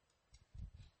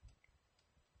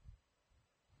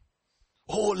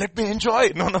 Oh, let me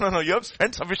enjoy. No. You have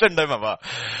spent sufficient time, Abba.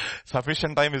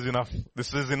 Sufficient time is enough.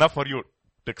 This is enough for you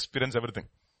to experience everything.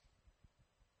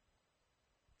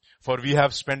 For we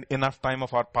have spent enough time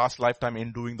of our past lifetime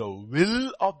in doing the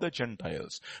will of the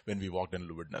Gentiles when we walked in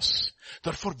lewdness.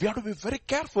 Therefore, we have to be very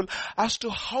careful as to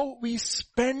how we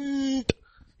spend.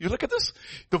 You look at this.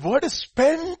 The word is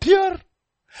spent here.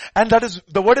 And that is,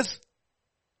 the word is,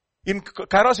 in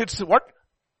Kairos, it's what?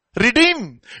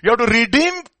 Redeem. You have to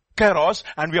redeem Kairos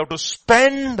and we have to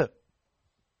spend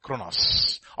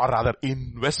Chronos. Or rather,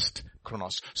 invest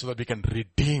Chronos so that we can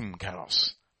redeem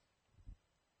Kairos.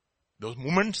 Those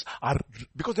moments are,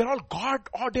 because they're all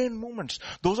God-ordained moments.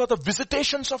 Those are the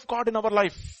visitations of God in our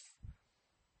life.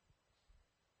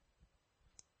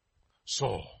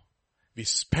 So, we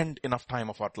spend enough time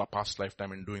of our past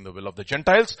lifetime in doing the will of the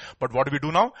Gentiles. But what do we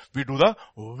do now? We do the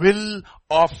will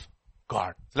of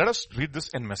God. Let us read this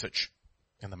in Message.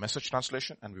 In the Message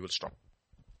translation, and we will stop.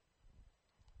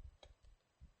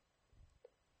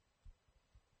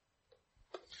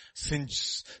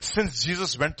 Since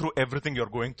Jesus went through everything you're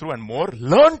going through and more,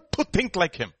 learn to think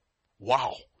like Him.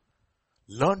 Wow.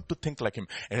 Learn to think like Him.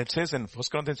 And it says in 1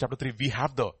 Corinthians chapter 3, we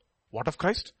have the, what of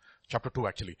Christ? Chapter 2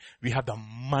 actually. We have the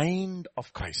mind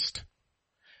of Christ.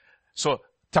 So,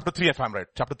 chapter 3 if I'm right.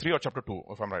 Chapter 3 or chapter 2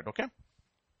 if I'm right, okay?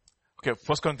 Okay,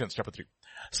 1 Corinthians chapter 3.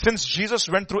 Since Jesus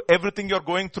went through everything you're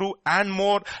going through and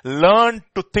more, learn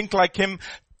to think like Him.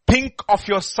 Think of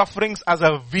your sufferings as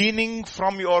a weaning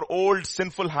from your old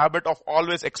sinful habit of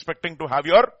always expecting to have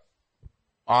your,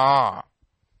 my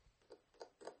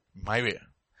way.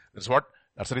 That's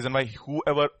the reason why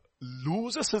whoever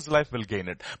loses his life will gain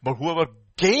it. But whoever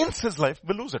gains his life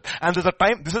will lose it. And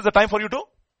this is the time for you to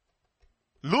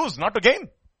lose, not to gain.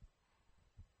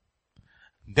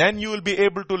 Then you will be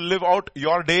able to live out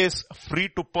your days free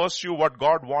to pursue what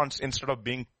God wants instead of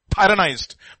being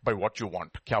tyrannized by what you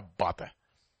want. Kya baat hai?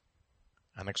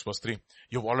 And next verse 3.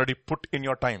 You've already put in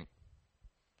your time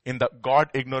in the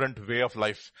God-ignorant way of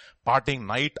life, partying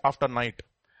night after night,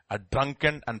 a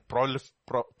drunken and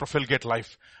profligate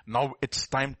life. Now it's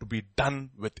time to be done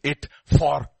with it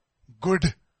for good.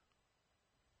 Okay,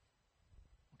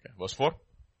 verse 4.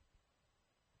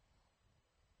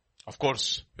 Of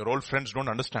course, your old friends don't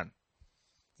understand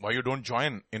why you don't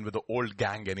join in with the old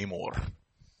gang anymore.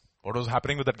 What was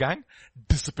happening with that gang?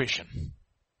 Dissipation,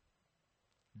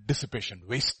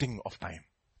 wasting of time.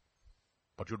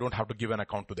 But you don't have to give an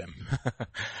account to them.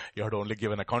 You have to only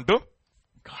give an account to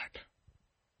God.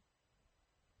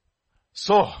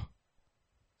 So,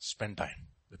 spend time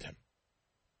with Him.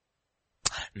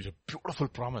 It's a beautiful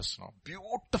promise now.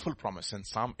 Beautiful promise in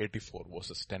Psalm 84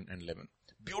 verses 10 and 11.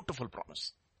 Beautiful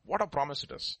promise. What a promise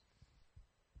it is.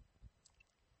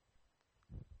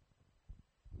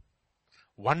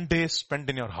 One day spent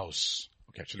in your house.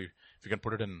 Okay, actually, if you can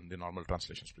put it in the normal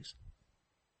translations, please.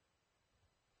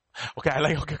 Okay,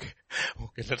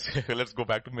 let's go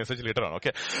back to message later on,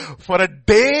 okay. For a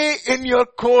day in your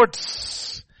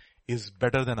courts is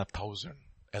better than 1,000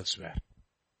 elsewhere.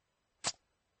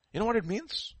 You know what it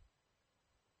means?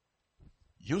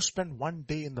 You spend one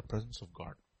day in the presence of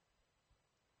God.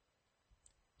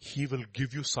 He will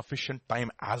give you sufficient time,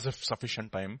 as if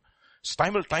sufficient time.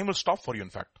 Time will stop for you,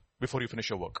 in fact, before you finish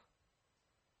your work.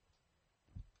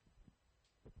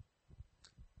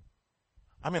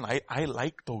 I mean, I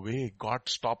like the way God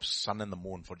stops sun and the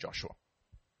moon for Joshua.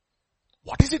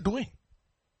 What is He doing?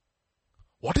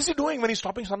 What is He doing when He's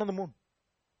stopping sun and the moon?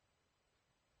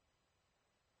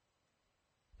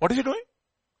 What is He doing?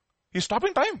 He's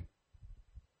stopping time.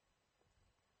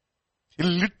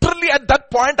 Literally at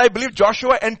that point, I believe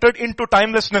Joshua entered into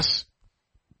timelessness.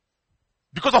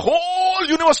 Because the whole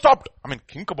universe stopped. I mean,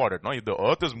 think about it, no? If the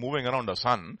earth is moving around the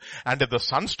sun, and if the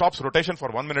sun stops rotation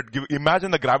for 1 minute,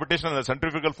 imagine the gravitational and the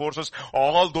centrifugal forces,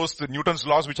 all those Newton's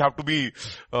laws which have to be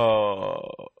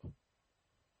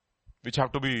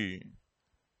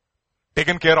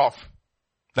taken care of.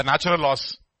 The natural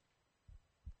laws.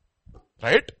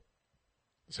 Right?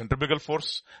 Centrifugal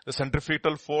force, the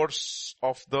centrifugal force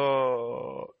of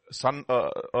the sun,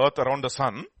 earth around the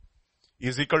sun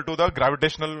is equal to the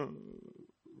gravitational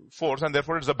force, and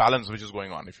therefore it's a balance which is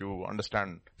going on, if you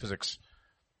understand physics.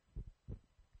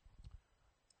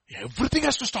 Everything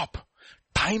has to stop.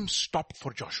 Time stopped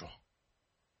for Joshua.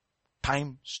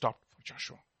 Time stopped for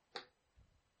Joshua.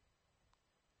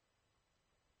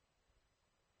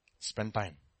 Spend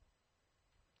time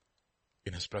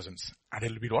in His presence. And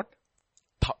it'll be what?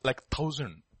 Like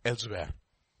 1,000 elsewhere.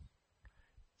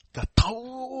 The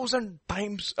 1,000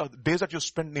 times, days that you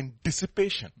spend in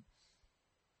dissipation.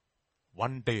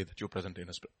 One day that you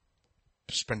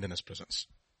spend in His presence.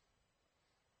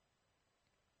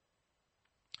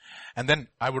 And then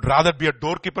I would rather be a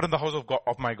doorkeeper in the house of God,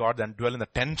 of my God, than dwell in the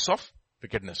tents of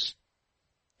wickedness.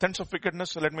 Tents of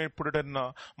wickedness, let me put it in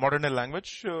modern day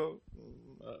language,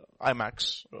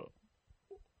 IMAX,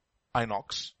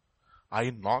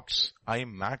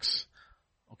 IMAX.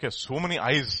 Okay, so many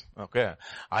I's. Okay.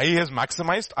 I is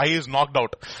maximized, I is knocked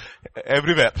out.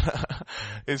 Everywhere.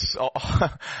 It's,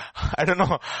 I don't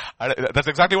know. That's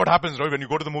exactly what happens, right? When you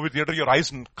go to the movie theater, your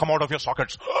eyes come out of your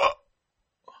sockets.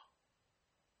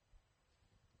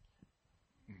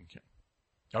 Okay.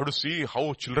 You have to see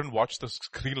how children watch the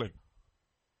screen like.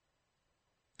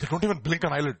 They don't even blink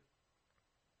an eyelid.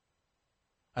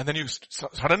 And then you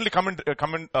suddenly come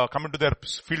into their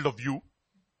field of view.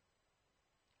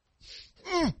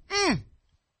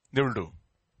 They will do.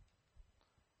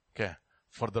 Okay.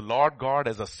 For the Lord God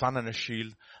as a sun and a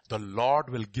shield, the Lord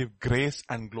will give grace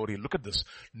and glory. Look at this.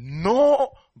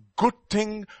 No good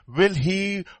thing will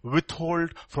He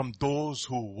withhold from those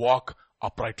who walk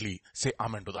uprightly. Say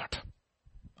amen to that.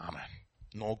 Amen.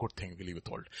 No good thing will He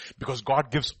withhold. Because God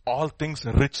gives all things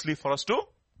richly for us to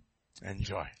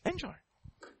enjoy. Enjoy.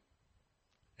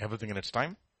 Everything in its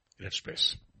time, in its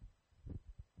place.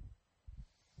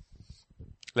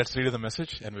 Let's read the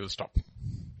message and we will stop.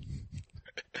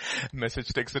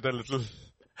 Message takes it a little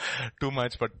too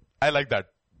much, but I like that.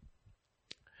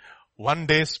 One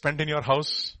day spent in your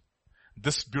house,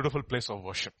 this beautiful place of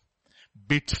worship,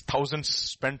 beats thousands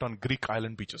spent on Greek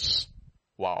island beaches.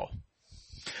 Wow.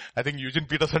 I think Eugene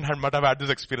Peterson might have had this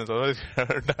experience. Otherwise,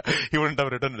 he wouldn't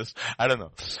have written this. I don't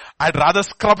know. I'd rather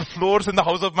scrub floors in the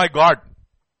house of my God,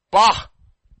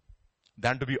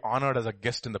 than to be honored as a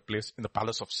guest in the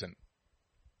palace of sin.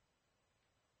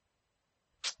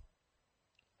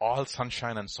 All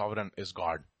sunshine and sovereign is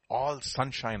God. All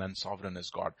sunshine and sovereign is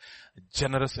God.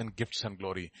 Generous in gifts and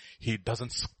glory. He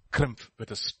doesn't scrimp with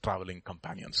his traveling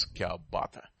companions. Kya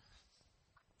baat hai.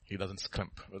 He doesn't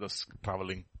scrimp with his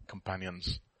traveling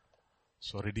companions.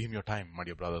 So redeem your time, my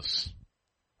dear brothers.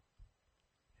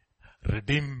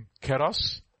 Redeem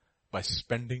Kairos by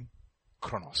spending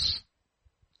Chronos.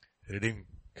 Redeem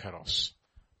Kairos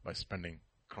by spending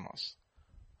Chronos.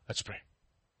 Let's pray.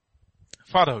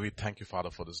 Father, we thank you, Father,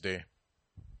 for this day.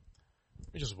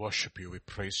 We just worship you, we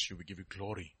praise you, we give you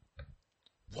glory.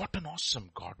 What an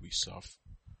awesome God we serve.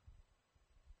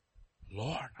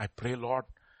 Lord, I pray, Lord,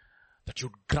 that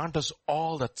you'd grant us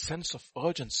all that sense of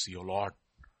urgency, O Lord,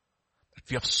 that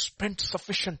we have spent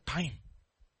sufficient time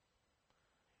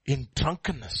in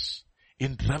drunkenness,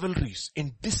 in revelries,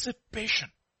 in dissipation.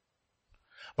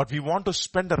 But we want to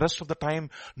spend the rest of the time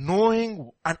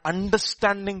knowing and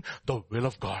understanding the will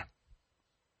of God.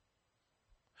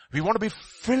 We want to be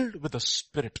filled with the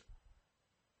Spirit.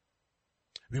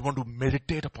 We want to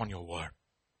meditate upon your word.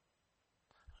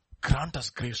 Grant us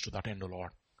grace to that end, O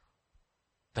Lord.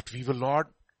 That we will, Lord,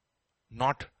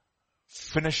 not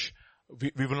finish,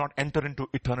 we will not enter into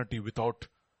eternity without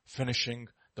finishing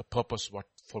the purpose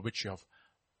for which you have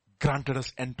granted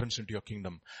us entrance into your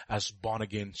kingdom as born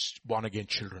again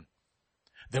children.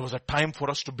 There was a time for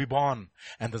us to be born,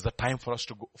 and there's a time for us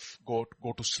to go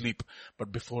to sleep.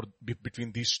 But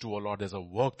between these two, O Lord, there's a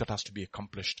work that has to be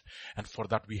accomplished. And for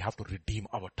that, we have to redeem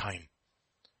our time.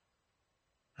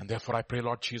 And therefore, I pray,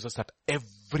 Lord Jesus, that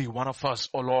every one of us,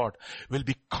 O Lord, will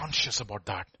be conscious about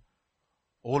that.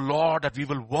 O Lord, that we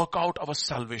will work out our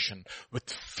salvation with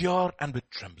fear and with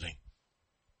trembling.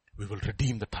 We will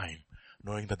redeem the time,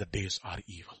 knowing that the days are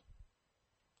evil.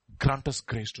 Grant us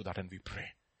grace to that, and we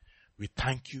pray. We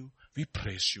thank you, we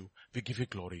praise you, we give you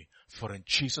glory. For in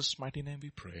Jesus' mighty name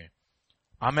we pray.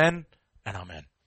 Amen and amen.